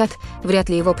они хотят, вряд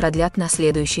ли его продлят на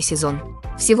следующий сезон.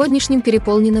 В сегодняшнем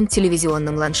переполненном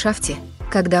телевизионном ландшафте,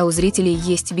 когда у зрителей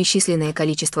есть бесчисленное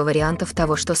количество вариантов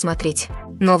того, что смотреть,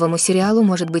 новому сериалу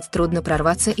может быть трудно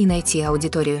прорваться и найти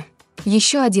аудиторию.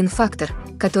 Еще один фактор,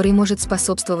 который может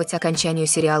способствовать окончанию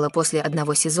сериала после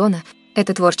одного сезона,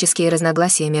 это творческие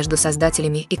разногласия между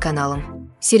создателями и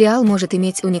каналом. Сериал может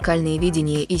иметь уникальные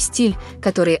видения и стиль,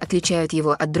 которые отличают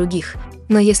его от других,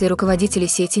 но если руководители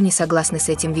сети не согласны с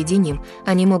этим видением,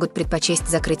 они могут предпочесть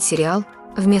закрыть сериал,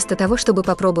 вместо того, чтобы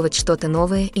попробовать что-то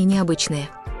новое и необычное.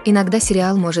 Иногда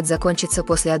сериал может закончиться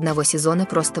после одного сезона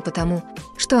просто потому,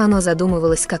 что оно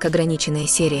задумывалось как ограниченная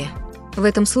серия. В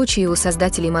этом случае у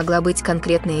создателей могла быть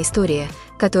конкретная история,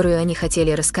 которую они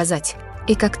хотели рассказать,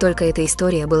 и как только эта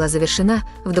история была завершена,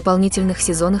 в дополнительных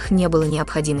сезонах не было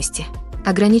необходимости.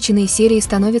 Ограниченные серии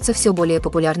становятся все более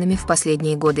популярными в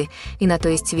последние годы, и на то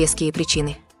есть веские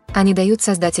причины. Они дают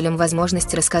создателям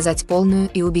возможность рассказать полную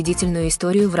и убедительную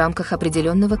историю в рамках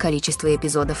определенного количества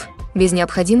эпизодов, без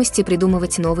необходимости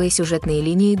придумывать новые сюжетные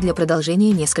линии для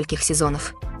продолжения нескольких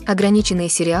сезонов. Ограниченные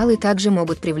сериалы также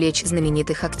могут привлечь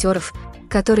знаменитых актеров,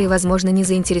 которые, возможно, не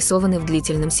заинтересованы в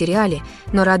длительном сериале,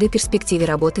 но рады перспективе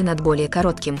работы над более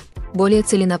коротким, более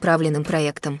целенаправленным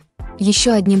проектом.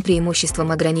 Еще одним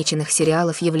преимуществом ограниченных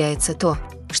сериалов является то,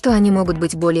 что они могут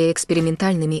быть более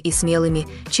экспериментальными и смелыми,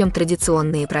 чем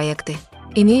традиционные проекты.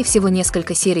 Имея всего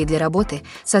несколько серий для работы,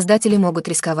 создатели могут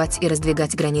рисковать и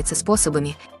раздвигать границы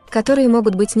способами, которые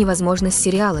могут быть невозможны с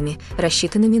сериалами,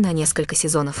 рассчитанными на несколько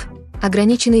сезонов.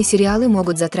 Ограниченные сериалы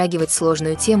могут затрагивать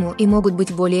сложную тему и могут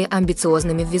быть более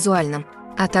амбициозными в визуальном,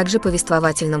 а также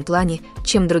повествовательном плане,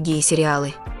 чем другие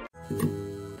сериалы.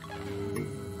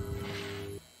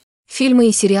 Фильмы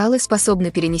и сериалы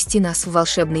способны перенести нас в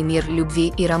волшебный мир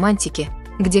любви и романтики,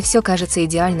 где все кажется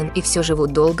идеальным и все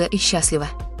живут долго и счастливо.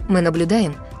 Мы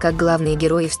наблюдаем, как главные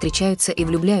герои встречаются и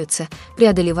влюбляются,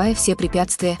 преодолевая все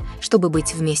препятствия, чтобы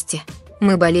быть вместе.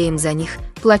 Мы болеем за них,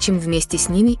 плачем вместе с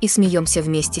ними и смеемся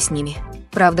вместе с ними.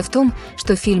 Правда в том,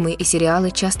 что фильмы и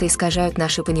сериалы часто искажают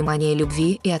наше понимание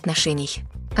любви и отношений.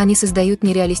 Они создают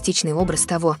нереалистичный образ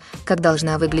того, как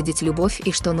должна выглядеть любовь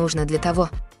и что нужно для того,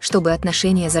 чтобы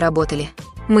отношения заработали.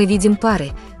 Мы видим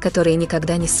пары, которые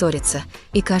никогда не ссорятся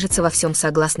и, кажется, во всем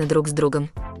согласны друг с другом.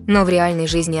 Но в реальной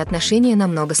жизни отношения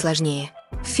намного сложнее.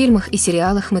 В фильмах и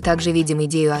сериалах мы также видим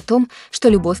идею о том, что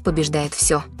любовь побеждает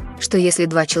все. Что если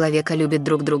два человека любят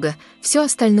друг друга, все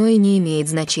остальное не имеет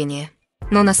значения.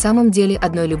 Но на самом деле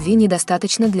одной любви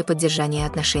недостаточно для поддержания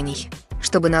отношений.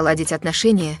 Чтобы наладить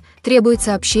отношения,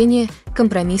 требуется общение,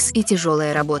 компромисс и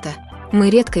тяжелая работа. Мы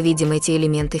редко видим эти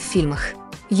элементы в фильмах.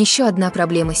 Еще одна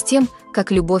проблема с тем,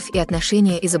 как любовь и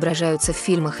отношения изображаются в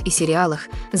фильмах и сериалах,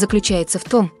 заключается в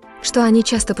том, что они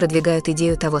часто продвигают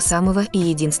идею того самого и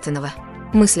единственного.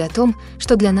 Мысль о том,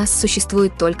 что для нас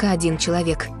существует только один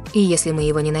человек, и если мы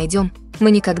его не найдем,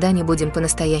 мы никогда не будем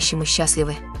по-настоящему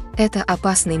счастливы. Это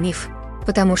опасный миф,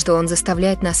 потому что он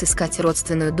заставляет нас искать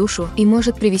родственную душу и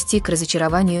может привести к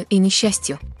разочарованию и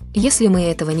несчастью, если мы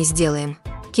этого не сделаем.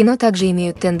 Кино также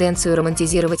имеют тенденцию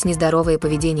романтизировать нездоровое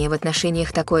поведение в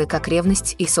отношениях, такое как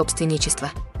ревность и собственничество.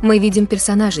 Мы видим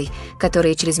персонажей,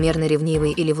 которые чрезмерно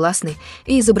ревнивы или властны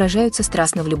и изображаются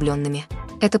страстно влюбленными.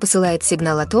 Это посылает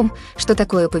сигнал о том, что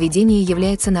такое поведение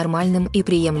является нормальным и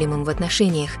приемлемым в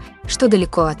отношениях, что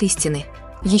далеко от истины.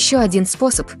 Еще один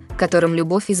способ, которым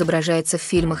любовь изображается в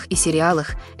фильмах и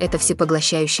сериалах, это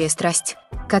всепоглощающая страсть,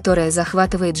 которая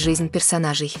захватывает жизнь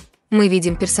персонажей. Мы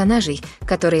видим персонажей,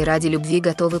 которые ради любви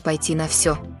готовы пойти на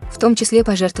все, в том числе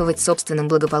пожертвовать собственным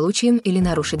благополучием или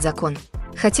нарушить закон.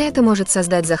 Хотя это может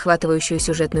создать захватывающую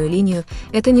сюжетную линию,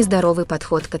 это нездоровый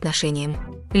подход к отношениям.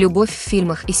 Любовь в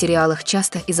фильмах и сериалах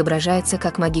часто изображается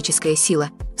как магическая сила,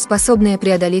 способная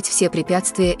преодолеть все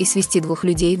препятствия и свести двух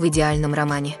людей в идеальном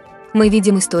романе. Мы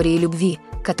видим истории любви,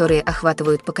 которые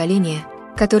охватывают поколения,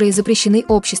 которые запрещены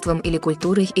обществом или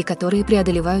культурой и которые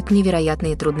преодолевают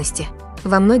невероятные трудности.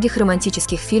 Во многих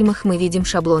романтических фильмах мы видим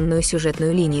шаблонную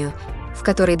сюжетную линию, в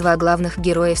которой два главных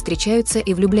героя встречаются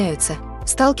и влюбляются,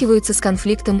 сталкиваются с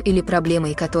конфликтом или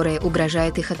проблемой, которая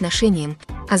угрожает их отношениям,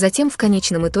 а затем в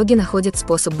конечном итоге находят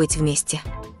способ быть вместе.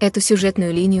 Эту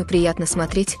сюжетную линию приятно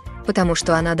смотреть, потому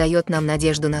что она дает нам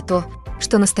надежду на то,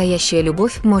 что настоящая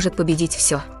любовь может победить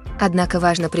все. Однако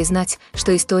важно признать,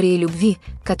 что истории любви,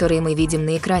 которые мы видим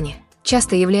на экране,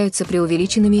 часто являются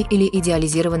преувеличенными или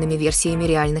идеализированными версиями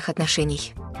реальных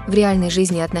отношений. В реальной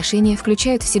жизни отношения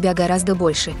включают в себя гораздо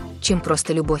больше, чем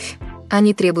просто любовь.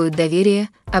 Они требуют доверия,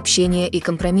 общения и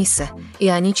компромисса, и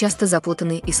они часто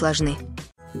запутаны и сложны.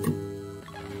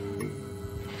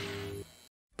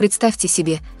 Представьте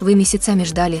себе, вы месяцами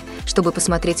ждали, чтобы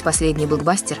посмотреть последний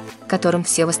блокбастер, которым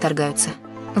все восторгаются.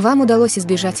 Вам удалось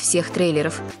избежать всех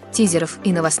трейлеров, тизеров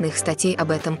и новостных статей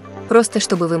об этом, просто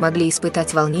чтобы вы могли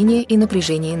испытать волнение и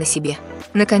напряжение на себе.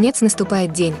 Наконец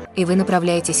наступает день, и вы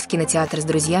направляетесь в кинотеатр с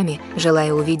друзьями,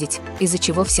 желая увидеть, из-за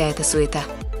чего вся эта суета.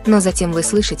 Но затем вы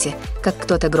слышите, как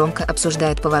кто-то громко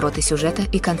обсуждает повороты сюжета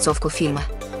и концовку фильма.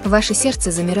 Ваше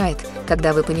сердце замирает,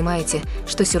 когда вы понимаете,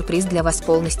 что сюрприз для вас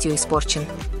полностью испорчен.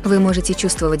 Вы можете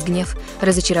чувствовать гнев,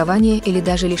 разочарование или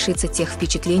даже лишиться тех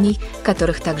впечатлений,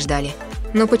 которых так ждали.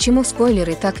 Но почему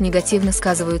спойлеры так негативно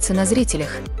сказываются на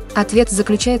зрителях? Ответ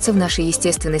заключается в нашей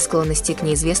естественной склонности к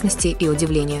неизвестности и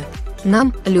удивлению.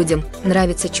 Нам, людям,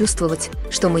 нравится чувствовать,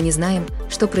 что мы не знаем,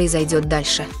 что произойдет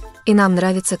дальше. И нам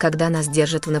нравится, когда нас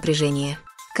держат в напряжении.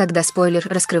 Когда спойлер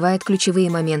раскрывает ключевые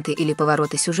моменты или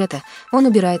повороты сюжета, он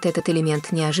убирает этот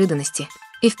элемент неожиданности.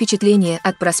 и впечатления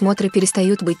от просмотра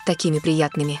перестают быть такими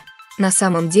приятными. На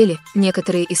самом деле,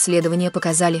 некоторые исследования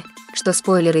показали, что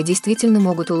спойлеры действительно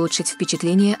могут улучшить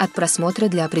впечатление от просмотра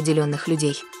для определенных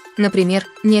людей. Например,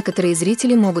 некоторые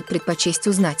зрители могут предпочесть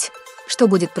узнать, что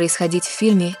будет происходить в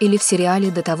фильме или в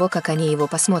сериале до того, как они его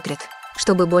посмотрят,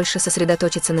 чтобы больше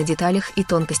сосредоточиться на деталях и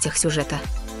тонкостях сюжета.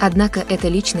 Однако это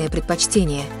личное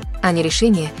предпочтение, а не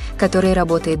решение, которое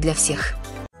работает для всех.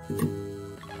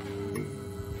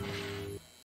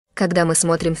 Когда мы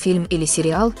смотрим фильм или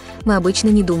сериал, мы обычно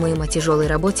не думаем о тяжелой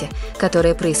работе,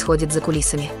 которая происходит за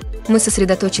кулисами. Мы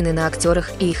сосредоточены на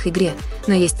актерах и их игре,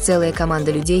 но есть целая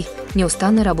команда людей,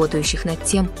 неустанно работающих над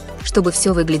тем, чтобы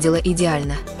все выглядело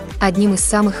идеально. Одним из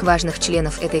самых важных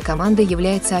членов этой команды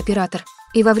является оператор,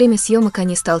 и во время съемок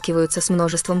они сталкиваются с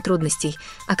множеством трудностей,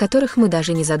 о которых мы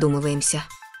даже не задумываемся.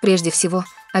 Прежде всего,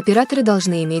 операторы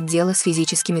должны иметь дело с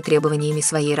физическими требованиями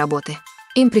своей работы.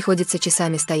 Им приходится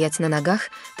часами стоять на ногах,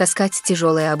 таскать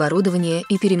тяжелое оборудование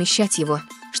и перемещать его,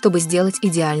 чтобы сделать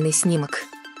идеальный снимок.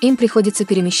 Им приходится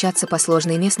перемещаться по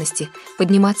сложной местности,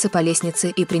 подниматься по лестнице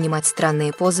и принимать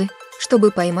странные позы, чтобы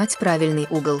поймать правильный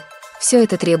угол. Все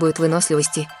это требует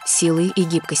выносливости, силы и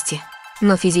гибкости.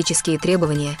 Но физические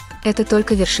требования – это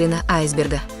только вершина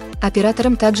айсберга.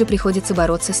 Операторам также приходится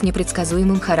бороться с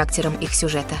непредсказуемым характером их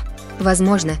сюжета.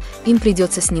 Возможно, им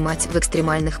придется снимать в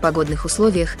экстремальных погодных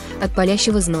условиях от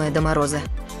палящего зноя до мороза.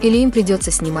 Или им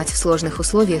придется снимать в сложных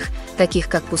условиях, таких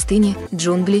как пустыни,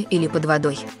 джунгли или под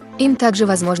водой. Им также,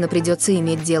 возможно, придется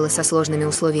иметь дело со сложными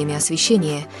условиями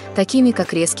освещения, такими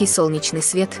как резкий солнечный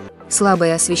свет,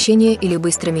 слабое освещение или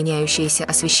быстро меняющееся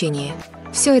освещение.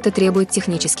 Все это требует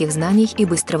технических знаний и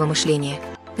быстрого мышления.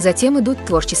 Затем идут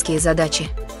творческие задачи.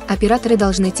 Операторы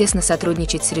должны тесно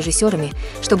сотрудничать с режиссерами,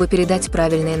 чтобы передать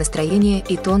правильное настроение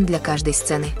и тон для каждой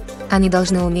сцены. Они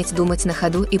должны уметь думать на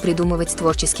ходу и придумывать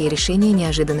творческие решения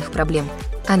неожиданных проблем.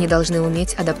 Они должны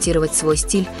уметь адаптировать свой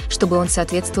стиль, чтобы он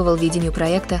соответствовал видению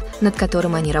проекта, над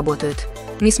которым они работают.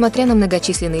 Несмотря на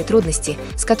многочисленные трудности,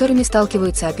 с которыми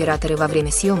сталкиваются операторы во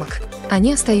время съемок,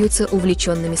 они остаются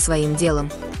увлеченными своим делом.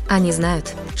 Они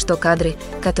знают, что кадры,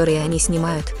 которые они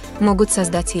снимают, могут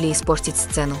создать или испортить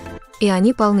сцену. И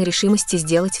они полны решимости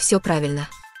сделать все правильно.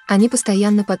 Они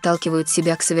постоянно подталкивают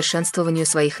себя к совершенствованию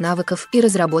своих навыков и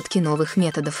разработке новых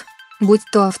методов. Будь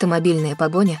то автомобильная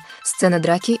погоня, сцена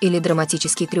драки или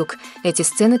драматический трюк, эти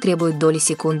сцены требуют доли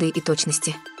секунды и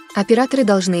точности. Операторы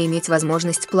должны иметь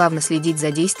возможность плавно следить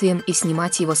за действием и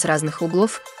снимать его с разных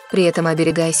углов, при этом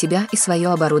оберегая себя и свое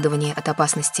оборудование от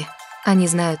опасности. Они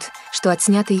знают, что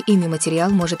отснятый ими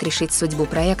материал может решить судьбу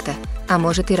проекта, а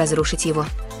может и разрушить его.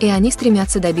 И они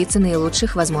стремятся добиться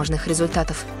наилучших возможных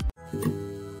результатов.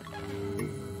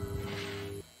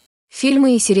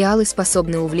 Фильмы и сериалы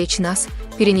способны увлечь нас,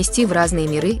 перенести в разные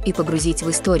миры и погрузить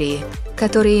в истории,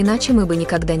 которые иначе мы бы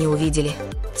никогда не увидели.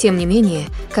 Тем не менее,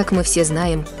 как мы все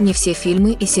знаем, не все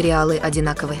фильмы и сериалы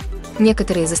одинаковы.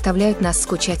 Некоторые заставляют нас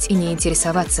скучать и не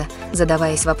интересоваться,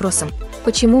 задаваясь вопросом,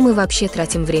 почему мы вообще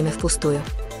тратим время впустую?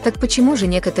 Так почему же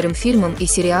некоторым фильмам и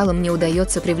сериалам не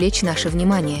удается привлечь наше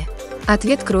внимание?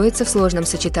 Ответ кроется в сложном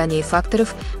сочетании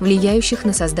факторов, влияющих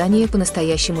на создание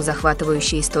по-настоящему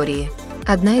захватывающей истории.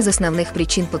 Одна из основных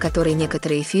причин, по которой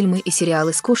некоторые фильмы и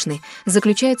сериалы скучны,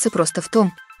 заключается просто в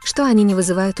том, что они не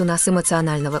вызывают у нас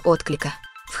эмоционального отклика.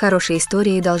 В хорошей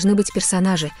истории должны быть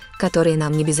персонажи, которые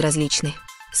нам не безразличны,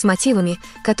 с мотивами,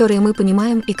 которые мы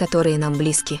понимаем и которые нам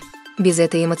близки. Без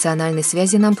этой эмоциональной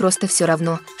связи нам просто все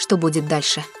равно, что будет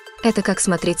дальше. Это как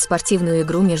смотреть спортивную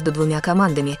игру между двумя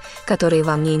командами, которые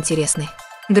вам не интересны.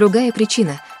 Другая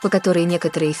причина, по которой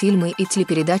некоторые фильмы и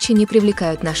телепередачи не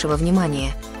привлекают нашего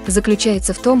внимания,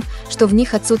 заключается в том, что в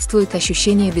них отсутствует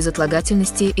ощущение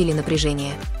безотлагательности или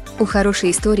напряжения. У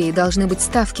хорошей истории должны быть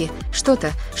ставки,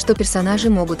 что-то, что персонажи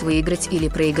могут выиграть или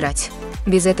проиграть.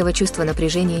 Без этого чувства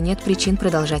напряжения нет причин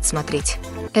продолжать смотреть.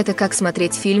 Это как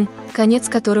смотреть фильм, конец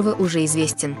которого уже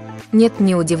известен. Нет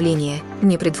ни удивления,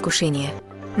 ни предвкушения.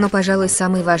 Но, пожалуй,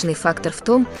 самый важный фактор в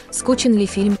том, скучен ли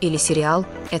фильм или сериал,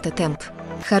 это темп.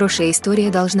 Хорошая история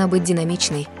должна быть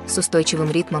динамичной, с устойчивым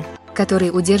ритмом,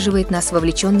 который удерживает нас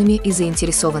вовлеченными и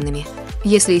заинтересованными.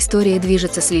 Если история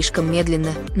движется слишком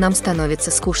медленно, нам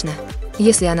становится скучно.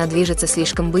 Если она движется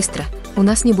слишком быстро, у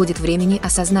нас не будет времени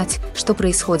осознать, что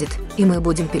происходит, и мы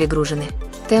будем перегружены.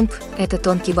 Темп – это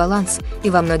тонкий баланс, и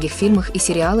во многих фильмах и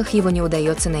сериалах его не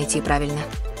удается найти правильно.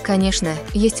 Конечно,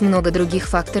 есть много других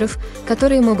факторов,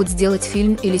 которые могут сделать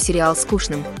фильм или сериал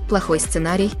скучным: плохой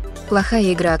сценарий,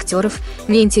 плохая игра актеров,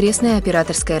 неинтересная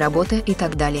операторская работа и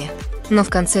так далее. Но в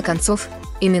конце концов,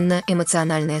 именно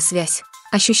эмоциональная связь,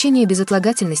 ощущение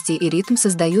безотлагательности и ритм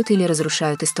создают или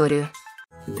разрушают историю.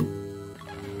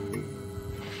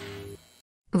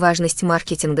 Важность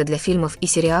маркетинга для фильмов и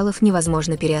сериалов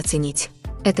невозможно переоценить.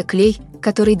 Это клей,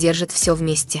 который держит все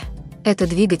вместе. Это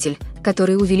двигатель,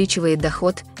 который увеличивает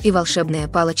доход, и волшебная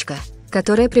палочка,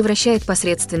 которая превращает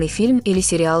посредственный фильм или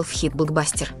сериал в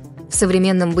хит-блокбастер. В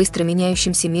современном быстро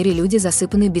меняющемся мире люди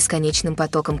засыпаны бесконечным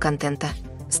потоком контента.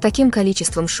 С таким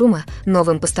количеством шума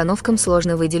новым постановкам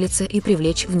сложно выделиться и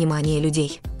привлечь внимание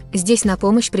людей. Здесь на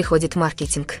помощь приходит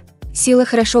маркетинг. Сила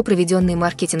хорошо проведенной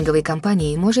маркетинговой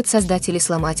кампании может создать или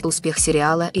сломать успех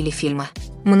сериала или фильма.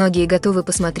 Многие готовы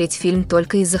посмотреть фильм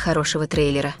только из-за хорошего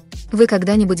трейлера. Вы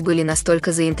когда-нибудь были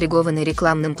настолько заинтригованы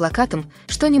рекламным плакатом,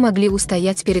 что не могли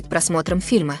устоять перед просмотром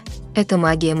фильма? Это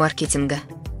магия маркетинга.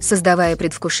 Создавая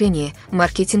предвкушение,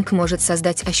 маркетинг может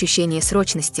создать ощущение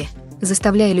срочности,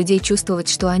 заставляя людей чувствовать,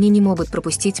 что они не могут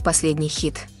пропустить последний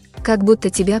хит. Как будто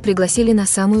тебя пригласили на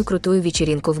самую крутую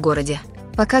вечеринку в городе.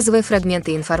 Показывая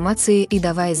фрагменты информации и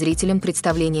давая зрителям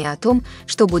представление о том,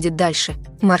 что будет дальше,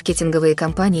 маркетинговые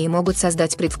компании могут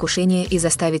создать предвкушение и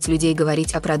заставить людей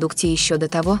говорить о продукте еще до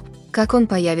того, как он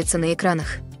появится на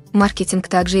экранах. Маркетинг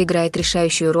также играет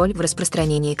решающую роль в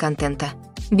распространении контента.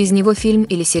 Без него фильм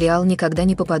или сериал никогда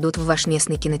не попадут в ваш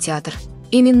местный кинотеатр.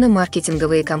 Именно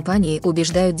маркетинговые компании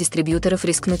убеждают дистрибьюторов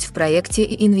рискнуть в проекте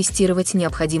и инвестировать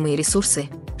необходимые ресурсы,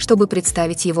 чтобы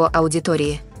представить его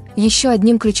аудитории. Еще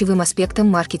одним ключевым аспектом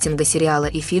маркетинга сериала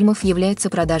и фильмов является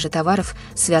продажа товаров,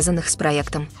 связанных с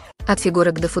проектом. От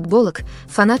фигурок до футболок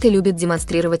фанаты любят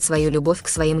демонстрировать свою любовь к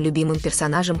своим любимым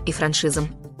персонажам и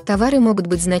франшизам. Товары могут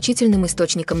быть значительным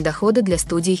источником дохода для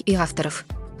студий и авторов.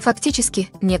 Фактически,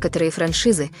 некоторые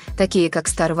франшизы, такие как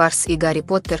Star Wars и Гарри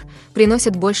Поттер,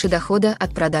 приносят больше дохода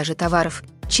от продажи товаров,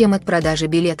 чем от продажи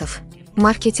билетов.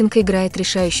 Маркетинг играет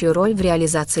решающую роль в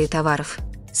реализации товаров.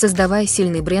 Создавая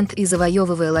сильный бренд и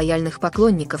завоевывая лояльных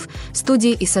поклонников,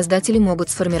 студии и создатели могут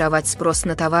сформировать спрос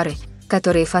на товары,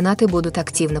 которые фанаты будут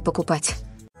активно покупать.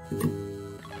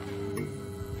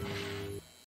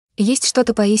 Есть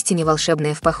что-то поистине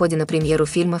волшебное в походе на премьеру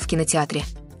фильма в кинотеатре.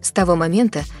 С того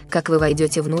момента, как вы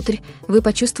войдете внутрь, вы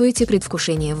почувствуете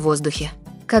предвкушение в воздухе.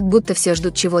 Как будто все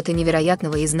ждут чего-то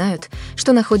невероятного и знают,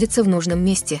 что находится в нужном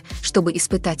месте, чтобы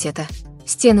испытать это.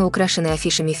 Стены украшены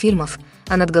афишами фильмов,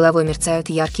 а над головой мерцают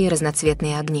яркие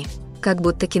разноцветные огни. Как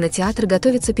будто кинотеатр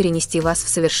готовится перенести вас в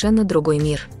совершенно другой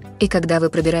мир. И когда вы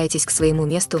пробираетесь к своему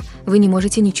месту, вы не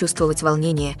можете не чувствовать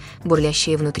волнения,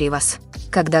 бурлящее внутри вас.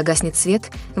 Когда гаснет свет,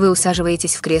 вы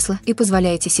усаживаетесь в кресло и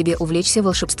позволяете себе увлечься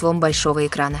волшебством большого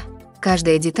экрана.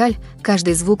 Каждая деталь,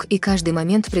 каждый звук и каждый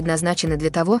момент предназначены для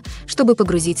того, чтобы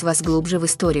погрузить вас глубже в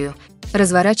историю,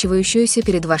 разворачивающуюся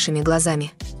перед вашими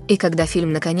глазами. И когда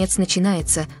фильм наконец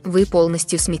начинается, вы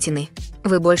полностью сметены.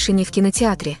 Вы больше не в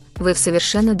кинотеатре, вы в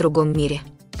совершенно другом мире.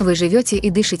 Вы живете и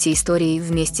дышите историей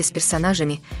вместе с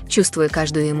персонажами, чувствуя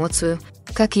каждую эмоцию,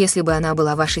 как если бы она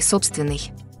была вашей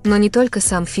собственной. Но не только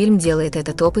сам фильм делает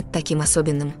этот опыт таким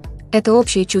особенным. Это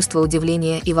общее чувство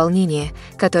удивления и волнения,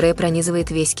 которое пронизывает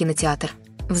весь кинотеатр.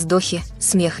 Вздохи,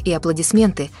 смех и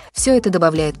аплодисменты – все это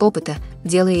добавляет опыта,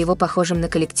 делая его похожим на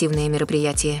коллективное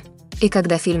мероприятие. И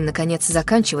когда фильм наконец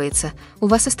заканчивается, у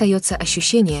вас остается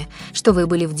ощущение, что вы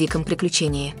были в диком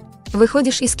приключении.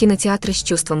 Выходишь из кинотеатра с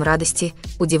чувством радости,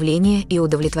 удивления и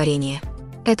удовлетворения.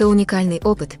 Это уникальный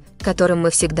опыт, которым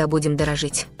мы всегда будем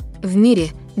дорожить. В мире,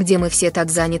 где мы все так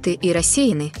заняты и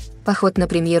рассеяны, поход на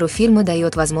премьеру фильма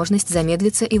дает возможность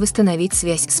замедлиться и восстановить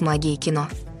связь с магией кино.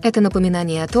 Это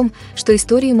напоминание о том, что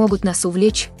истории могут нас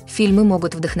увлечь, фильмы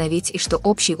могут вдохновить и что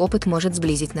общий опыт может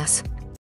сблизить нас.